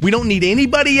here. We don't need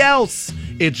anybody else.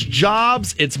 It's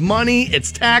jobs. It's money.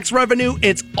 It's tax revenue.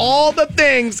 It's all the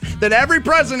things that every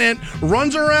president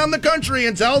runs around the country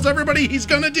and tells everybody he's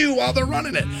going to do while they're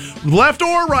running it. Left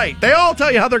or right. They all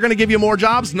tell you how they're going to give you more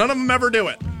jobs. None of them ever do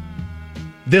it.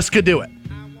 This could do it.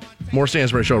 More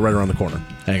Stansbury Show right around the corner.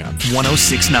 Hang on.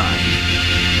 106.9.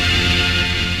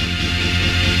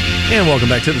 And welcome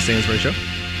back to the Stansbury Show.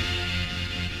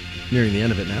 Nearing the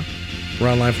end of it now. We're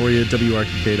online for you at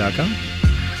WRQK.com.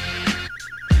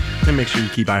 And make sure you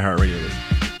keep iHeartRadio listening.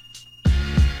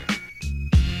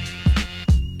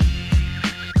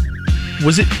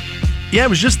 Was it? Yeah, it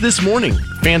was just this morning.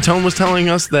 Fantone was telling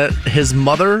us that his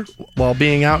mother, while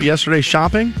being out yesterday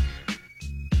shopping,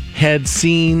 had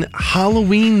seen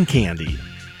Halloween candy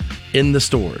in the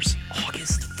stores.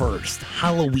 August 1st,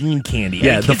 Halloween candy.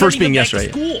 Yeah, and the first being back to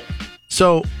yesterday. school.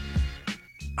 So,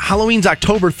 Halloween's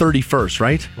October 31st,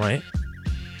 right? Right.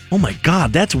 Oh my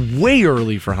God, that's way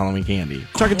early for Halloween candy.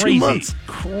 We're talking 2 months.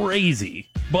 Crazy.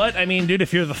 But, I mean, dude,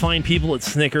 if you're the fine people at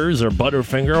Snickers or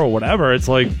Butterfinger or whatever, it's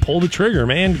like, pull the trigger,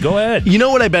 man. Go ahead. You know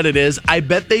what I bet it is? I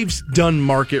bet they've done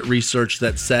market research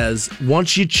that says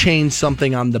once you change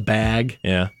something on the bag,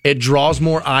 it draws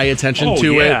more eye attention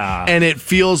to it, and it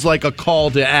feels like a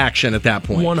call to action at that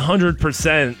point.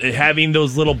 100%. Having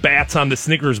those little bats on the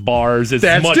Snickers bars is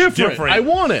much different. I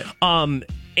want it.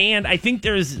 And I think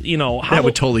there's, that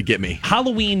would totally get me.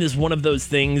 Halloween is one of those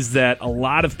things that a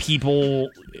lot of people,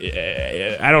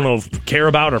 I don't know, care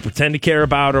about or pretend to care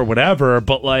about or whatever,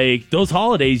 but like those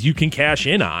holidays you can cash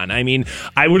in on. I mean,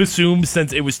 I would assume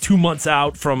since it was 2 months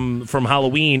out from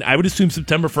Halloween, I would assume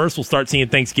September 1st we'll start seeing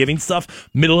Thanksgiving stuff.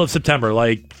 Middle of September,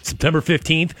 like September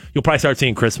 15th, you'll probably start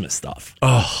seeing Christmas stuff.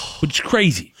 Oh, which is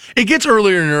crazy. It gets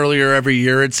earlier and earlier every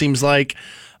year, it seems like,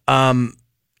 and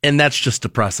that's just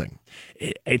depressing.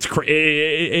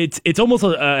 It's almost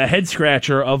a head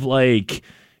scratcher of like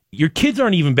your kids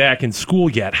aren't even back in school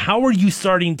yet. How are you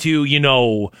starting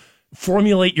to,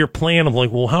 formulate your plan of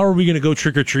like, well, how are we going to go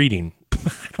trick or treating?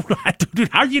 Dude,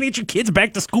 how are you going to get your kids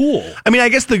back to school? I mean, I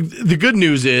guess the good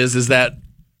news is that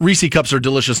Reese cups are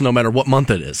delicious no matter what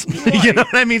month it is. Right. You know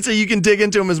what I mean? So you can dig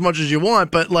into them as much as you want,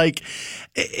 but like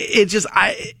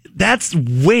that's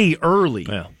way early.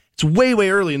 Yeah. It's way,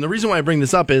 way early. And the reason why I bring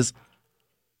this up is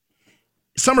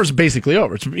summer's basically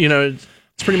over. It's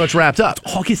pretty much wrapped up.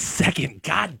 It's August 2nd.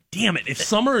 God damn it. If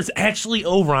summer is actually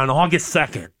over on August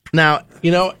 2nd. Now,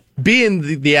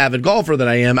 being the avid golfer that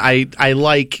I am, I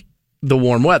like the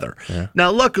warm weather. Yeah.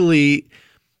 Now, luckily,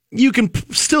 you can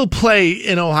still play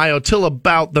in Ohio till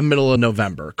about the middle of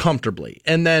November comfortably.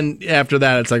 And then after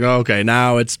that, it's like, okay,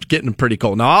 now it's getting pretty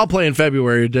cold. Now, I'll play in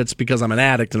February. That's because I'm an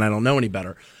addict and I don't know any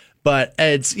better. But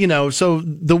it's, so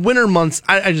the winter months,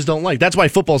 I just don't like. That's why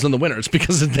football's in the winter. It's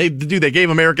because they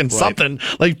gave Americans something.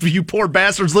 Like, you poor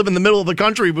bastards live in the middle of the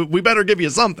country, but we better give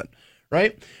you something,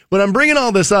 right? But I'm bringing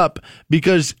all this up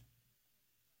because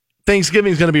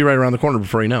Thanksgiving is going to be right around the corner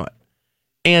before you know it.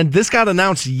 And this got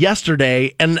announced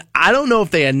yesterday, and I don't know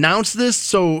if they announced this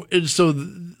so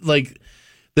like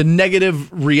the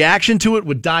negative reaction to it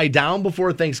would die down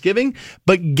before Thanksgiving,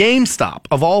 but GameStop,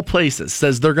 of all places,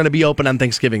 says they're going to be open on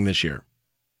Thanksgiving this year.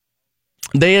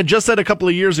 They had just said a couple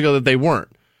of years ago that they weren't.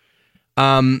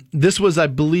 This was, I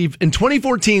believe, in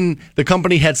 2014, the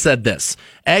company had said this.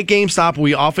 At GameStop,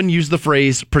 we often use the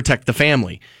phrase, protect the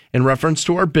family. In reference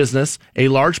to our business, a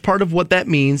large part of what that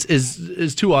means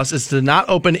is to us is to not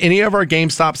open any of our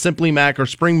GameStop, Simply Mac, or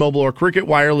Spring Mobile, or Cricket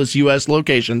Wireless U.S.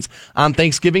 locations on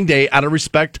Thanksgiving Day out of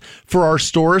respect for our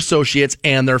store associates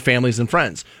and their families and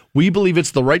friends. We believe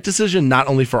it's the right decision not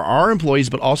only for our employees,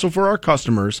 but also for our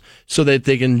customers so that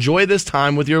they can enjoy this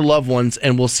time with your loved ones,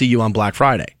 and we'll see you on Black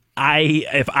Friday.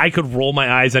 If I could roll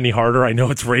my eyes any harder, I know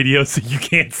it's radio, so you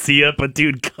can't see it, but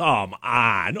dude, come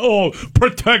on. Oh,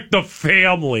 protect the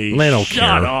family. They don't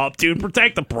Shut care. up, dude.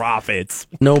 Protect the profits.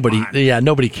 Nobody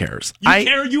cares.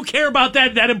 You care about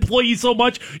that employee so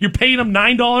much, you're paying them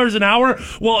 $9 an hour?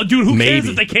 Well, dude, who cares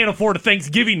if they can't afford a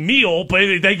Thanksgiving meal,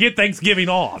 but they get Thanksgiving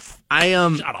off?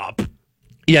 Shut up.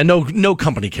 Yeah, no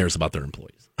company cares about their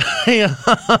employees.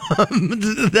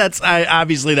 That's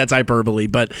hyperbole,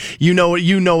 but you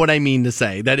know what I mean to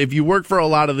say. That if you work for a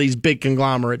lot of these big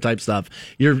conglomerate type stuff,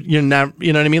 you're not,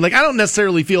 you know what I mean? Like, I don't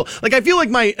necessarily feel like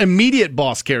my immediate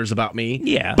boss cares about me.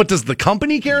 Yeah. But does the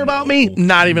company care about me?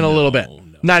 Not even a little bit.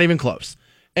 No. Not even close.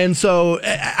 And so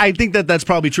I think that's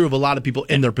probably true of a lot of people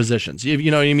in their positions. You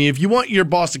know what I mean? If you want your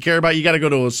boss to care about you, got to go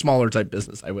to a smaller type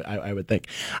business, I would think.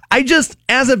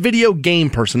 As a video game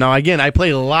person, now again, I play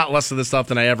a lot less of this stuff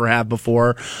than I ever have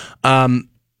before.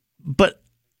 But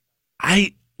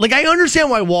I understand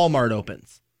why Walmart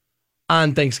opens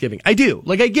on Thanksgiving. I do.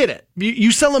 I get it.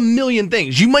 You sell a million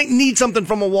things. You might need something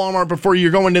from a Walmart before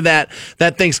you're going to that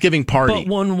Thanksgiving party. But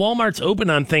when Walmart's open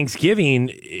on Thanksgiving,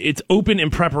 it's open in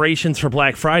preparations for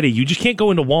Black Friday. You just can't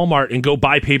go into Walmart and go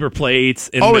buy paper plates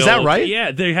and milk. Is that right?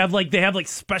 Yeah, they have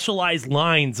specialized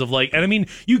lines of and I mean,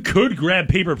 you could grab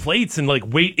paper plates and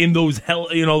wait in those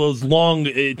those long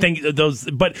things,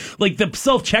 but the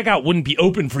self-checkout wouldn't be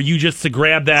open for you just to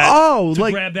grab that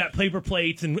grab that paper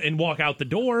plates and walk out the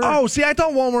door. Oh, see, I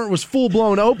thought Walmart was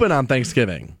full-blown open on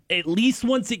Thanksgiving. At least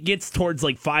once it gets towards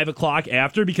 5 o'clock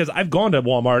after, because I've gone to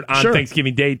Walmart on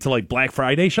Thanksgiving Day to Black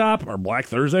Friday shop or Black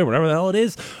Thursday, whatever the hell it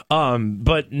is.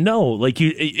 But no,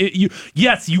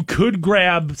 yes, you could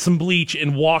grab some bleach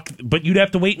and walk, but you'd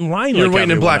have to wait in line. You're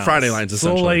waiting in Black Friday lines,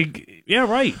 essentially. So yeah,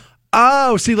 right.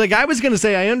 Oh, see, like I was going to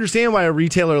say, I understand why a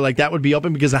retailer like that would be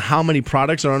open because of how many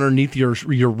products are underneath your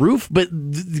roof, but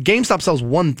GameStop sells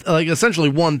essentially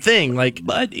one thing.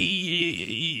 But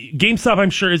GameStop, I'm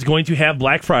sure, is going to have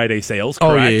Black Friday sales,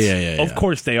 correct? Oh, yeah. Of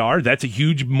course they are. That's a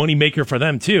huge moneymaker for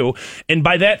them, too. And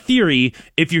by that theory,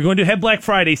 if you're going to have Black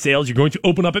Friday sales, you're going to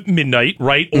open up at midnight,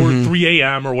 right? Or 3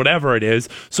 a.m. or whatever it is.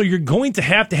 So you're going to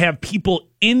have people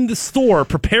in the store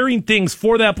preparing things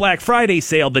for that Black Friday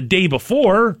sale the day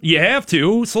before. You have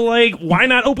to. So, why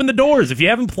not open the doors if you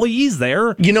have employees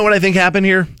there? You know what I think happened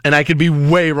here? And I could be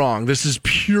way wrong. This is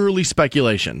purely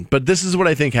speculation, but this is what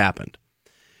I think happened.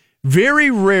 Very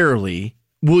rarely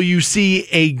will you see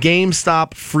a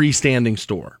GameStop freestanding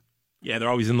store. Yeah, they're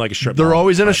always in a strip mall. They're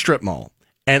always in a strip mall.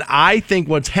 And I think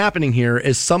what's happening here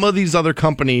is some of these other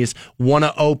companies want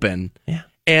to open. Yeah.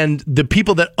 And the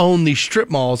people that own these strip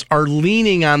malls are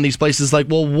leaning on these places like,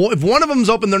 well, if one of them's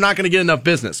open, they're not going to get enough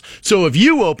business. So if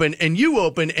you open and you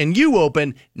open and you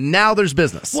open, now there's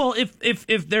business. Well,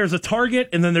 if there's a Target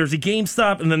and then there's a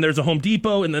GameStop and then there's a Home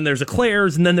Depot and then there's a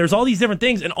Claire's and then there's all these different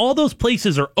things and all those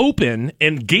places are open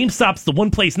and GameStop's the one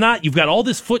place not, you've got all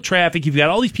this foot traffic, you've got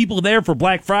all these people there for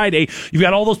Black Friday, you've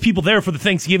got all those people there for the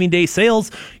Thanksgiving Day sales,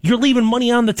 you're leaving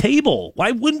money on the table. Why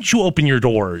wouldn't you open your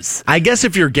doors? I guess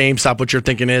if you're GameStop, what you're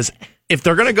thinking is, if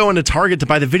they're going to go into Target to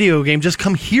buy the video game, just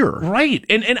come here. Right.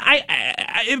 And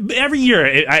I every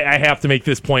year I have to make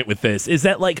this point with this, is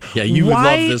that you would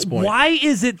love this point. Why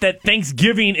is it that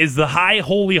Thanksgiving is the high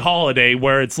holy holiday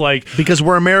where it's because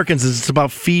we're Americans, it's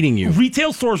about feeding you.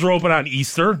 Retail stores are open on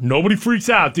Easter. Nobody freaks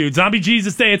out, dude. Zombie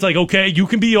Jesus Day, it's okay, you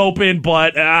can be open,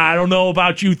 but I don't know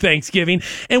about you Thanksgiving.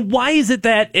 And why is it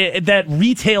that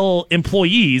retail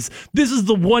employees, this is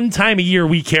the one time a year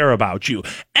we care about you?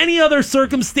 Any other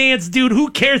circumstance, dude, who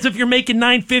cares if you're making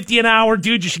 $9.50 an hour,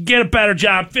 dude? You should get a better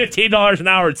job. $15 an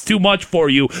hour, it's too much for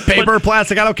you. Paper,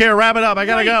 plastic, I don't care. Wrap it up. I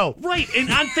gotta go. Right. And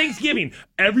on Thanksgiving,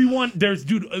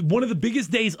 one of the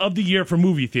biggest days of the year for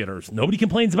movie theaters. Nobody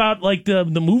complains about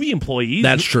the movie employees.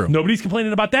 That's true. Nobody's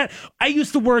complaining about that. I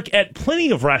used to work at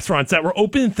plenty of restaurants that were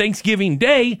open Thanksgiving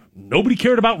Day. Nobody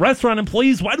cared about restaurant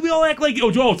employees. Why do we all act like,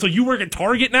 so you work at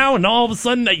Target now, and all of a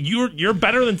sudden you're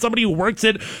better than somebody who works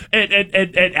at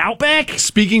Outback?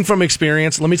 Speaking from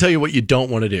experience, let me tell you what you don't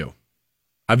want to do.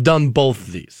 I've done both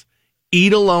of these.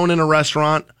 Eat alone in a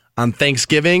restaurant on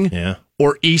Thanksgiving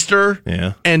or Easter.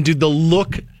 Yeah. And the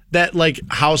look that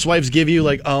housewives give you,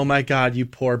 oh my God, you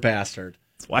poor bastard.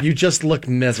 You just look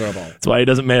miserable. That's why he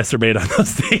doesn't masturbate on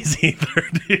those days either,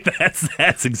 dude.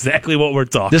 That's exactly what we're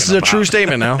talking about. This is a true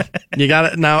statement now. You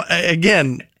got to, now,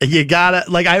 again, you got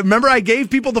to, I remember I gave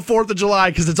people the 4th of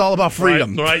July because it's all about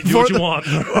freedom. Right, do what you want.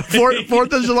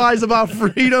 4th of July is about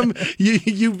freedom.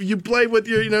 You play with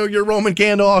your Roman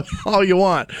candle all you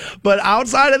want. But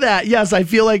outside of that, yes, I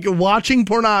feel like watching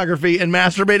pornography and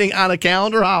masturbating on a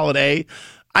calendar holiday,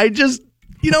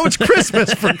 it's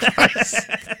Christmas for Christ.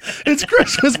 It's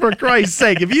Christmas for Christ's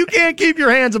sake. If you can't keep your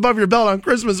hands above your belt on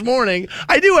Christmas morning,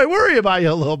 I worry about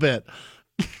you a little bit.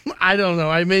 I don't know.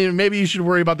 I mean, maybe you should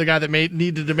worry about the guy that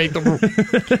needed to make the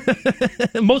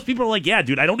rule. Most people are like, yeah,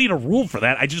 dude, I don't need a rule for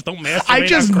that. I just don't masturbate. I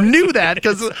just knew that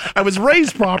because I was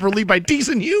raised properly by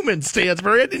decent humans,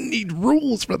 Stansbury. I didn't need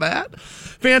rules for that.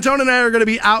 Fantone and I are going to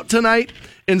be out tonight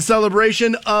in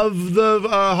celebration of the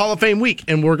Hall of Fame week,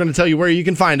 and we're going to tell you where you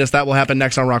can find us. That will happen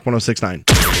next on Rock 106.9.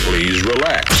 Please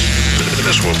relax.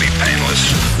 This will be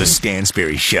painless. The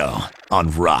Stansbury Show on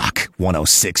Rock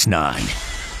 106.9.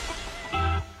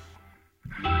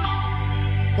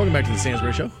 Welcome back to the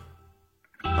Stansbury Show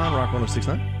on Rock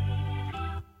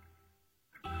 106.9.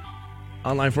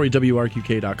 Online for you,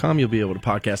 WRQK.com. You'll be able to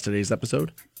podcast today's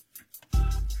episode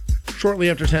shortly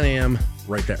after 10 a.m.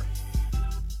 right there.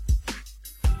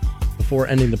 Before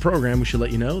ending the program, we should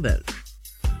let you know that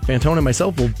Fantone and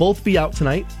myself will both be out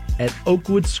tonight at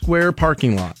Oakwood Square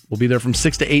parking lot. We'll be there from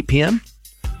 6 to 8 p.m.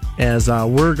 as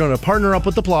we're going to partner up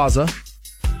with the Plaza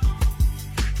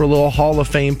for a little Hall of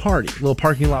Fame party, a little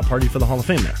parking lot party for the Hall of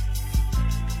Fame there.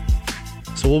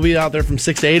 So we'll be out there from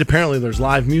 6 to 8. Apparently there's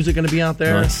live music going to be out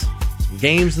there. Nice. Some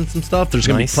games and some stuff. There's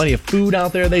going to be plenty of food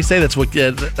out there. They say that's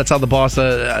how the boss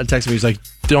texted me. He's like,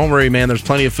 don't worry, man, there's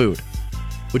plenty of food.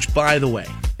 Which, by the way.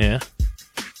 Yeah.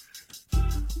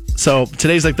 So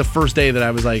today's the first day that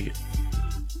I was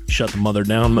shut the mother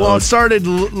down mode. Well, it started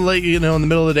in the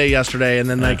middle of the day yesterday, and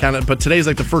then but today's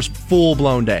the first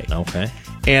full-blown day. Okay.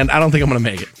 And I don't think I'm going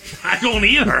to make it. I don't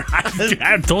either.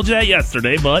 I told you that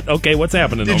yesterday, but okay, what's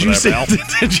happening over there, pal?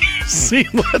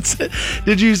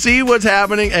 Did you see what's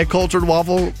happening at Cultured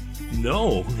Waffle?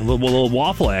 No, a little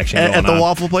waffle action going at the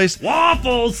waffle place.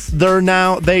 Waffles.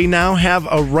 They now have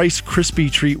a Rice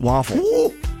Krispie treat waffle.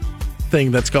 Ooh.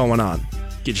 thing that's going on.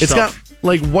 Get It's yourself. got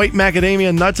like white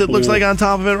macadamia nuts. It looks like on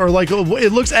top of it, or like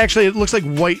it looks like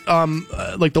white,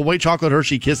 like the white chocolate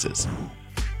Hershey Kisses.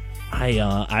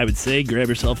 I would say grab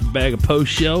yourself a bag of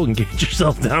post-show and get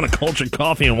yourself down a Cultured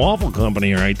Coffee and Waffle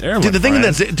Company right there. Dude, the thing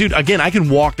dude, again, I can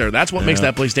walk there. That's what makes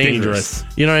that place dangerous.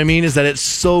 You know what I mean? Is that it's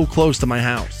so close to my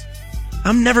house.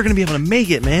 I'm never going to be able to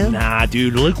make it, man. Nah,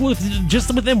 dude. Look,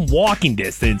 just within walking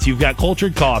distance, you've got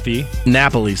Cultured Coffee,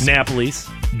 Napoli's,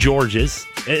 George's,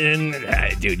 and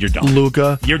dude, you're done.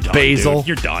 Luca, you're done. Basil, dude.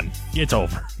 You're done. It's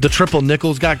over. The Triple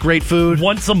Nickel's got great food.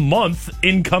 Once a month,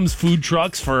 in comes food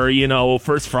trucks for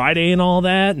First Friday and all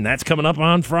that, and that's coming up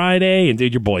on Friday. And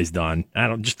dude, your boy's done.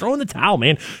 Just throw in the towel,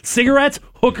 man. Cigarettes,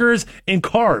 hookers, and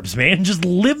carbs, man. Just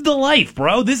live the life,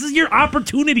 bro. This is your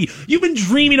opportunity. You've been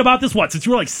dreaming about this since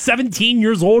you were like 17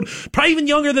 years old, probably even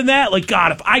younger than that. Like,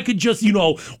 God, if I could just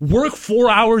work 4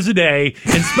 hours a day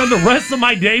and spend the rest of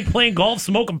my day playing golf,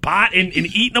 smoking pot, and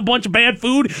eating a bunch of bad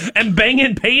food, and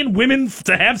paying women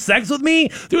to have sex with me,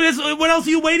 dude. What else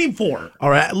are you waiting for? All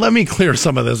right, let me clear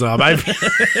some of this up. I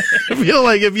feel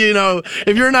like if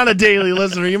you're not a daily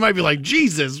listener, you might be like,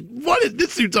 Jesus,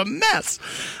 this dude's a mess.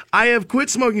 I have quit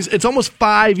smoking. It's almost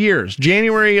 5 years.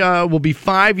 January will be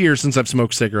 5 years since I've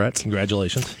smoked cigarettes.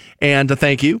 Congratulations. And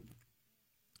thank you.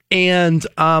 And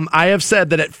I have said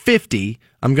that at 50,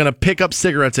 I'm going to pick up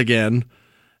cigarettes again.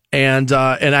 And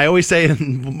I always say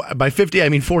by 50 I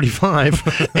mean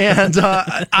 45. And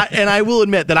I will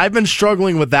admit that I've been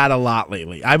struggling with that a lot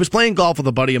lately. I was playing golf with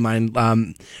a buddy of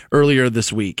mine earlier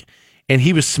this week, and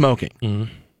he was smoking.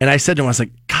 Mm-hmm. And I said to him, I was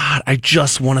like, God, I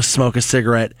just want to smoke a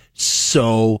cigarette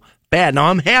so bad. Now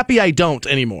I'm happy I don't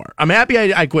anymore. I'm happy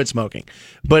I quit smoking,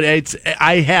 but it's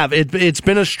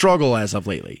been a struggle as of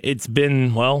lately. It's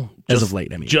been as of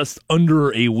late, I mean, just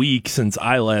under a week since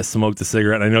I last smoked a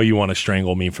cigarette. I know you want to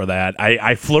strangle me for that.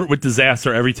 I flirt with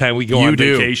disaster every time we go on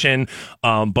vacation,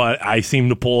 but I seem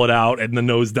to pull it out and the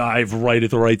nosedive right at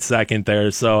the right second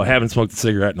there. So I haven't smoked a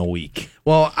cigarette in a week.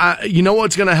 Well, you know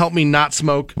what's going to help me not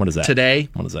smoke? What is that? Today?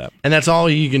 What is that? And that's all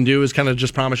you can do is kind of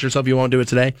just promise yourself you won't do it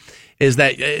today.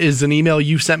 Is an email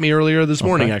you sent me earlier this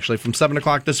morning, actually, from 7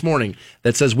 o'clock this morning,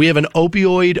 that says we have an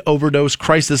opioid overdose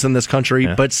crisis in this country,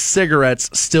 but cigarettes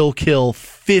still kill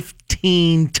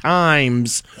 15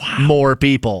 times more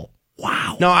people.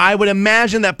 Wow. Now, I would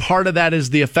imagine that part of that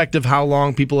is the effect of how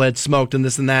long people had smoked and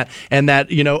this and that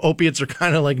opiates are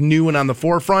kind of like new and on the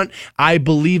forefront. I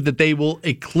believe that they will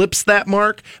eclipse that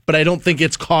mark, but I don't think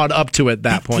it's caught up to it at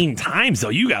that 15 point. times, though.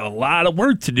 You got a lot of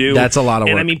work to do. That's a lot of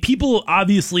work. And I mean, people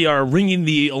obviously are ringing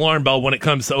the alarm bell when it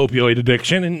comes to opioid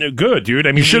addiction, and good, dude.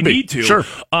 I mean, you need to. Sure.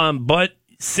 But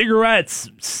cigarettes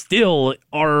still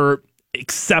are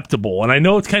acceptable, and I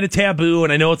know it's kind of taboo,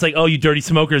 and I know it's like, oh, you dirty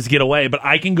smokers, get away, but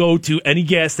I can go to any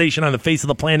gas station on the face of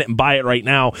the planet and buy it right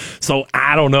now. So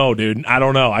I don't know, dude. I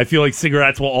don't know. I feel like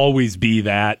cigarettes will always be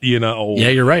that, Yeah,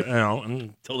 you're right.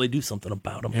 Until they do something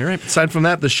about them. All right. Aside from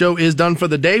that, the show is done for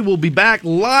the day. We'll be back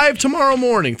live tomorrow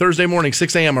morning, Thursday morning,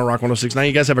 6 a.m. on Rock 106.9.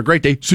 You guys have a great day.